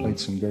have played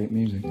some great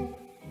music.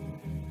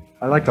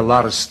 I like a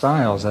lot of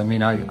styles. I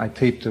mean, I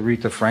taped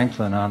Aretha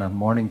Franklin on a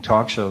morning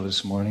talk show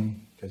this morning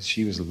because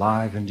she was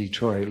live in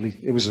Detroit. At least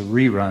it was a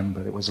rerun,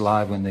 but it was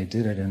live when they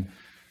did it. And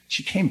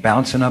she came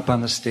bouncing up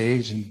on the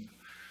stage, and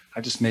I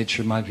just made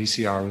sure my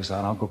VCR was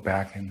on. I'll go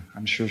back, and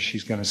I'm sure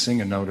she's going to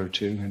sing a note or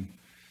two, and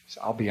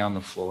so I'll be on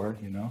the floor,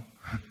 you know.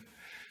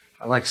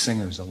 I like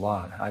singers a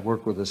lot. I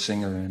work with a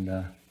singer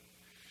and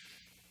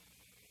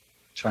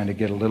trying to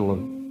get a little of,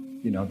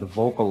 you know, the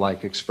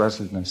vocal-like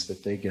expressiveness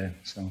that they get.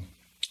 So,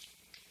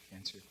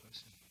 answer your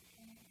question.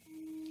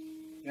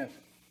 Yes.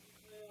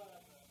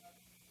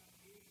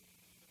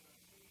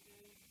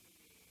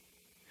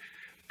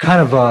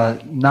 Kind of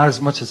not as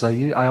much as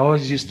I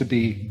always used to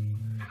be.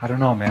 I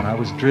don't know, man. I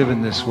was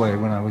driven this way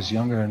when I was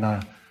younger, and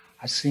I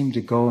seem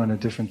to go in a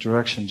different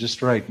direction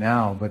just right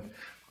now, but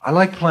I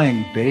like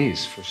playing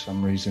bass for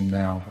some reason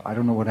now. I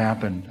don't know what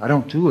happened. I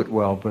don't do it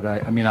well, but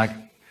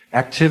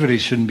activity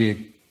shouldn't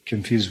be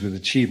confused with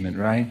achievement,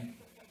 right?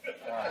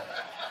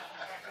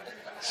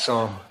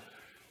 So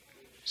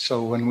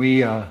when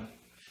we, I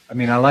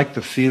like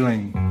the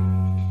feeling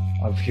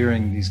of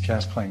hearing these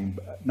cats playing,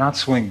 not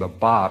swing,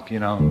 but bop, you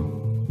know.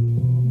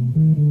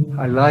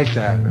 I like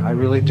that. I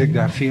really dig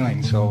that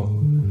feeling. So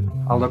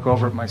I'll look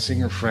over at my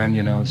singer friend,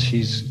 you know,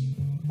 she's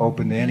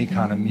open to any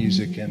kind of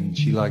music, and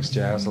she likes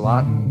jazz a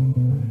lot,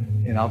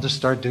 and I'll just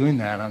start doing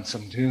that on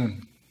some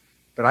tune.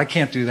 But I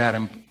can't do that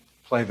and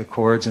play the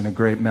chords and a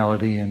great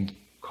melody and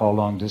call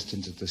long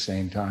distance at the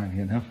same time,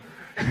 you know?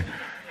 In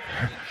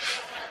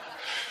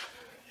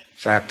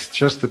fact,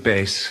 just the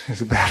bass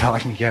is about all I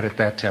can get at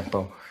that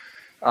tempo.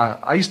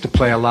 I used to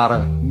play a lot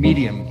of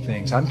medium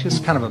things. I'm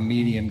just kind of a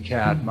medium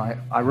cat.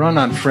 I run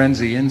on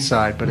frenzy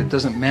inside, but it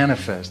doesn't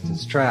manifest.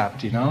 It's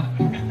trapped, you know?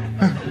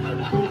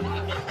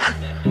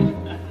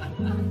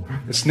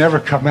 It's never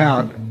come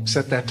out,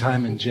 except that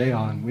time in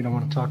jail, and we don't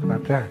want to talk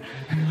about that.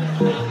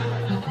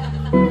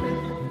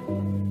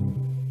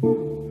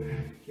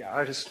 Yeah,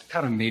 I just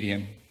kind of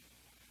medium.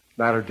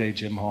 Latter-day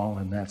Jim Hall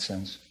in that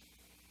sense.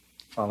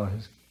 Follow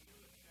his.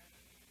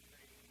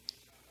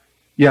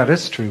 Yeah,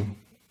 that's true.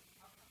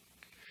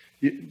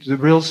 The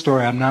real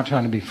story, I'm not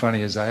trying to be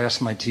funny, is I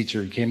asked my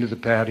teacher, he came to the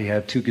pad, he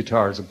had two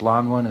guitars, a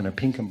blonde one and a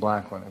pink and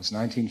black one. It was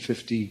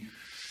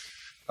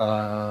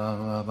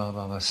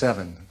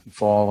 1957,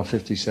 fall of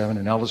 57,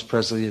 and Elvis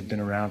Presley had been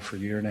around for a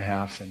year and a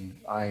half, and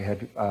I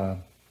had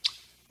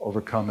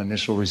overcome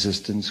initial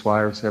resistance.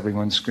 Why is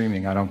everyone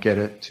screaming? I don't get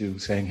it, to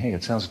saying, hey,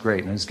 it sounds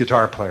great. And his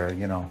guitar player,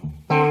 you know.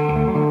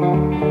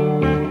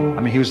 I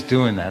mean, he was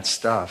doing that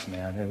stuff,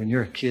 man. When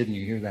you're a kid and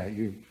you hear that,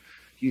 you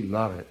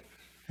love it.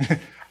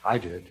 I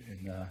did.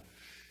 And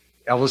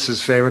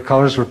Elvis's favorite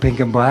colors were pink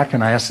and black,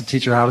 and I asked the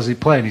teacher, how does he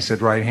play? And he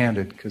said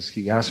right-handed, because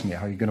he asked me,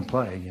 how are you going to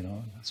play, you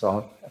know?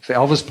 So if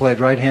Elvis played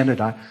right-handed,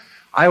 I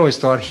always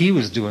thought he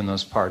was doing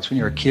those parts. When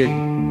you're a kid,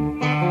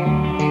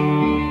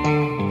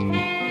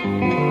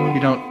 you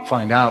don't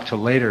find out till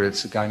later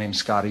it's a guy named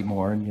Scotty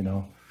Moore, and, you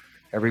know,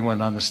 everyone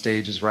on the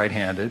stage is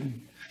right-handed.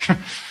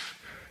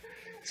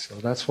 So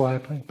that's why I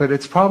play. But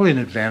it's probably an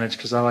advantage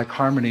because I like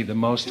harmony the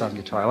most on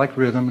guitar. I like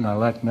rhythm and I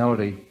like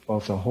melody,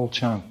 both a whole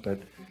chunk, but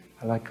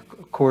I like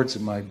chords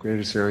in my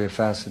greatest area of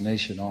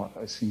fascination.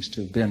 It seems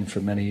to have been for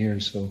many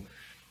years, so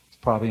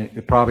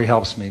it probably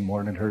helps me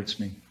more than it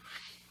hurts me.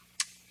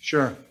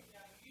 Sure.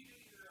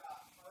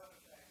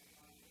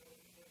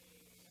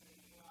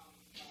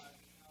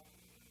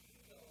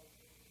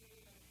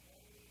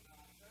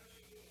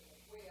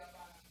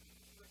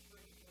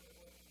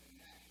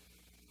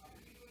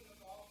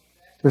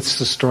 That's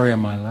the story of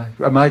my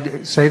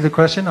life. Say the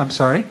question? I'm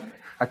sorry.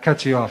 I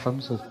cut you off.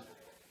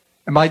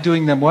 Am I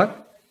doing them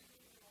what?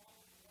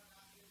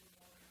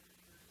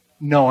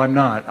 No, I'm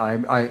not.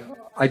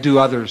 I do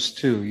others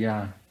too,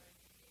 yeah.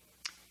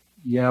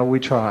 Yeah, we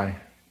try.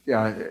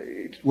 Yeah,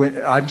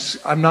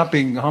 I'm not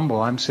being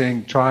humble. I'm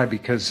saying try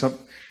because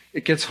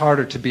it gets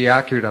harder to be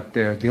accurate up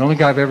there. The only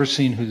guy I've ever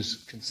seen who's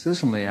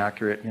consistently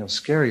accurate,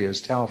 scary,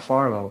 is Tal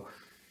Farlow.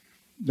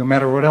 No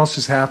matter what else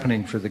is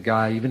happening for the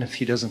guy, even if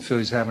he doesn't feel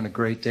he's having a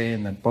great day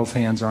and that both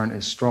hands aren't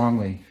as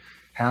strongly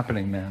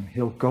happening, man,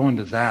 he'll go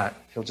into that.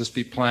 He'll just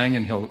be playing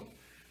and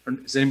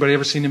has anybody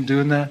ever seen him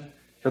doing that?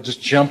 He'll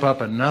just jump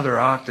up another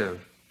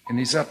octave and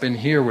he's up in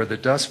here where the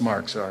dust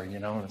marks are, and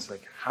it's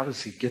like, how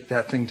does he get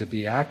that thing to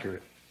be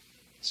accurate?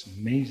 It's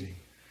amazing.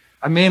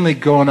 I'm mainly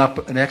going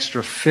up an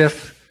extra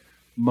fifth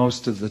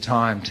most of the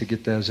time to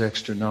get those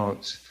extra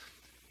notes.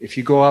 If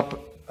you go up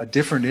a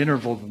different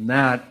interval than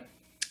that,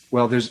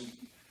 well, there's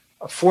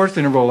a fourth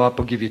interval up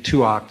will give you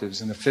 2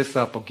 octaves, and a fifth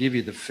up will give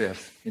you the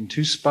fifth, in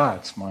 2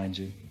 spots, mind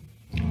you.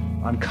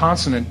 On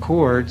consonant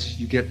chords,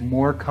 you get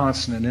more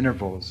consonant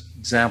intervals.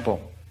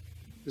 Example,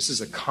 this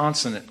is a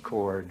consonant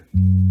chord.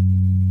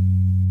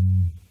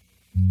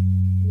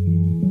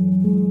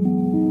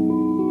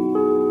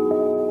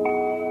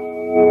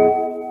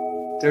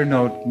 There are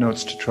no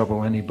notes to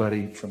trouble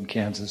anybody from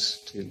Kansas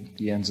to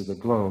the ends of the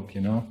globe,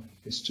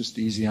 It's just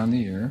easy on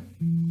the ear.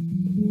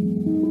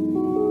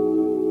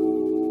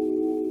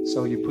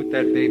 So you put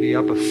that baby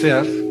up a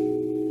fifth.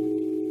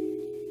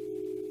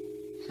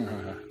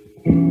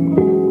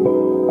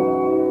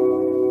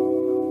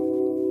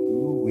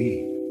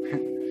 Ooh-wee.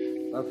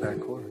 Love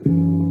that chord.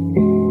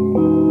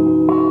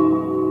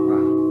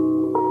 Wow.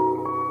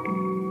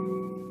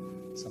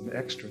 Some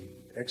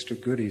extra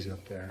goodies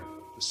up there.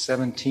 The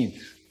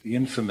 17th. The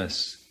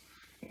infamous,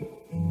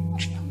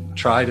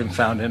 tried and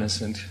found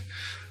innocent,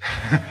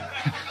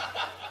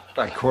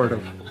 by court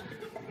of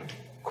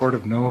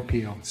no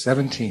appeal.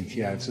 17th,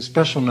 yeah, it's a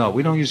special note.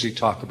 We don't usually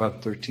talk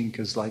about 13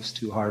 because life's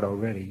too hard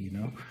already,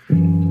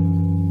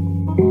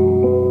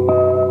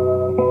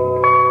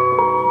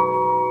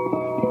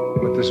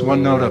 But there's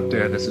one note up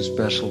there that's a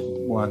special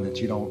one that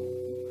you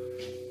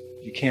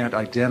can't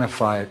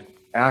identify it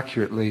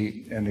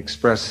accurately and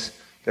express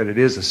that it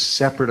is a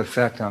separate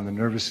effect on the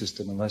nervous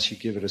system unless you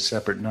give it a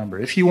separate number.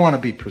 If you want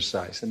to be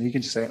precise, and you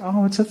can just say,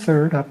 oh, it's a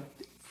third up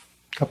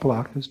a couple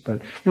octaves,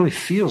 but it really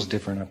feels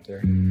different up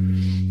there.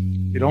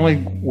 It only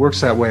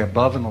works that way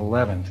above an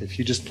 11th. If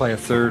you just play a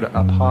third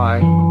up high,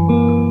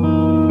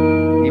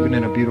 even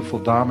in a beautiful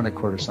dominant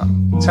chord or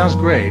something, it sounds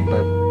great,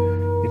 but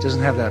it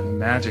doesn't have that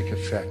magic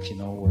effect,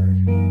 where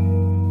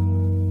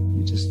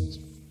you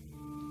just...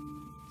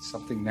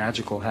 something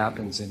magical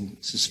happens in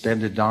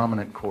suspended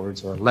dominant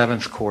chords or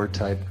 11th chord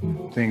type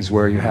things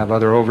where you have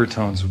other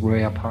overtones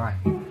way up high.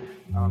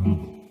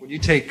 When you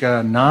take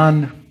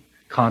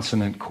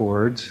non-consonant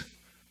chords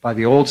by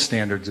the old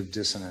standards of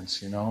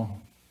dissonance,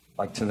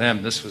 like to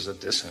them this was a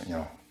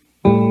dissonance,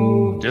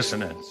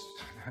 dissonance.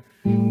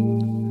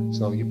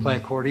 So you play a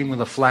chord even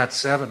with a flat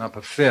 7 up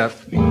a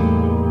fifth.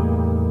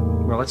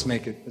 Well,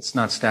 let's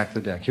not stack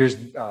the deck. Here's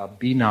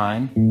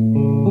B9.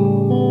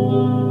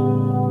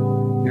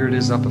 Here it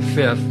is up a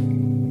fifth.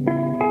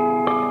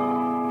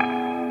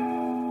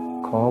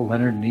 Call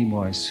Leonard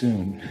Nimoy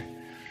soon.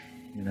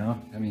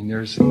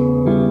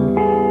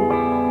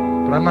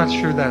 But I'm not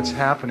sure that's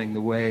happening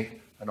the way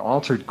an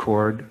altered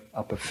chord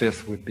up a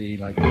fifth would be,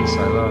 like this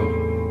I love.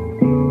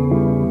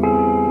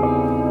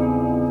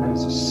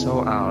 That's just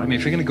so out.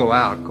 If you're going to go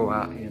out,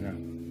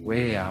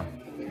 way out.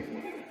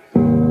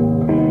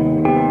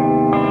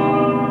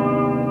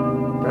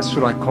 That's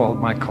what I called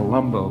my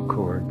Columbo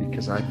chord,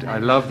 because I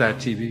love that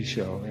TV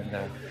show. And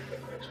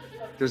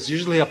there's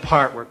usually a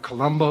part where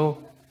Columbo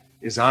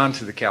is on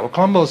to the cat. Well,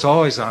 Columbo's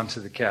always on to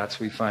the cats,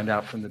 we find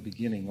out from the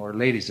beginning, or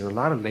ladies. There are a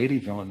lot of lady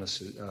villains.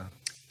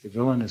 The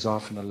villain is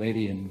often a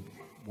lady, and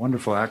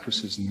wonderful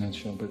actresses in that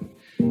show, but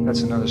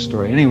that's another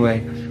story. Anyway,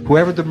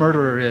 whoever the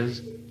murderer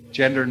is,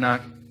 gender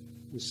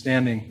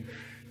notwithstanding,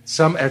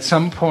 at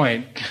some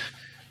point,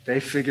 they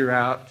figure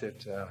out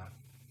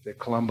that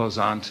Columbo's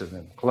onto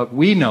them.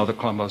 We know that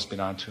Columbo's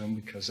been onto him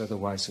because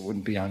otherwise it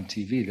wouldn't be on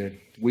TV. That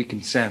we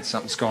can sense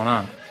something's going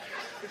on.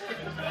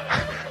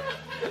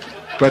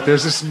 But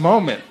there's this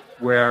moment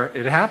where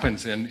it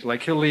happens, and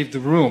he'll leave the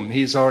room.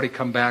 He's already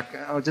come back.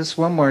 Oh, just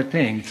one more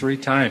thing, 3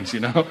 times,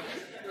 And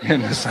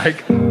it's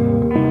like the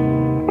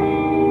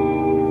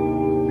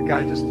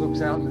guy just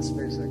looks out in his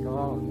face like,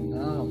 oh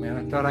no, man,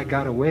 I thought I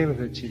got away with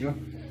it,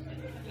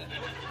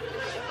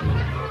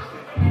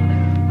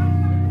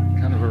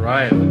 Kind of a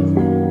riot.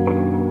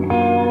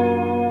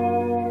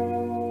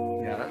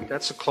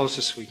 That's the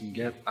closest I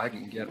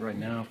can get right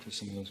now to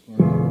some of those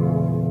chords.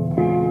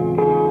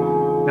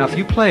 Now, if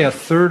you play a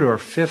third or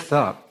fifth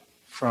up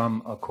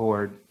from a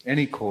chord,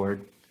 any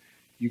chord,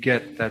 you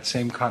get that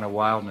same kind of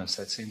wildness,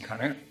 that same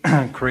kind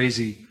of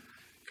crazy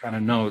kind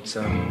of notes.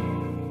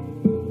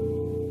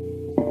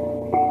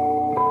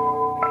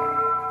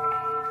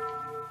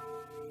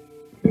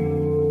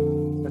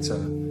 That's a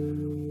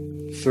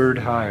third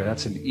higher.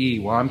 That's an E.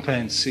 While I'm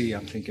playing C,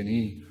 I'm thinking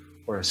E.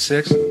 Or a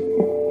sixth.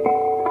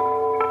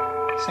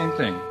 Same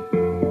thing.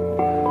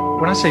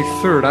 When I say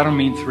third, I don't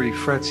mean 3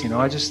 frets,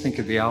 I just think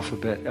of the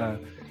alphabet.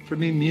 For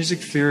me, music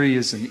theory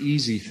is an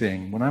easy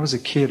thing. When I was a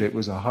kid, it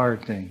was a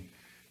hard thing.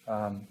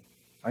 I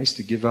used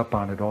to give up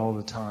on it all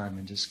the time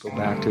and just go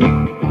back to it.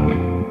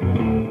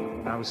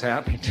 And I was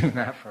happy doing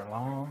that for a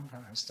long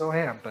time. I still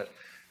am, but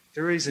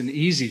theory is an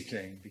easy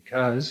thing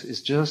because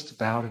it's just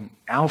about an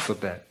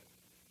alphabet.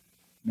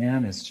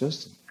 Man, it's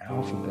just an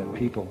alphabet,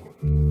 people.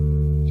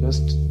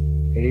 Just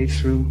A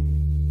through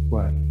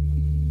what?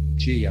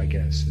 G, I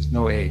guess. There's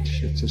no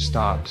H. It just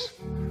stops.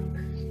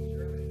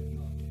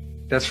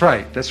 That's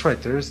right.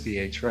 There's the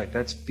H, right.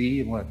 That's B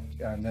and what?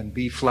 And then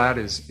B flat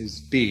is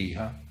B,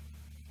 huh?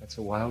 That's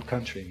a wild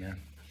country, man.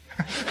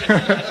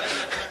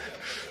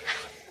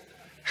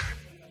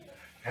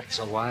 That's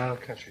a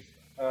wild country.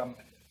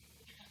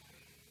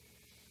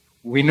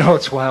 We know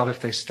it's wild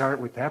if they start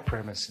with that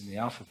premise in the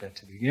alphabet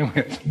to begin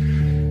with.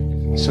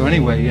 So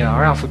anyway, yeah,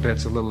 our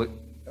alphabet's a little,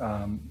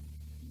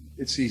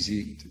 it's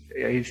easy.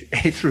 A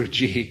through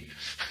G.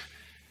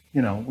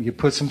 You know, you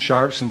put some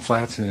sharps and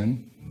flats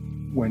in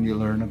when you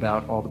learn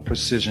about all the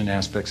precision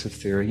aspects of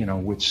theory, you know,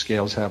 which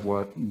scales have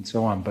what and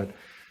so on. But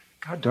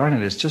God darn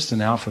it, it's just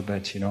an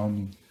alphabet, you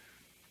know.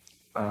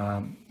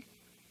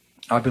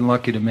 I've been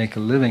lucky to make a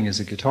living as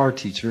a guitar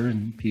teacher,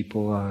 and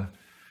people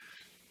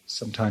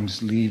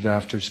sometimes leave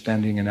after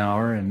spending an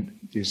hour, and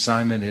the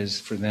assignment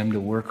is for them to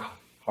work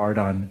hard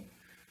on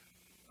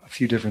a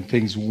few different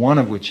things, one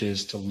of which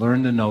is to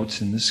learn the notes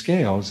in the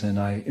scales. And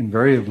I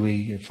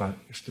invariably, if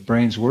the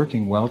brain's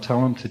working well,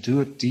 tell them to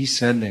do it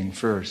descending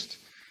first,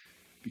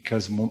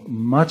 because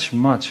much,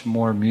 much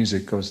more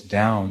music goes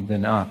down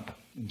than up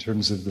in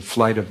terms of the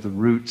flight of the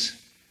roots,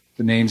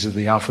 the names of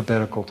the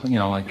alphabetical, you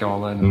know, like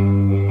all that.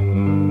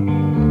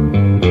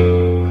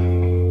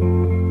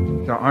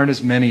 There aren't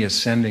as many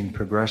ascending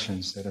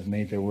progressions that have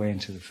made their way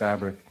into the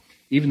fabric.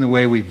 Even the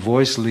way we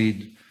voice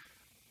lead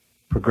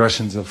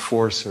progressions of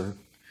force, or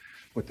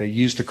what they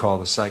used to call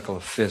the cycle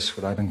of fifths,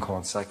 what I've been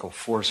calling cycle of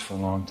force for a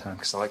long time,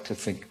 because I like to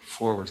think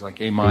forwards,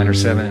 like A minor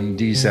 7,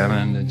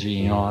 D7, and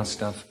G, and all that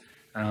stuff.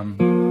 And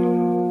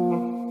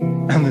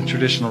the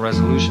traditional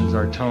resolutions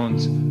are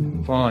tones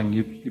falling.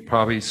 You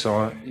probably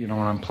saw, you know,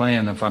 when I'm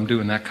playing, if I'm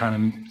doing that kind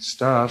of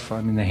stuff, I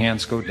mean, the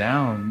hands go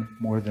down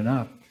more than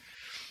up.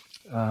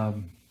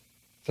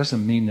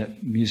 Doesn't mean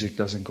that music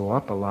doesn't go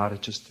up a lot,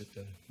 it's just that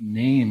the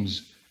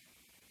names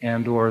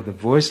and or the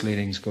voice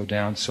leadings go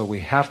down, so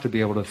we have to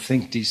be able to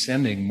think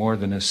descending more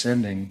than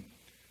ascending.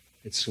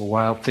 It's a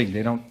wild thing.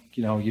 They don't,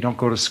 you know, you don't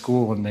go to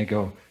school and they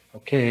go,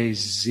 okay,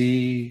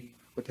 Z,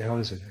 what the hell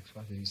is it? X,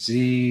 Y, Z,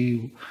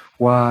 Z,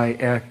 Y,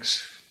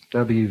 X,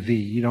 W, V.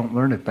 You don't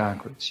learn it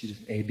backwards. You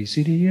just A, B,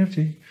 C, D, E, F,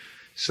 G.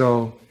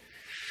 So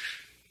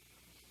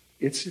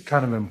it's a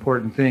kind of an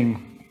important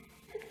thing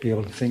to be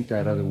able to think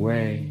that other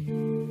way.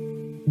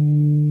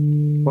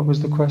 What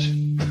was the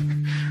question?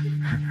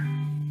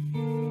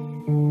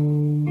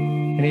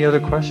 Any other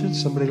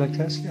questions? Somebody like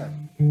to ask? Yeah.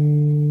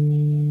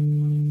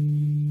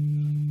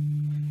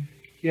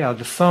 Yeah,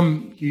 the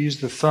thumb, you use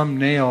the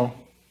thumbnail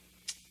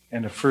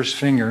and the first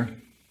finger.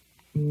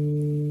 You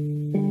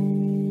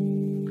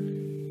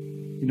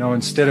know,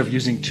 instead of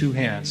using two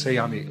hands, say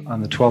on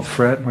the 12th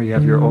fret where you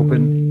have your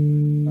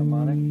open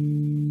harmonic.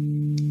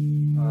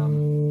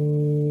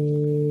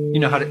 You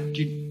know how to,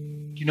 do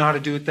you know how to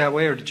do it that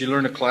way, or did you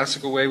learn a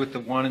classical way with the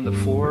 1 and the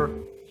 4?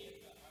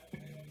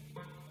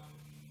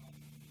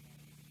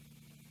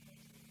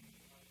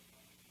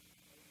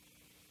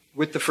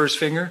 With the first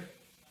finger?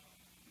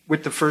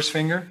 With the first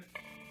finger?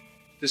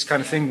 This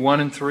kind of thing, 1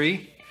 and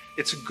 3?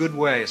 It's a good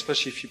way,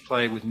 especially if you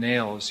play with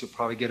nails. You'll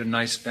probably get a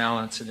nice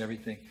balance and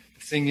everything.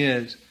 The thing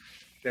is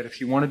that if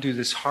you want to do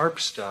this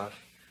harp stuff,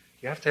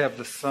 you have to have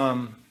the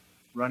thumb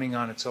running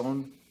on its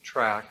own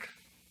track.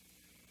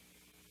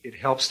 It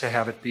helps to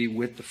have it be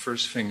with the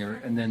first finger,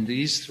 and then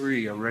these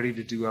three are ready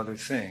to do other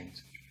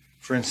things.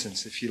 For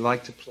instance, if you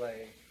like to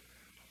play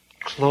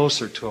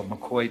closer to a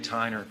McCoy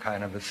Tyner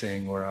kind of a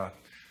thing, or a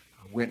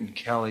Wynton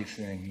Kelly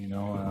thing, you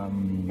know,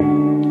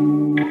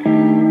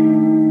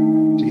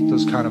 to get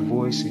those kind of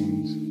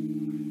voicings,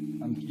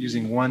 I'm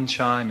using 1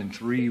 chime and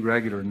 3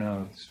 regular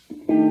notes.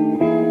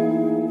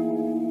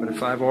 But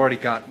if I've already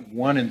got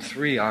 1 and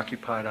 3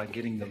 occupied on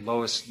getting the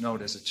lowest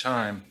note as a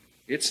chime,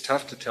 it's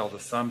tough to tell the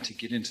thumb to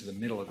get into the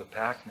middle of the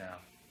pack now.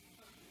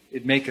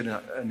 It'd make an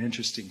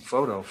interesting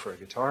photo for a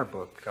guitar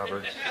book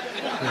cover.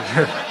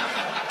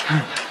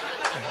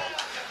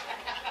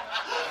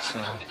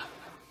 So.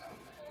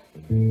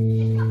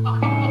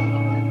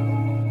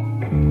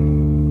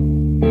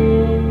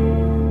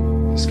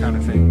 This kind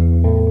of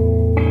thing.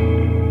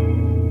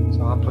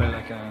 So I'll play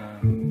like a...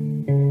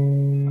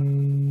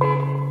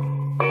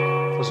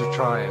 Those are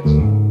triads.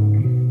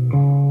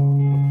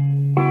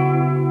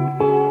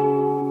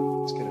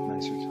 Let's get a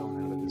nicer tone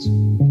out of this.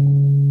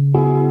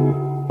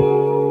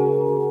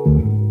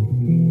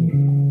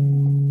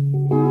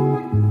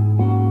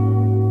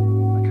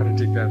 I kind of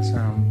dig that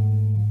sound.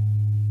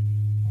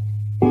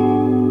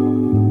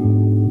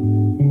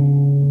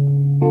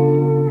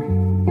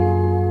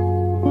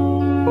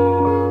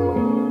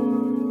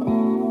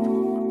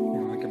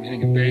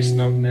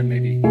 Note and then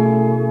maybe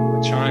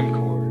a chime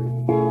chord.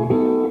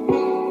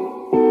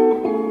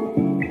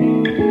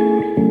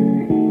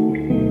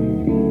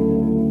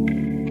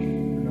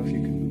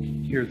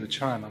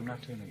 chime. I'm not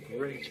doing a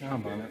great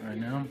job on it right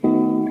now.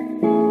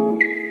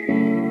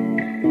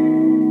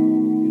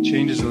 It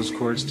changes those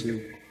chords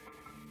to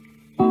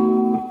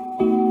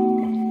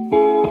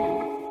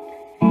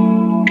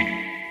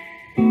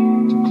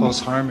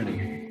close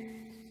harmony.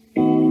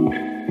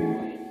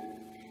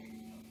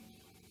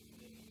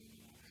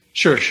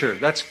 Sure.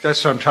 That's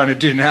what I'm trying to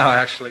do now,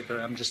 actually,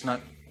 but I'm just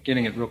not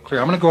getting it real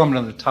clear. I'm going to go up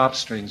on the top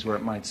strings where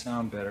it might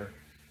sound better.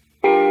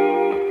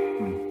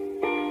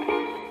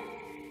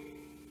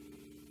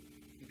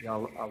 Maybe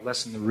I'll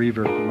lessen the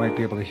reverb. You might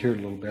be able to hear it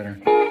a little better.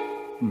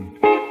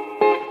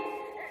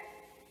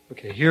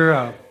 Okay, here.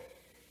 I'm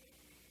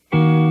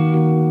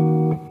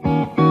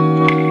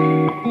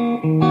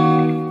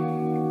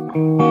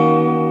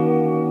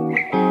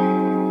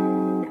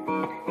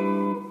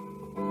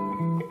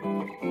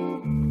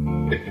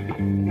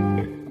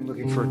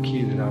looking for a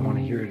key that I want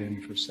to hear it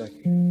in for a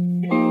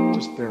second.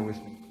 Just bear with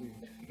me, please.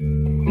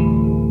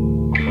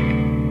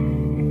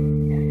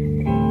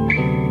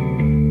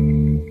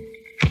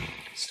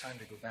 It's time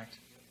to go back to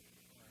the other.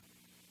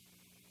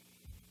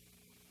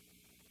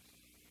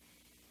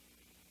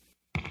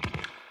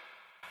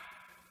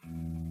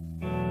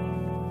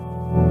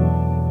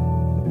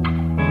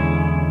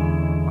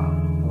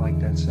 Wow, I like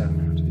that sound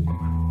now too.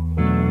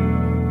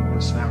 What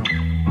a sound.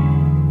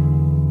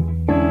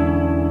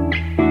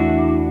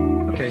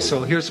 Okay,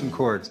 so here's some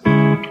chords.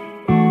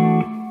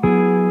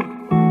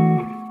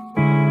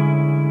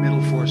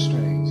 Middle four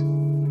strings.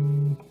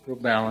 Real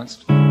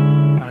balanced.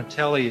 On a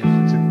telly, if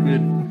it's a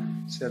good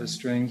set of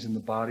strings and the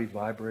body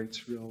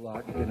vibrates real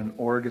lot, you get an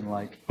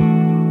organ-like.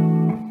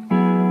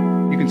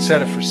 You can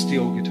set it for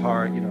steel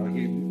guitar, you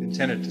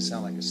intend it to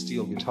sound like a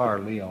steel guitar,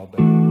 Leo,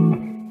 but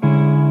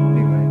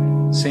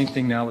anyway, same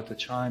thing now with the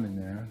chime in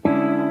there.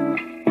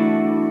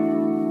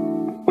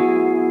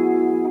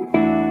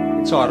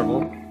 It's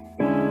audible.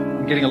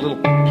 I'm getting a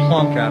little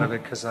plunk out of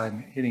it because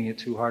I'm hitting it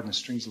too hard and the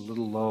string's a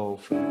little low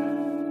for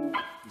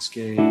this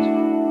gauge. My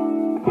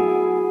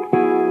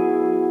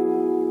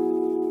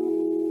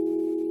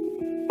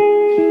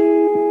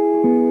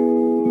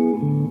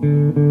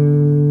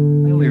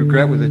only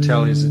regret with the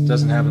telly is it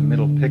doesn't have a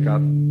middle pickup.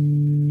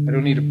 I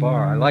don't need a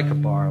bar. I like a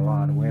bar a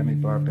lot, a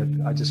whammy bar, but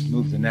I just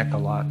move the neck a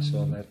lot,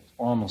 so that's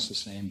almost the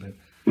same. But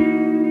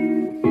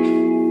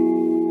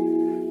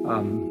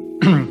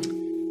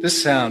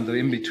this sound, the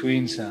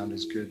in-between sound,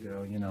 is good,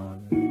 though,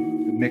 the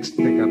mixed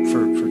pickup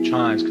for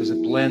chimes, because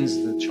it blends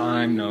the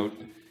chime note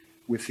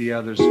with the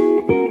others.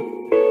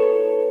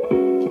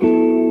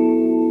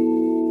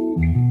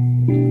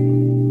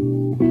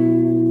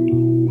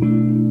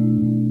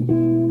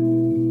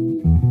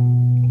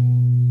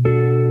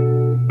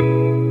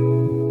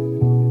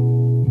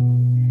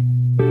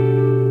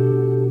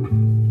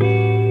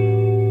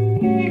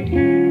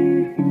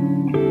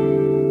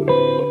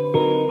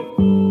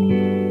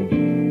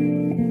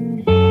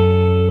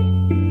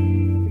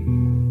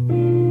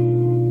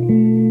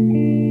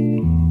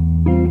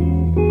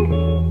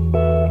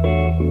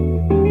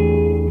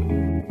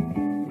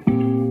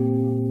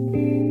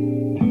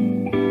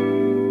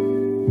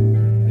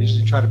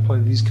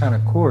 These kind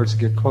of chords to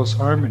get close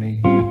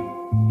harmony.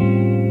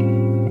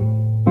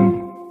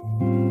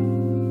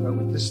 But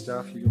with this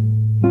stuff, it's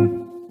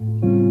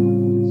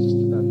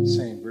just about the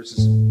same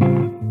versus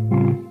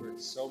where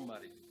it's so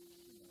muddy.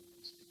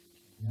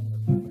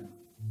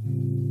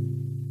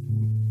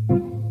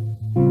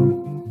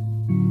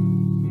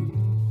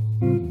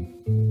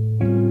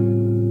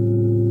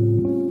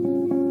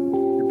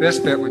 Your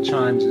best bet with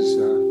chimes is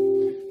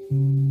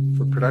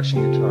for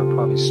production guitar,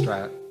 probably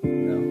Strat.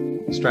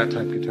 Strat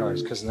type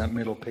guitars because of that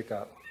middle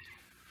pickup.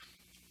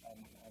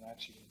 I'm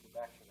actually going to go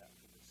back to that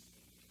for this.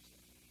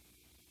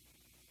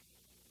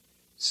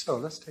 So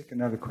let's take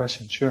another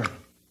question. Sure.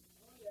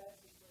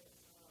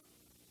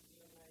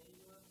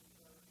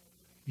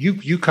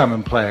 You come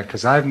and play it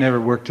because I've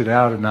never worked it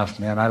out enough,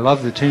 man. I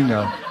love the tune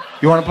though.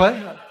 You want to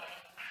play?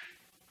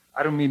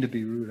 I don't mean to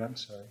be rude. I'm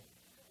sorry.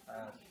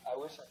 I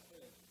wish I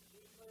could.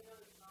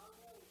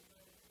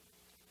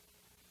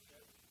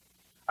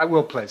 I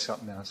will play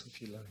something else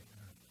if you like.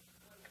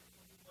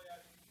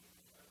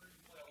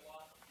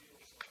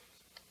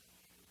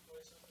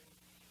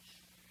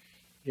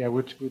 Yeah,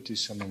 we'll do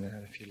some of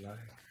that if you like.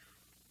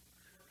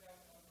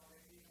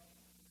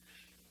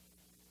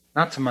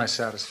 Not to my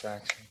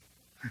satisfaction.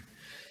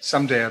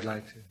 Someday I'd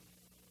like to.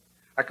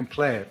 I can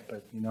play it,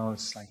 but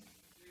it's like...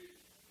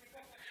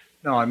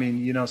 No, I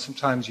mean,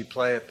 sometimes you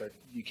play it, but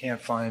you can't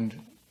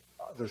find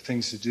other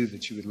things to do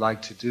that you would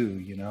like to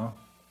do,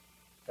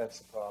 That's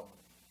the problem.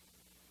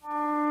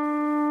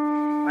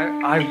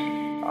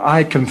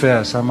 I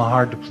confess, I'm a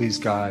hard-to-please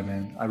guy,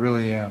 man. I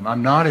really am.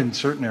 I'm not in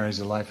certain areas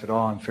of life at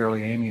all. I'm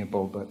fairly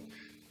amiable, but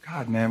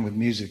God, man, with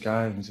music,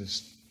 I'm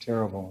just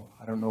terrible.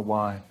 I don't know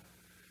why.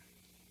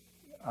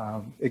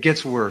 It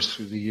gets worse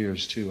through the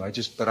years, too.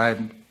 But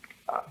I'm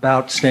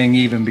about staying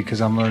even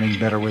because I'm learning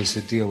better ways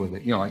to deal with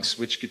it. Like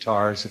switch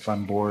guitars if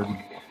I'm bored.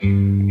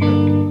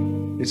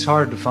 It's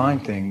hard to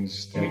find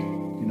things that,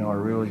 are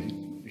really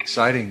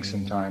exciting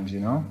sometimes,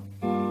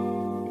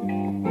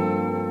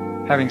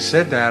 having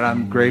said that,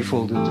 I'm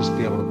grateful to just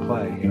be able to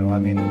play. You know, I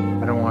mean,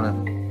 I don't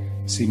want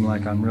to seem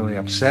like I'm really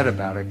upset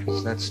about it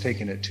because that's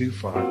taking it too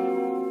far.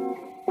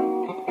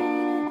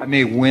 I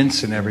may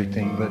wince and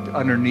everything, but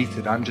underneath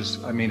it, I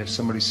mean, if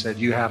somebody said,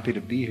 "You happy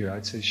to be here?"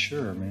 I'd say,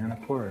 "Sure, man, of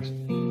course."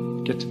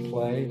 Get to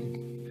play,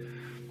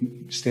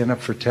 stand up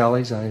for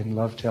tellies. I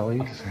love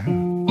tellies.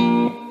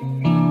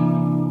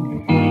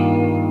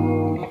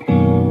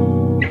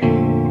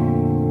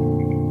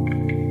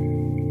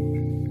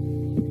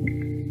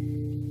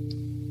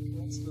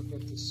 Let's look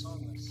at the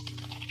song list.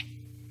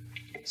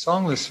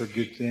 Song lists are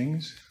good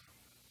things.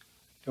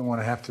 Don't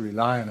want to have to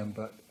rely on them,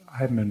 but I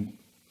haven't been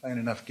playing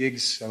enough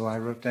gigs, so I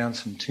wrote down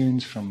some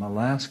tunes from my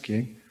last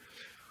gig.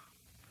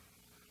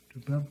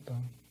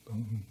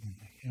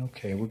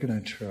 Okay, we're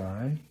going to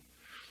try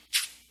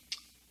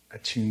a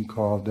tune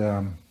called,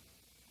 I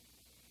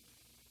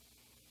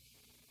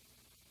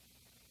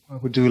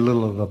would do a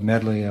little of a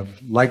medley of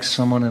Like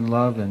Someone in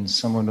Love and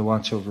Someone to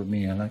Watch Over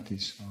Me. I like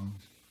these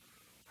songs.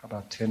 How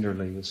about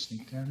Tenderly? We'll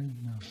sneak that in?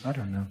 No, I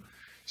don't know.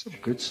 Some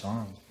good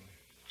songs.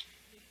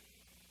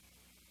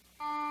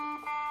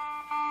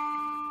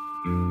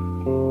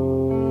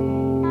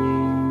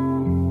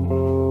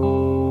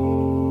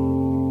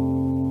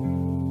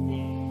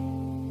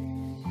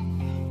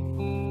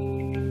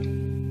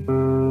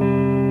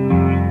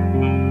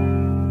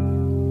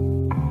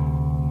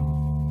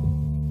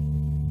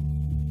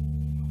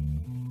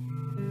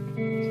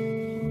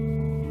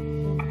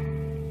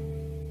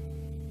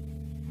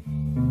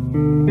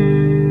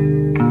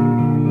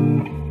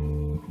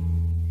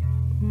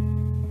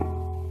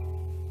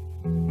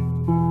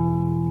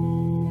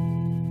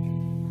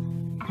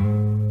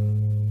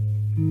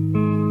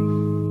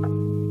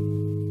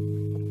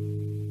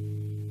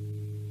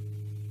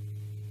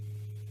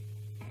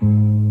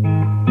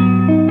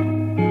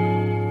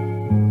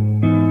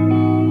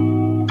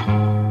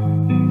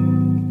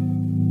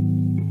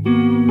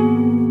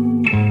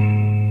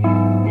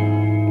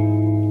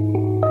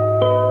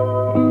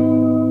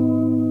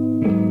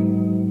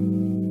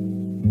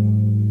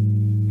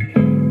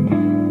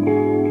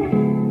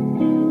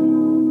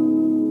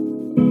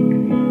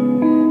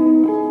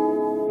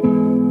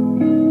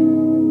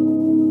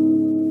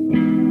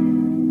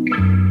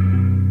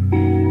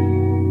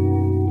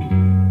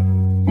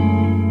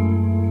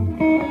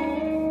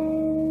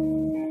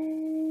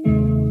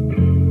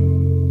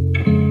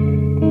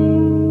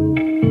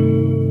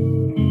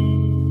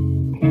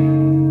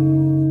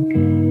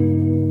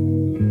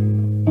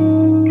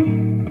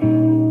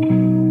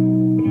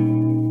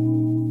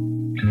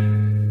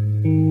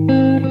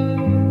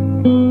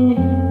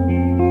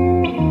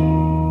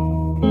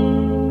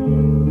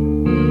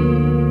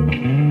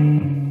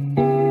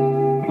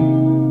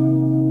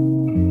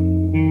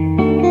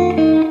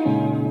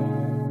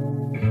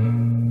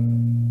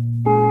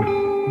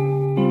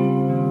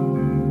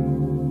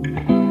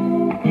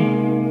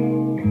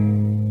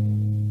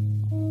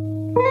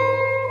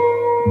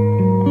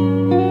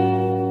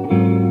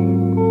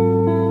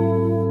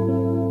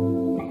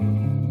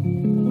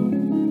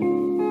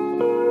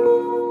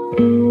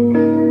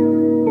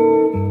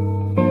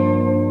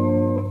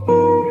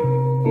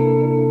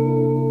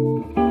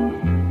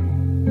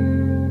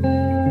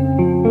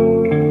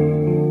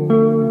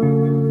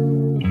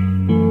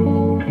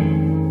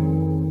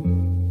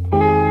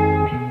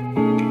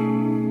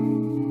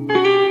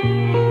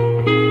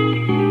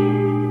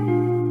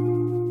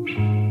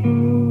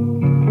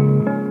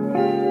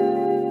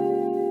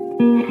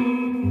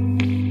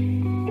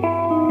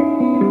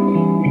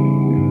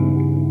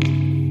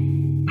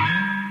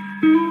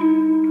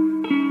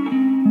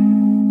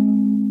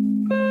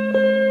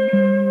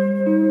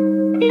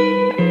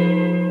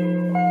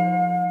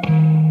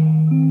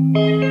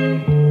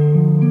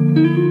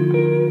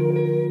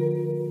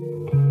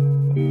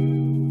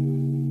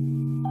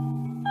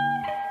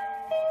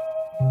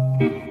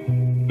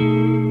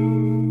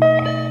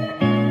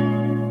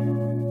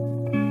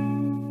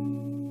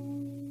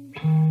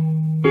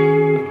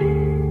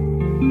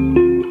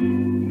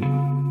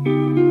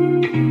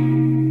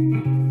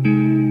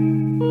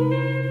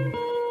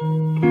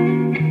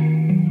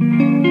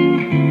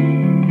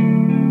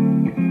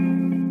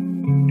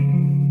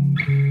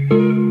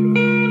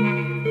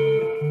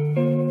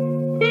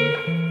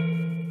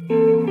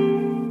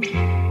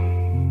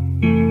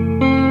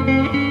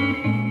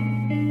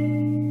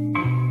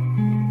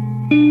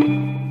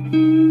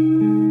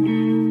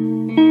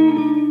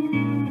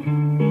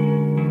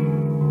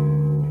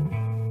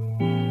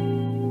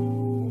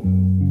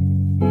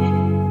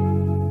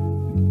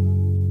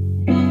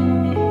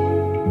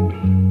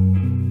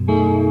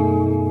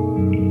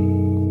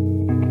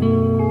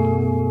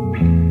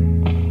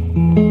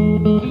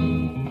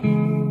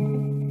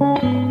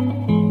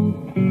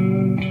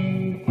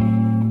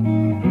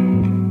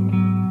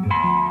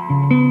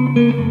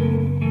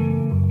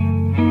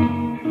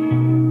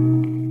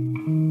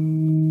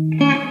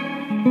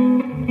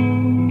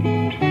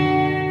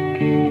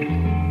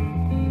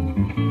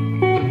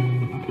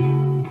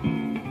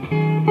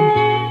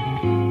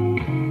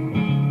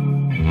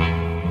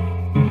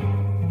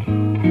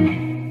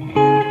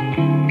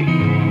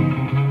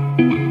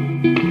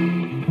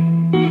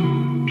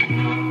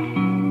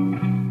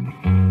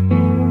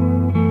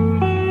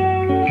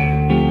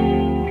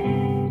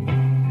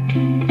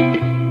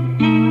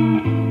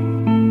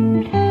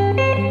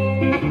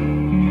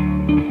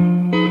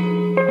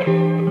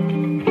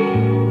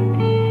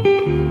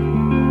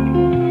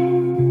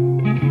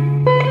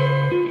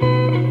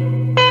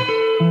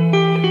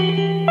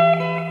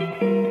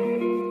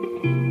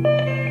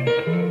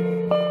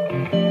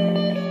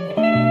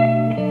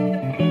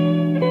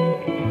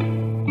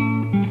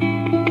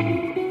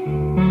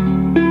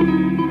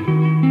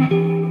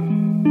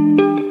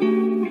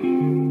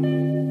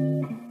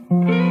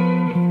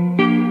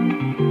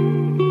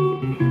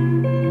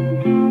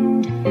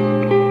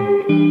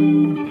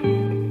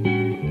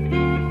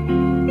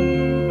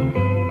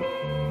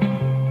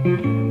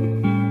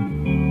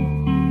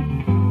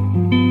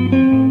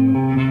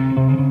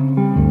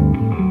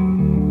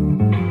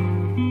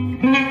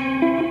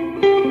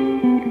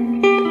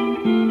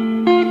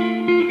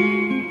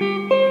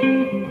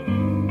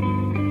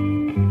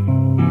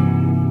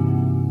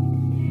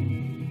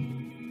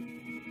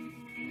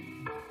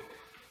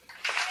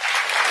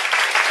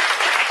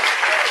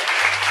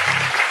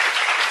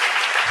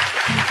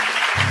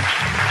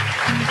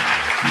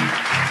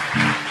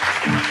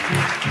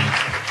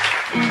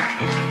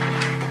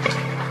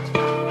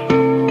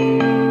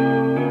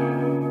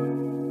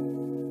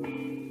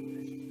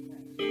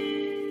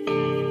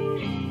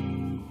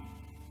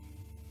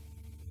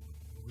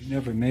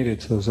 never made it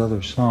to those other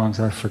songs.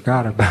 I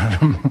forgot about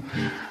them.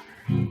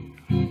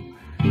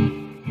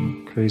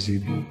 Crazy.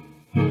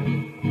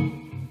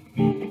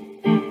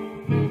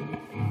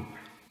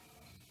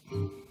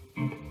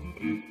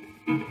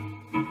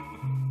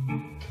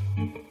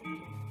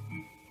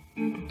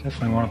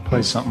 Definitely want to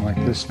play something like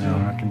this now.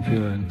 I can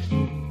feel it.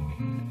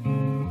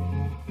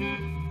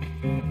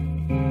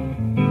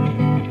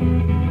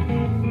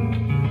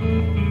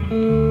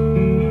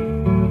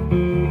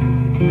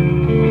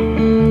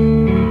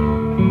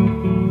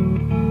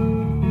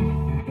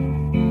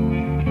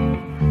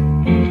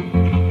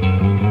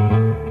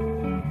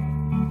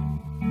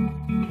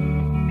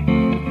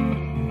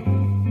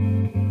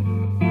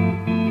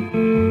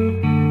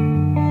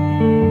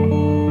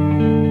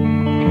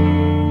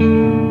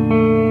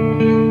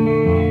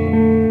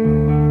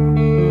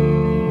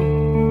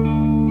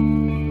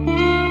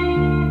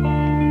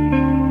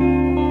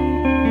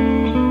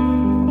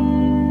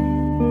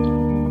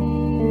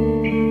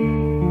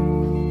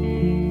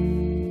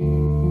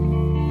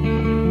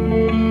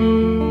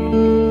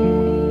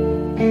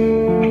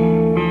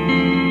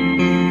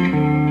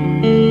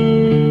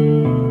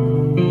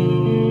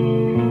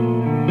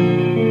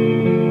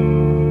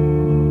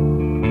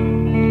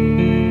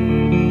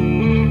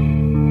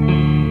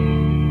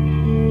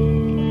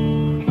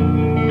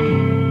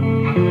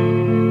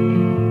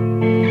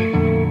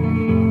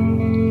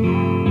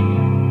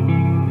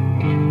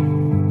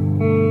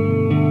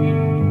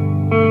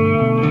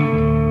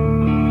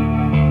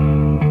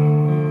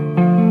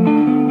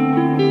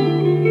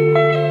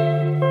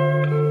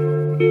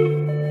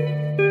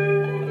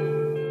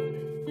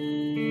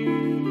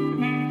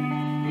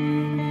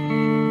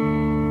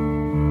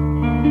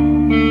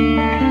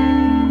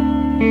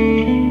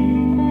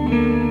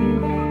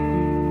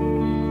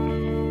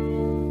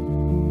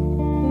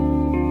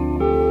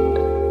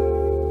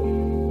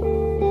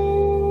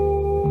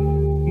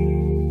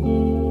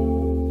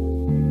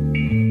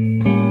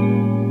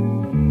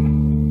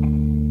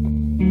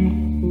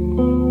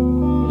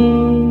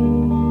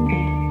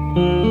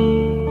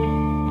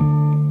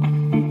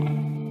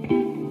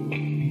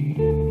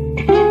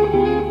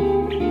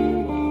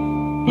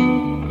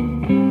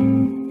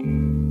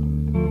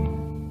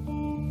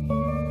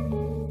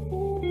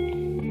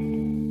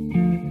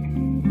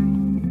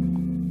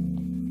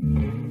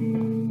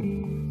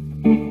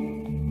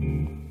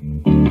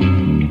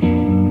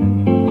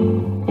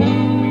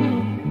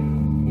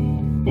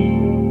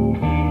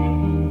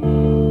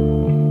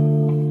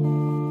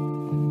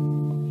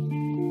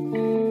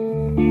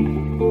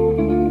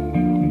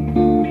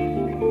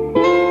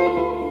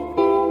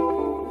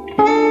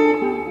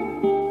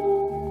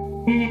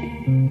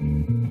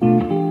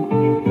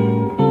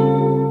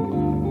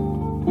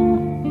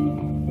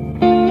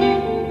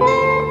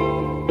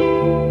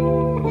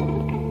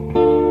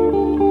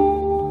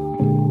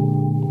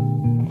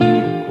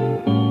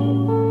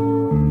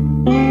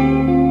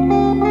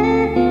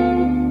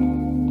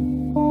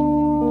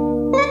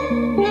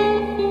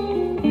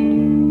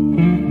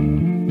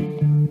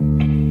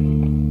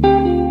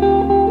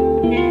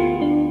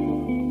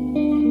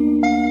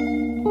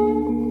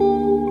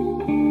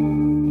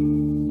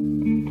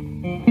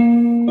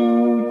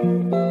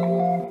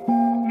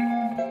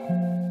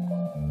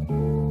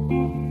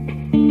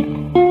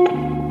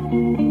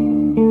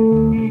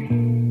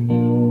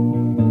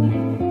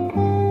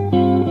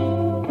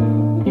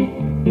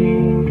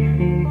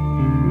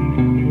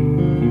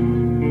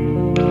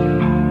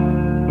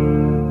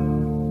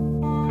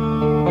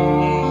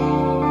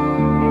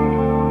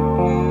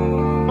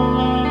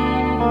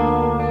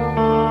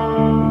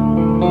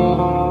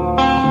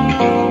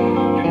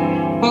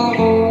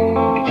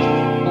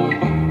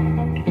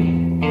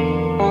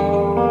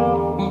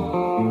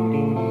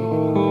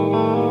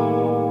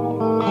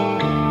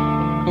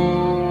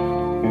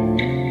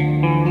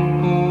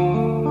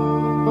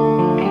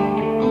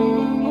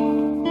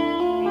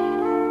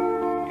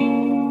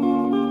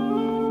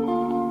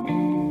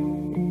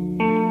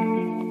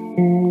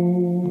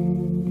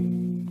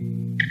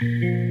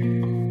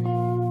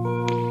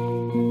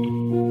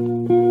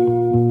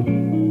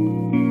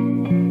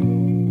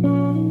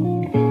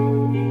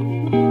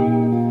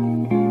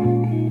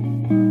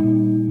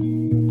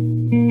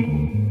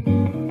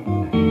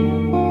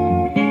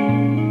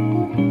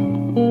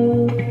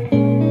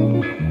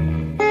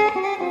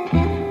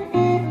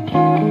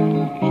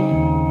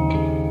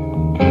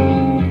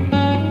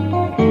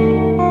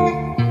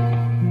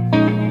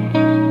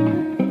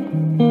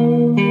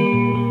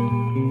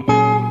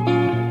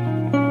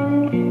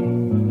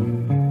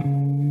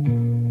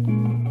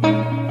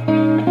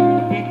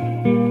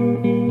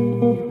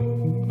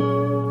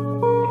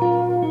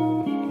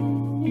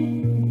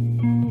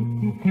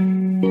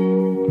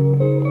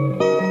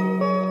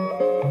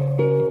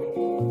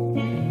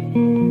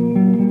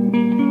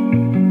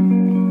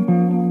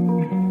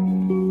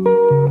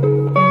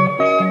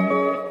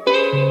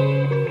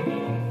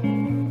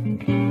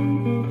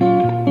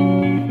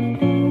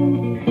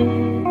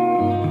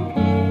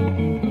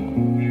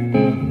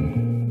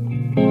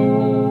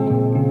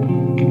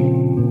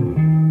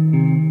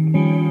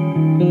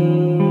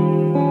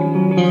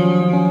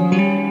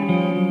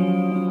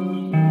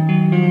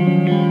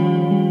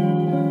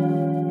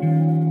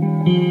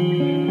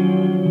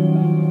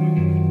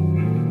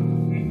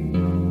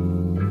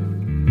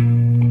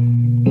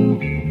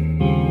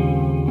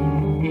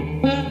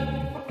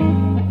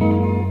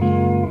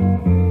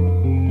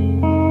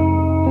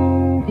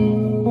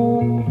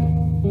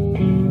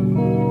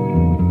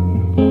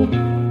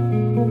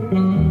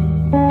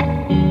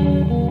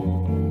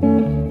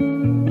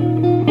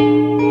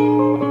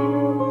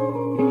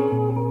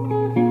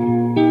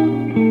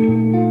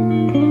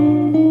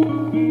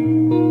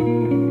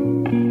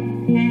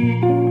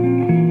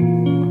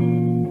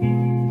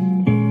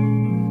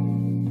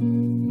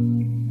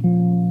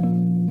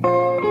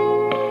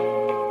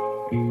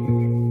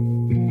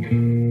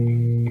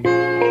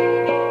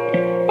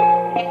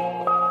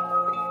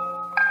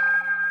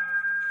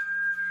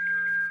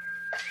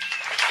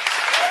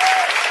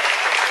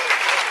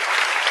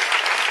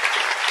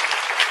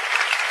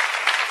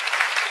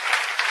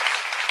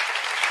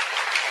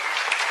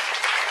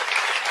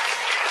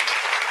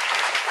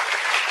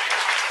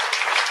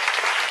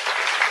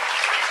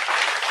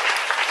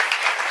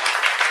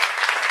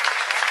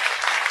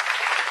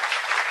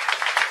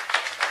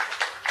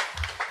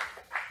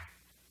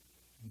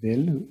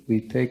 Bill,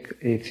 we take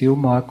a few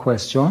more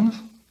questions,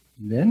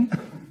 then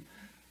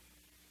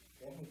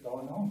we're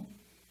going home.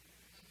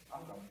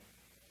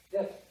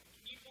 Yes.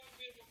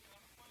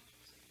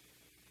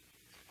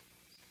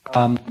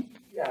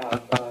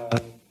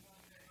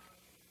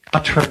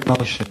 Contrary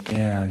motion.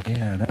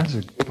 Yeah, that's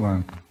a good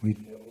one. We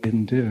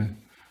didn't do.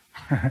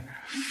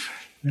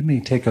 Let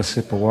me take a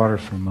sip of water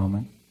for a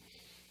moment.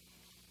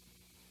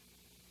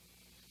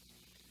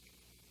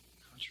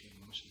 Contrary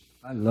motion.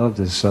 I love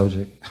this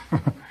subject.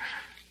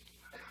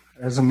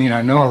 Doesn't mean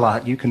I know a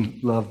lot. You can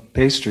love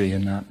pastry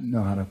and not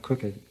know how to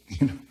cook it.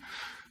 You know.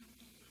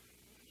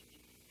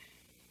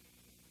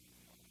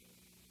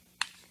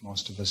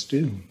 Most of us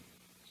do.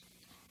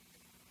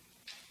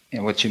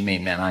 And what you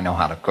mean, man? I know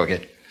how to cook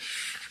it.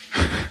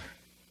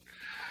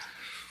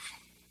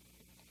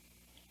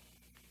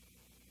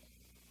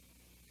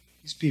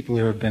 These people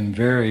here have been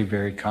very,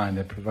 very kind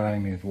at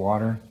providing me with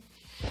water,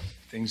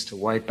 things to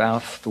wipe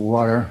out the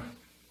water.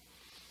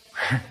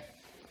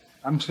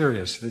 I'm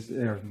serious.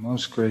 They're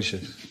most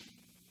gracious.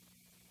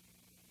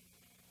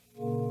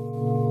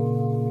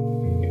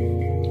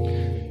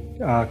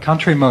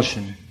 Contrary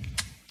motion.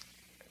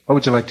 What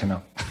would you like to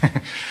know?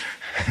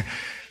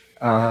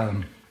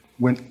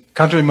 When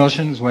contrary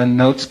motion is when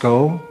notes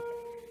go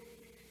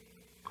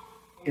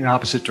in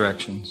opposite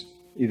directions,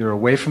 either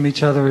away from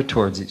each other or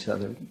towards each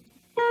other.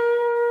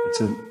 It's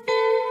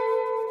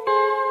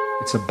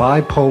a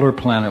bipolar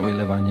planet we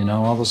live on, you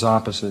know, all those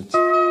opposites.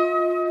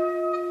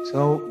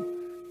 So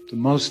the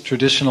most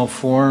traditional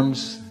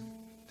forms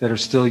that are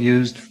still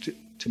used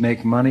to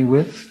make money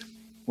with,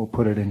 we'll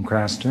put it in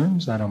crass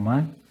terms, I don't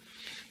mind.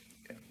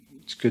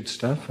 It's good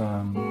stuff.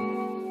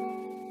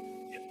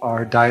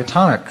 Are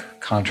diatonic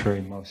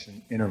contrary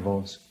motion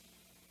intervals,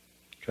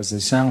 because they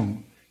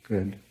sound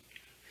good.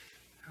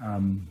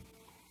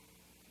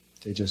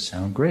 They just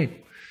sound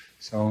great.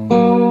 So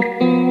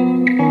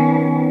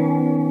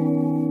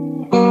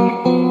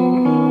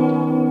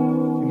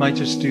you might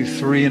just do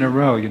 3 in a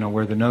row, you know,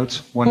 where the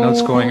notes, one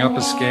note's going up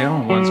a scale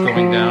and one's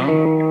going down.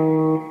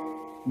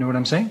 You know what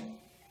I'm saying?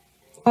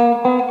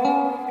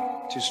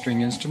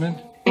 2-string instrument.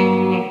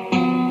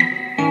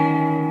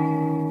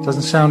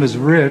 Doesn't sound as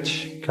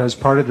rich, because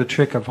part of the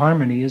trick of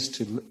harmony is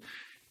to,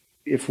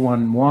 if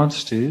one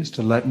wants to, is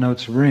to let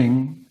notes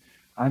ring.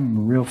 I'm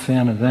a real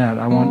fan of that.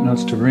 I want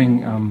notes to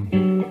ring. I'm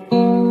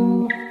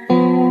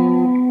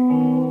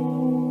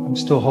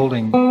still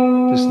holding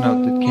this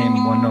note that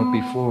came one note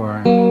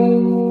before.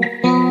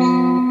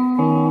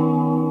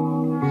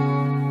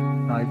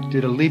 I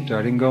did a leap there.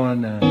 I didn't go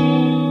in.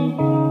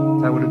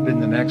 That would have been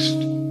the next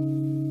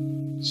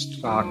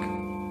stock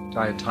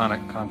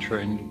diatonic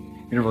contrary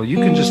interval. You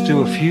can just do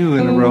a few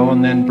in a row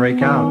and then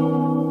break out.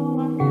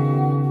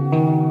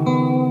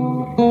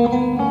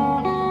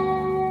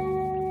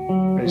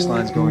 Bass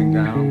line's going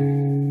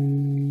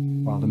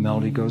down while the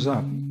melody goes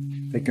up.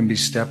 They can be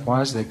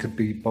stepwise, they could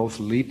be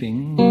both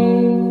leaping.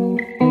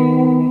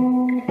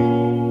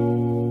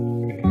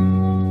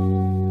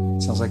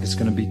 It sounds like it's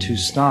going to be too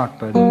stock,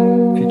 but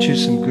if you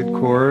choose some good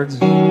chords,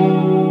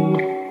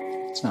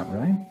 it's not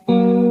right.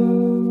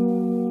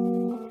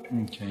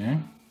 Okay.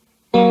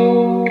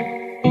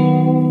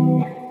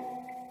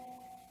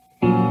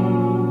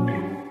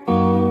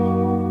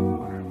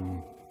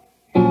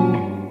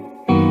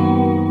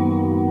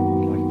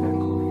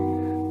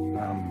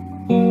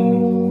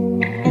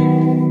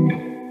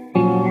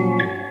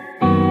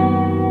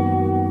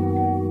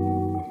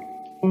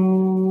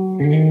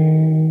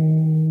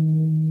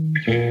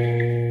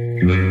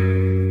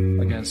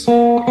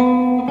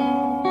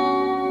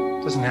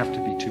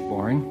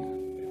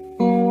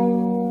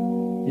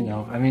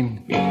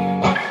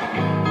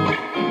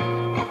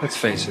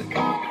 Face it.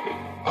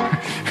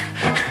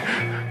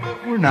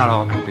 We're not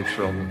all going to be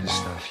thrilled with this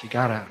stuff. You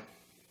gotta,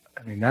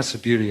 I mean, that's the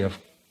beauty of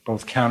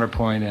both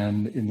counterpoint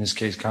and, in this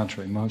case,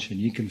 contrary motion.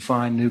 You can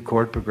find new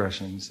chord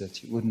progressions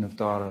that you wouldn't have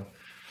thought of.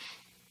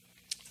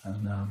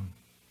 And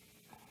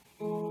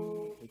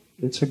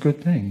it's a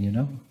good thing, you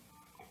know?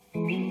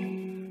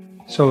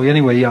 So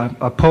anyway,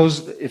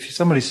 if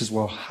somebody says,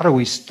 well, how do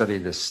we study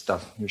this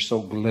stuff? You're so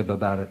glib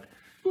about it.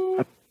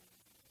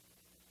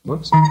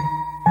 Whoops.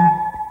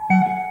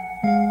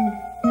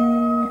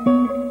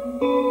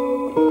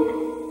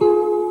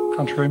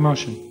 Contrary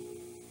motion.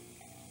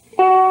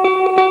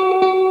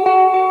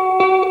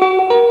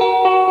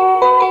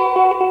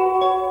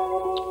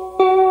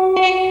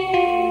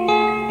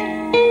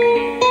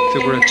 If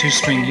it were a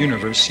 2-string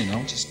universe, you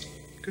know, just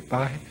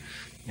goodbye.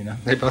 You know,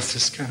 they both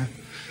just kind of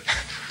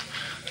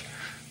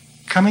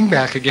coming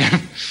back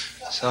again.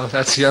 So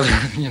that's the other,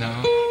 you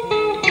know.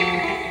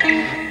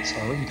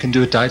 So you can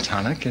do a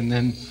diatonic, and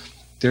then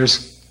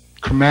there's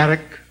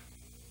chromatic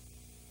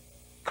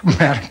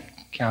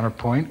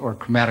counterpoint, or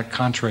chromatic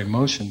contrary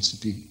motions, to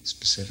be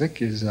specific,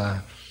 is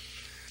there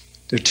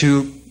are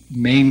 2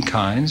 main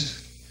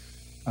kinds,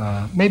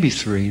 maybe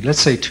 3. Let's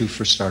say 2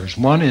 for starters.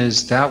 One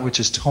is that which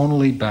is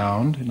tonally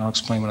bound, and I'll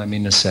explain what I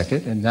mean in a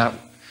second, and that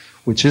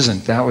which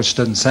isn't, that which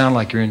doesn't sound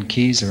like you're in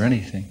keys or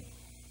anything.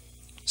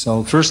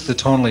 So first, the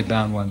tonally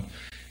bound one.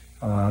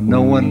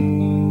 No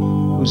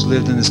one who's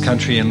lived in this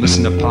country and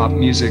listened to pop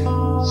music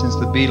since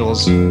the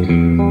Beatles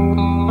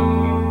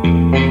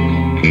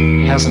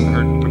hasn't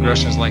heard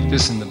progressions like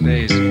this in the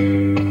bass.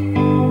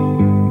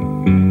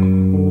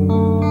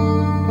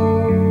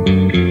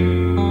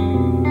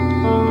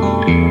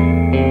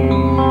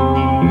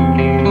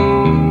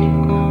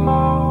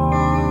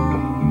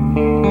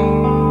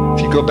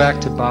 If you go back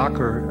to Bach,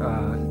 or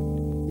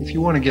if you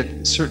want to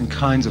get certain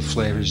kinds of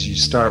flavors, you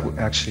start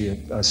actually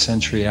a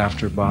century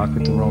after Bach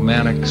with the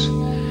Romantics.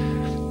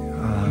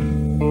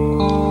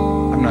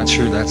 I'm not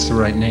sure that's the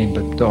right name,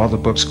 but all the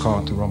books call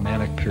it the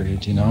Romantic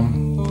period, you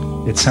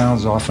know? It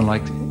sounds often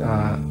like,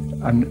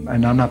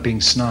 and I'm not being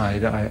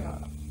snide, I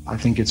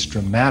think it's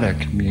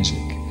dramatic music.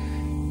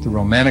 The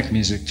Romantic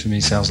music to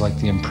me sounds like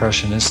the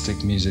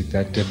Impressionistic music,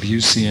 that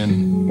Debussyan,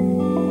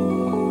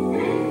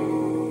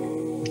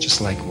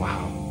 just like,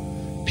 wow,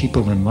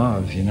 people in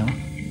love, you know?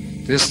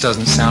 This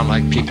doesn't sound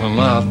like people in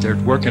love, they're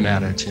working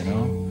at it, you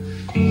know?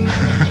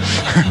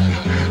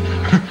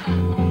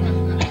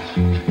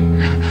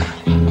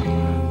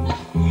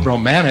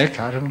 Romantic,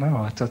 I don't know,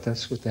 I thought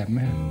that's what that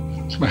meant.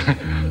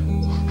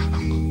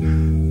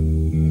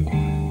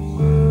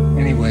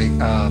 Anyway,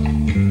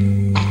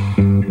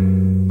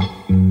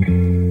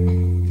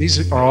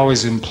 these are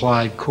always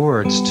implied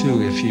chords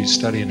too. If you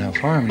study enough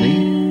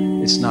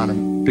harmony, it's not a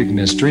big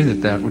mystery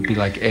that would be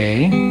like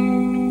A.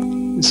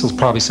 This will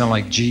probably sound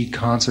like G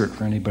concert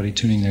for anybody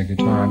tuning their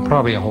guitar. I'm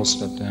probably a whole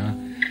step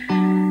down.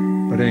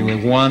 But anyway,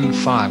 1,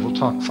 5. We'll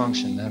talk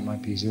function, that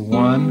might be easier.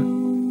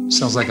 1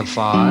 sounds like a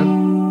 5.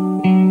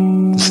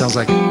 This sounds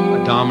like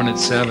a dominant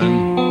 7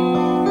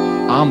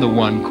 on the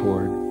 1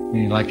 chord.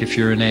 Meaning like if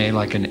you're an A,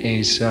 like an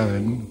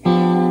A7,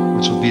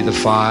 which will be the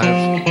 5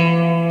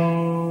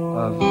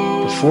 of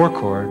the 4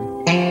 chord.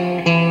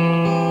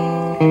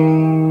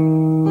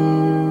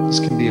 This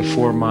can be a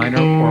 4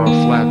 minor or a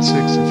flat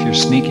 6 if you're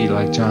sneaky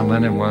like John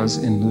Lennon was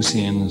in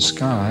Lucy in the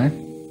Sky.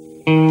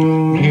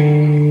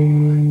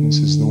 This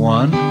is the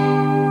 1,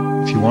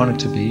 if you want it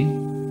to be.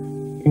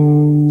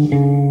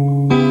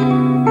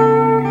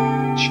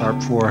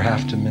 Sharp 4,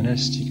 half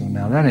diminished. You go,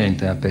 now that ain't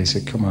that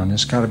basic. Come on,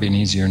 there's got to be an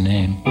easier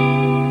name.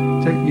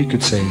 You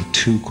could say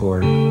 2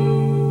 chord.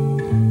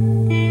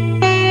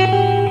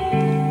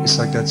 It's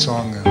like that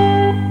song.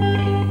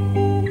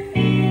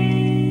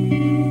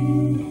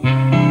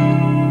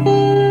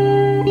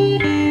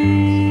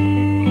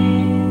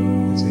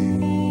 Let's see.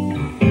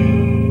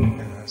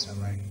 Yeah, that's not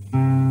right.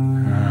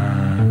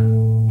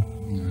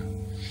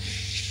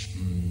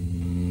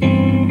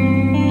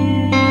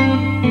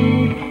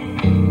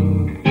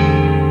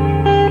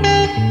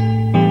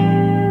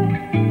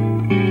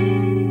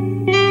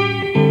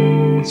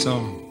 So,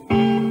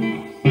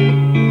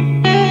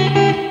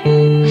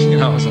 you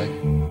know, I was like,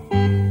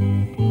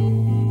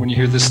 when you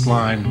hear this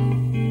line,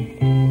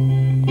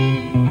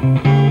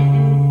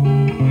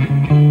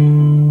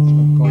 so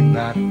going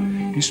back,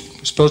 you're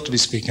supposed to be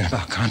speaking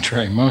about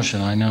contrary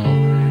motion, I know.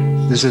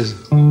 This is,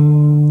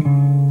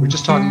 we're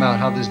just talking about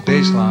how this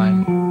bass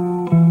line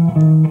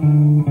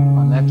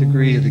on that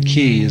degree of the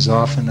key is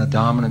often a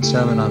dominant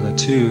 7 on the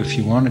 2 if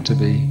you want it to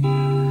be.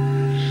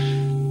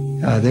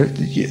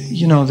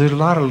 You know, there are a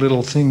lot of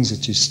little things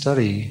that you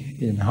study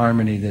in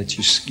harmony that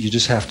you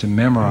just have to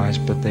memorize,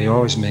 but they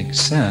always make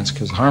sense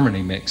because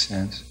harmony makes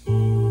sense.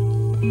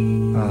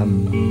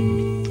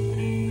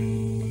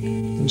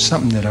 There's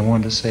something that I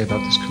wanted to say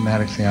about this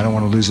chromatic thing. I don't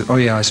want to lose it. Oh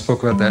yeah, I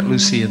spoke about that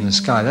Lucy in the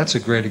Sky. That's a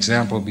great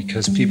example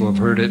because people have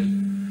heard it.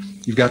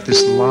 You've got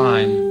this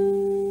line.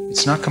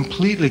 It's not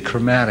completely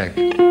chromatic.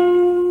 A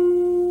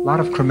lot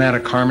of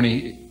chromatic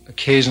harmony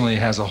occasionally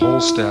has a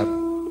whole step.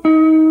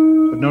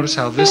 But notice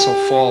how this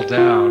will fall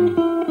down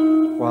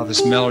while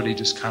this melody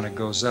just kind of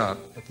goes up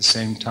at the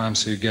same time,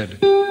 so you get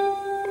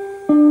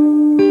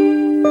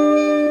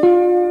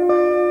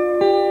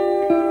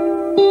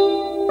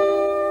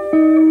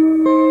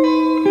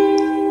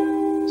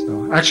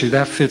so actually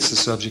that fits the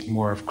subject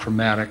more of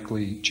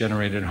chromatically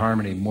generated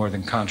harmony more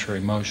than contrary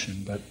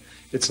motion, but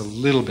it's a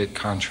little bit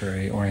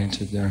contrary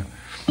oriented there.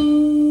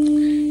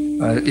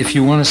 If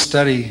you want to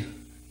study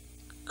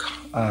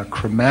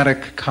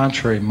chromatic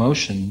contrary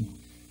motion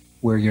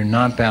where you're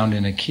not bound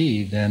in a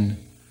key, then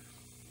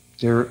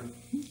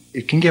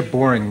it can get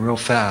boring real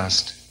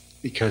fast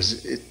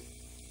because it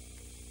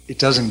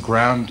doesn't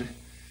ground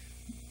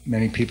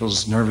many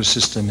people's nervous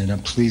system in a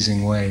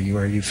pleasing way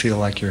where you feel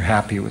like you're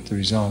happy with the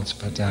results.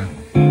 But you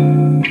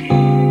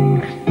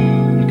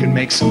can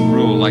make some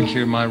rule. Like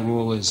here, my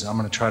rule is I'm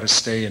going to try to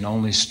stay in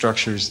only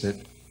structures that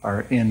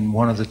are in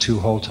one of the 2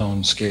 whole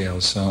tone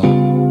scales. So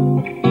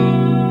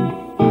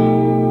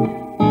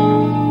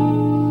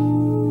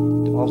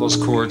all those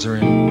chords are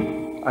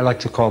in, I like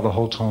to call the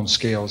whole tone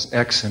scales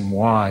X and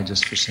Y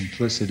just for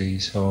simplicity.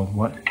 So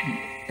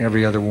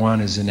every other one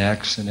is in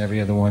X and every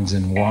other one's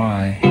in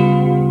Y.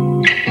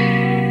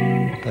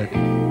 But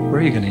where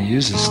are you going to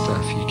use this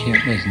stuff? You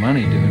can't make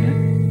money doing it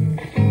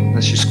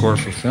unless you score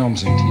for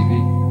films and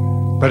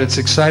TV. But it's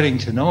exciting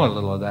to know a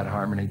little of that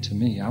harmony to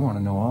me. I want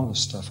to know all this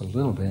stuff a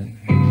little bit.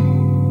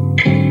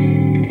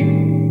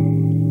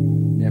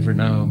 never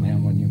know,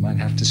 man, when you might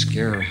have to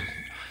scare a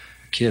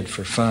kid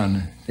for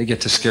fun. They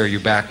get to scare you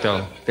back,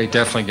 though. They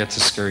definitely get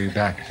to scare you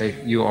back.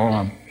 You owe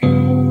them.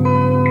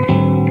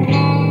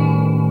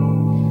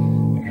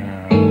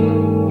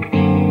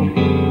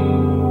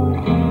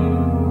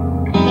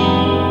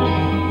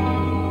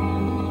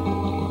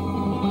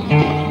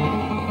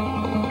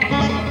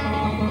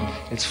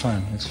 It's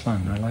fun. It's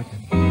fun. I like it.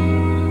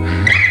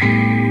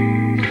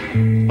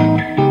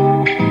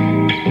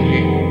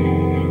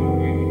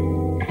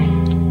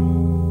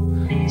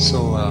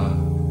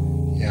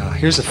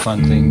 Here's a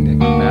fun thing,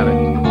 the chromatic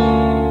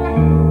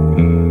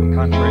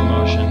contrary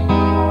motion.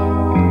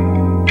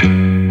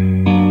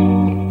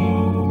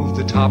 Move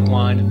the top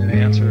line and then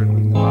answer it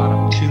with the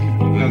bottom 2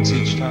 notes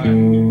each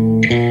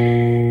time.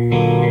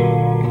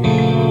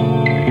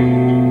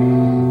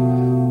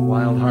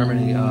 Wild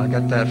harmony, I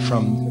got that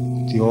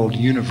from the old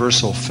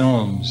Universal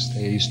films.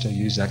 They used to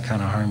use that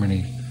kind of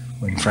harmony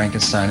when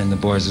Frankenstein and the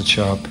boys would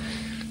show up.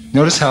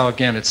 Notice how,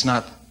 again, it's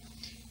not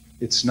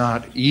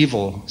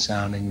evil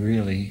sounding,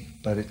 really.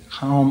 But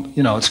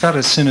it's got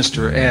a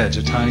sinister edge,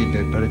 a tiny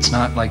bit, but it's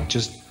not like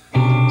just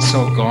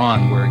so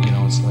gone where,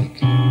 it's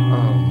like,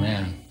 oh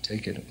man,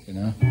 take it,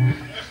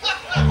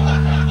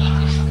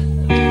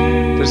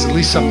 There's at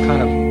least some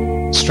kind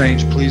of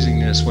strange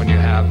pleasingness when you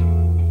have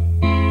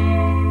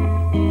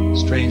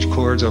strange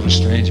chords over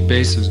strange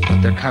basses,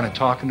 but they're kind of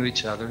talking to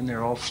each other and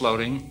they're all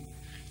floating.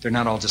 They're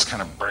not all just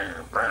kind of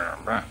brr, brr,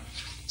 brr.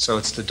 So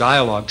it's the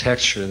dialogue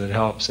texture that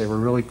helps. They were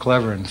really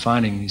clever in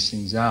finding these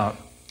things out.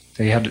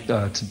 They had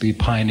to be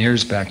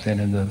pioneers back then,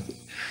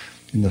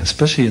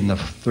 especially in the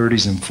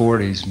 30s and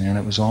 40s. Man,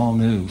 it was all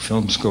new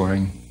film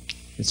scoring.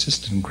 It's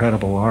just an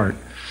incredible art,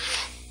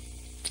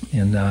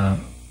 and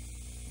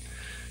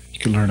you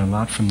can learn a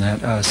lot from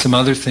that. Some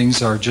other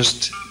things are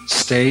just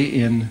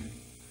stay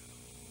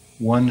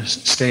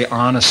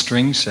on a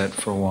string set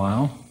for a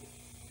while,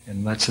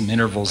 and let some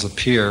intervals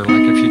appear. Like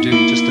if you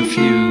do just a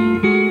few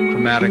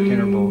chromatic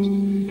intervals,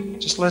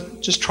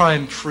 just try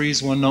and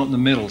freeze one note in the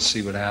middle,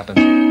 see what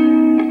happens.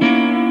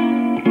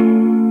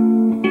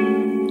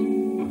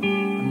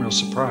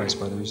 Surprised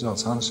by the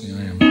results, honestly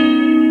I am.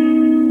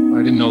 I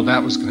didn't know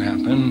that was going to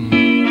happen.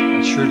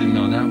 I sure didn't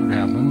know that would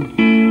happen.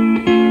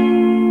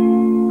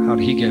 How'd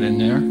he get in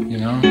there,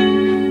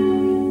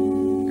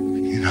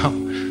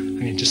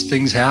 just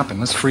things happen.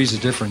 Let's freeze a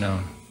different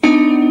note.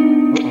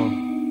 Uh-oh.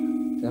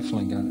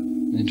 Definitely got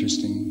an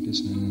interesting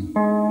dissonance.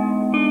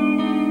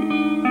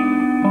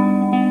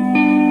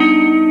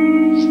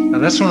 Now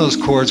that's one of those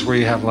chords where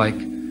you have like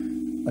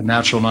a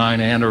natural 9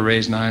 and a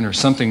raised 9 or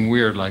something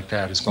weird like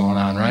that is going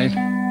on, right?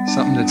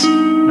 Something that's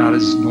not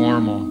as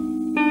normal.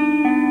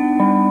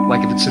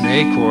 Like if it's an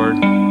A chord,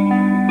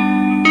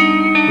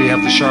 we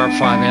have the sharp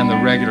 5 and the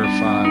regular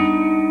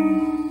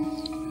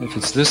 5. If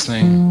it's this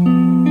thing,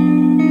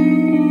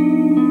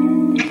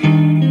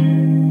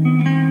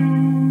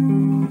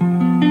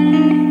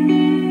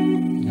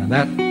 now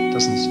that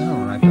doesn't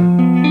sound right,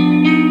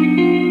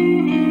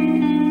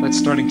 but that's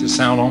starting to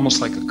sound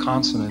almost like a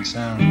consonant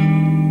sound.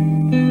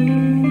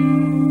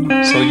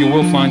 So you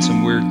will find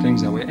some weird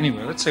things that way.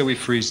 Anyway, let's say we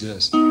freeze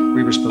this.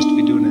 We were supposed to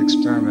be doing an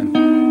experiment.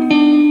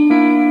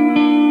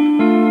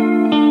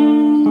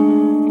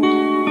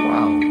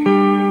 Wow,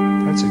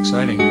 that's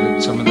exciting.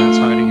 Some of that's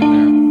hiding in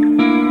there.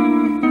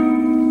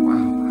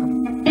 Wow.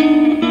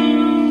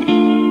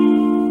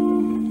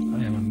 I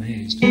am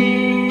amazed.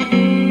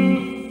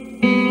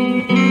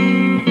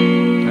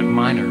 That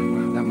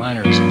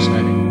minor is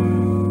exciting.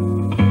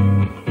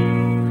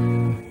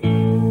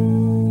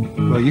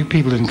 Well, you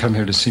people didn't come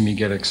here to see me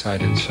get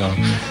excited, so...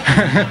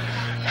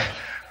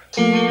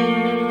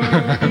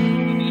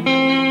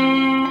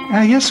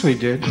 yes, we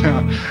did.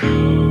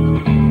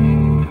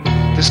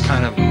 This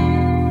kind of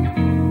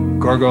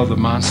Gorgo the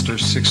Monster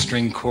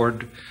 6-string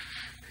chord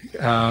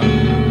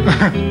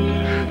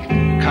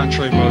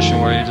contrary motion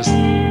where you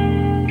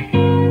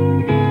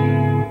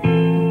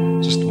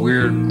just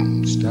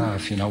weird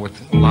stuff,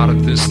 with a lot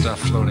of this stuff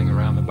floating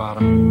around the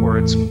bottom, or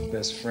its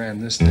best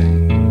friend, this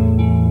thing.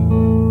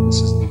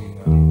 This is the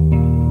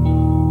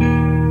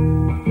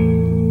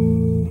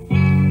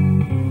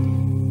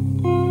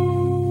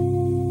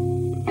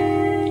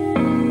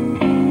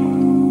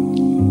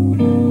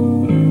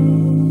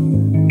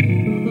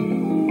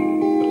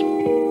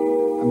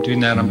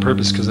that on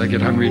purpose because I get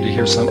hungry to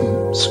hear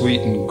something sweet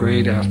and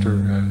great after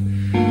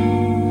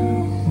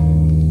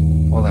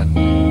all that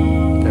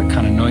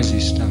kind of noisy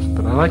stuff.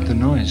 But I like the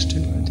noise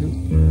too, I do.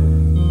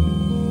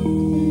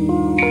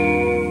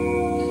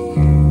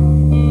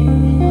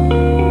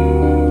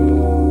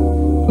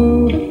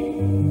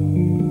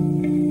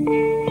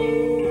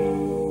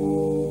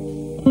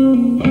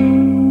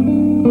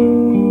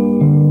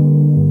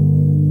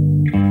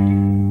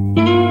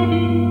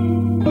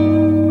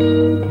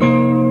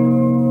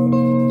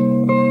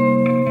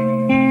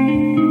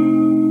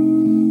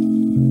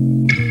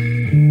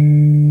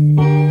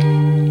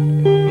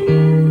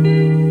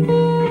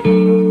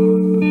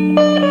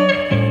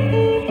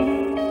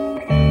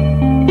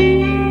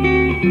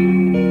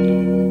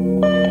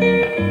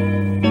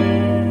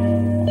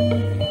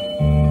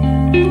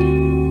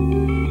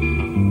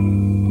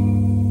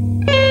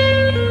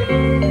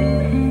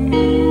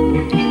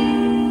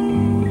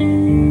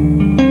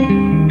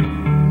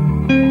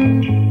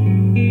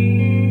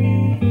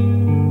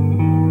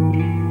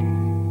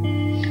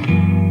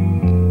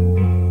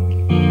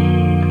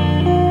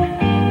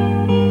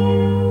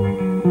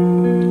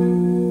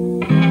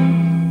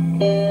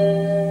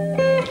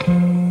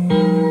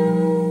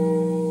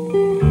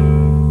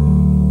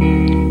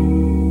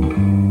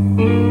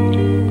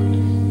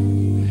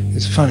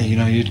 funny, you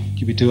know, you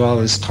do all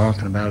this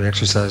talking about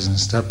exercise and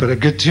stuff, but a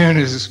good tune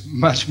is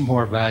much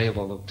more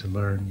valuable to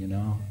learn, you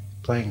know.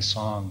 Playing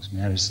songs,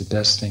 man, is the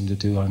best thing to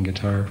do on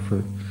guitar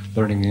for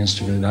learning the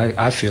instrument.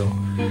 I feel,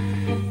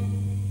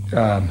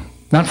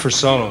 not for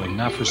soloing,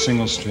 not for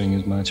single string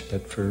as much,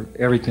 but for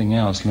everything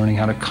else, learning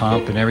how to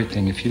comp and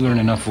everything. If you learn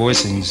enough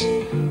voicings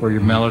where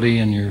your melody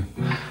and your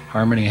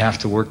harmony have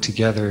to work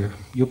together,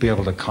 you'll be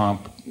able to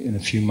comp in a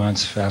few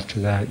months after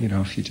that, you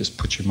know, if you just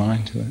put your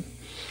mind to it.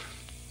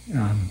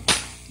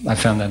 I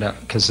found that out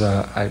because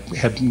I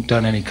hadn't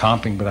done any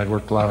comping, but I'd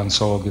worked a lot on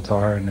solo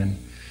guitar, and then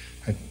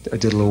I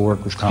did a little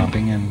work with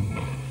comping,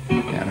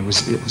 and it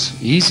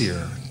was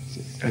easier.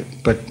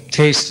 But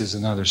taste is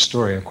another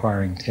story,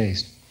 acquiring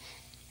taste.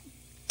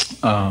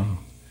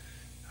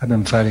 I've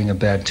been fighting a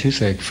bad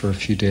toothache for a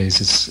few days.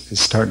 It's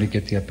starting to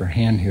get the upper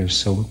hand here,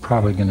 so we're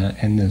probably going to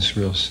end this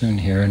real soon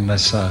here,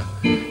 unless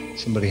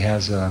somebody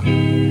has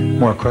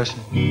more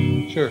questions.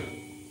 Sure.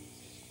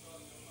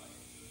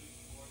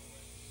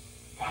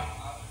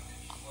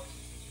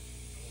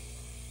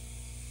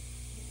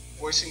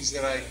 Voicings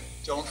that I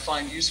don't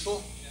find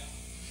useful?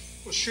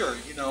 Well, sure,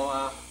 you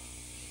know,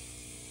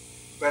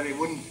 but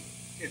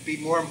it'd be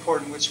more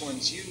important which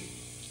ones you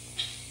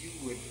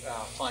would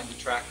find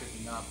attractive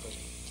or not, but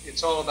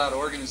it's all about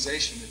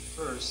organization at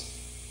first.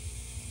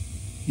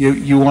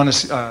 You want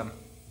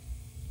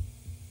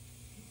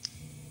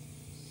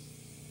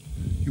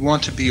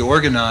to be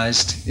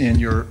organized in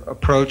your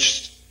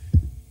approach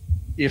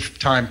if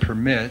time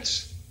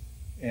permits,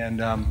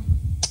 and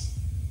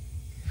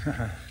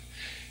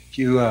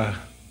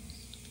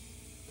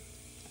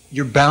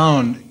you're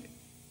bound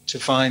to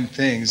find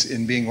things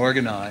in being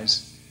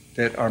organized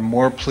that are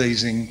more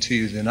pleasing to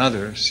you than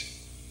others.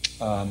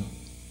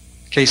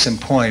 Case in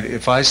point,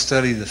 if I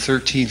study the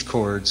 13th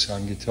chords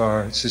on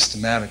guitar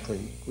systematically,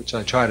 which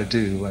I try to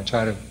do,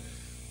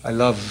 I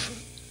love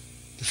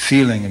the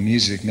feeling of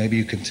music. Maybe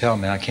you can tell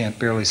me,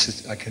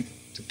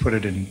 to put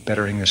it in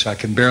better English, I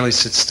can barely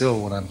sit still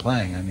when I'm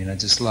playing. I mean, I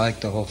just like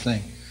the whole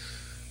thing.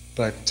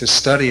 But to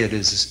study it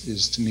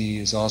is to me,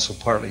 is also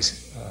partly,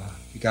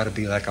 you got to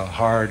be like a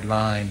hard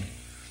line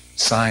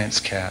science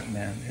cat,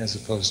 man, as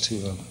opposed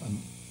to a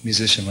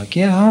musician like,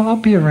 yeah, I'll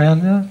be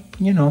around,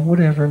 you know,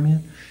 whatever,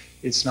 man.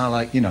 It's not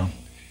like, you know,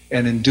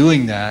 and in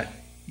doing that,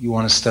 you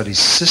want to study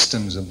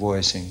systems of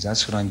voicings.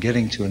 That's what I'm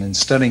getting to. And in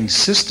studying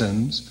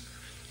systems,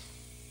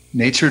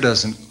 nature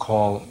doesn't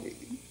call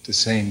the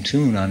same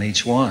tune on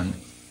each one.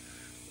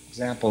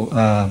 Example,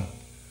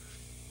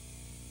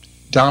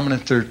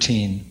 dominant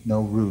 13,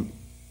 no root.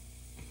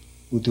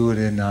 We'll do it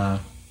in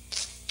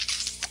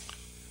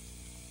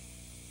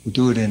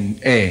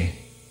A.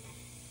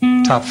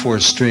 Top 4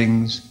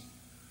 strings,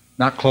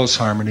 not close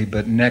harmony,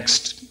 but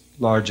next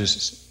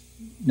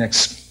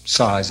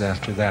size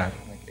after that.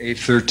 Like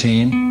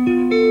A13.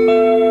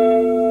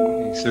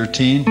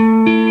 A13.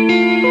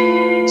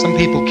 Some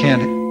people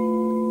can't,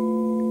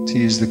 to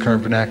use the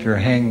current vernacular,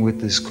 hang with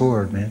this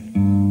chord, man.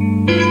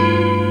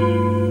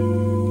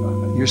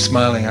 You're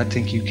smiling, I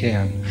think you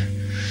can.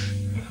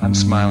 I'm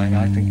smiling,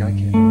 I think I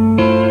can.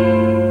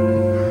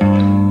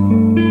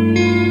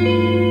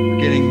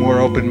 We're getting more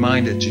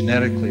open-minded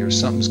genetically, or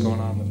something's going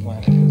on with the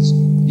planet.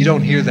 You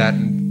don't hear that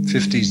in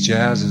 50s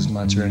jazz as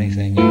much or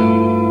anything, you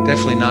know.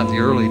 Definitely not the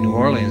early New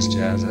Orleans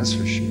jazz, that's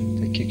for sure.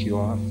 They kick you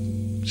off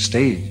the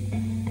stage.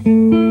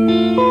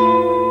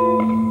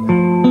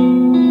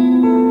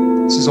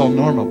 This is all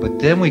normal, but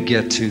then we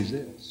get to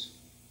this.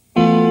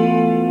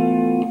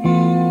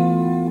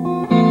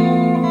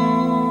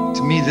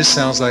 To me, this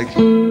sounds like,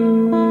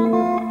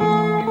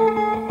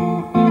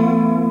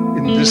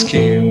 in this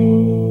key,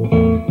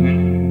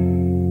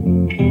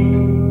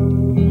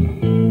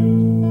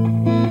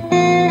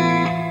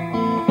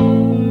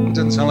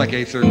 sound like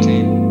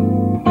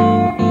A13,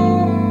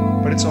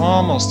 but it's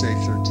almost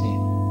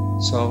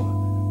A13. So,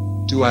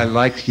 do I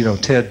like, you know,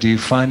 Ted, do you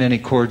find any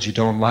chords you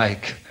don't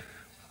like?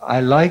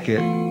 I like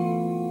it,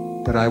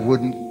 but I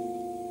wouldn't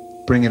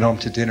bring it home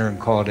to dinner and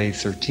call it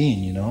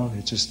A13, you know?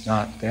 It's just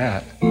not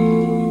that.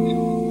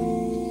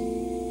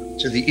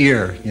 To the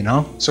ear, you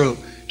know? So,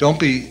 don't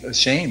be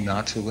ashamed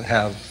not to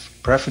have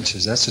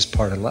preferences. That's just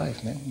part of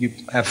life, man. You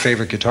have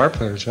favorite guitar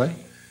players, right?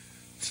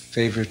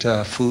 Favorite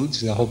foods,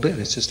 the whole bit.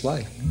 It's just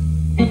life.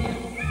 Yeah,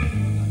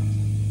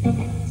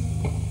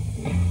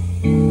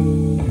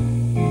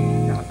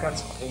 I've got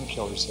some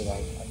painkillers that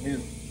I knew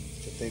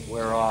that they'd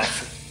wear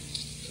off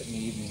in the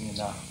evening, and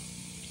so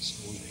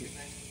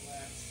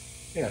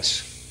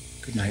yes.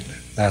 Good night,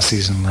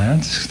 Lassies and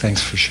Lads.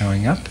 Thanks for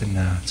showing up, and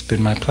it's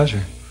been my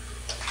pleasure.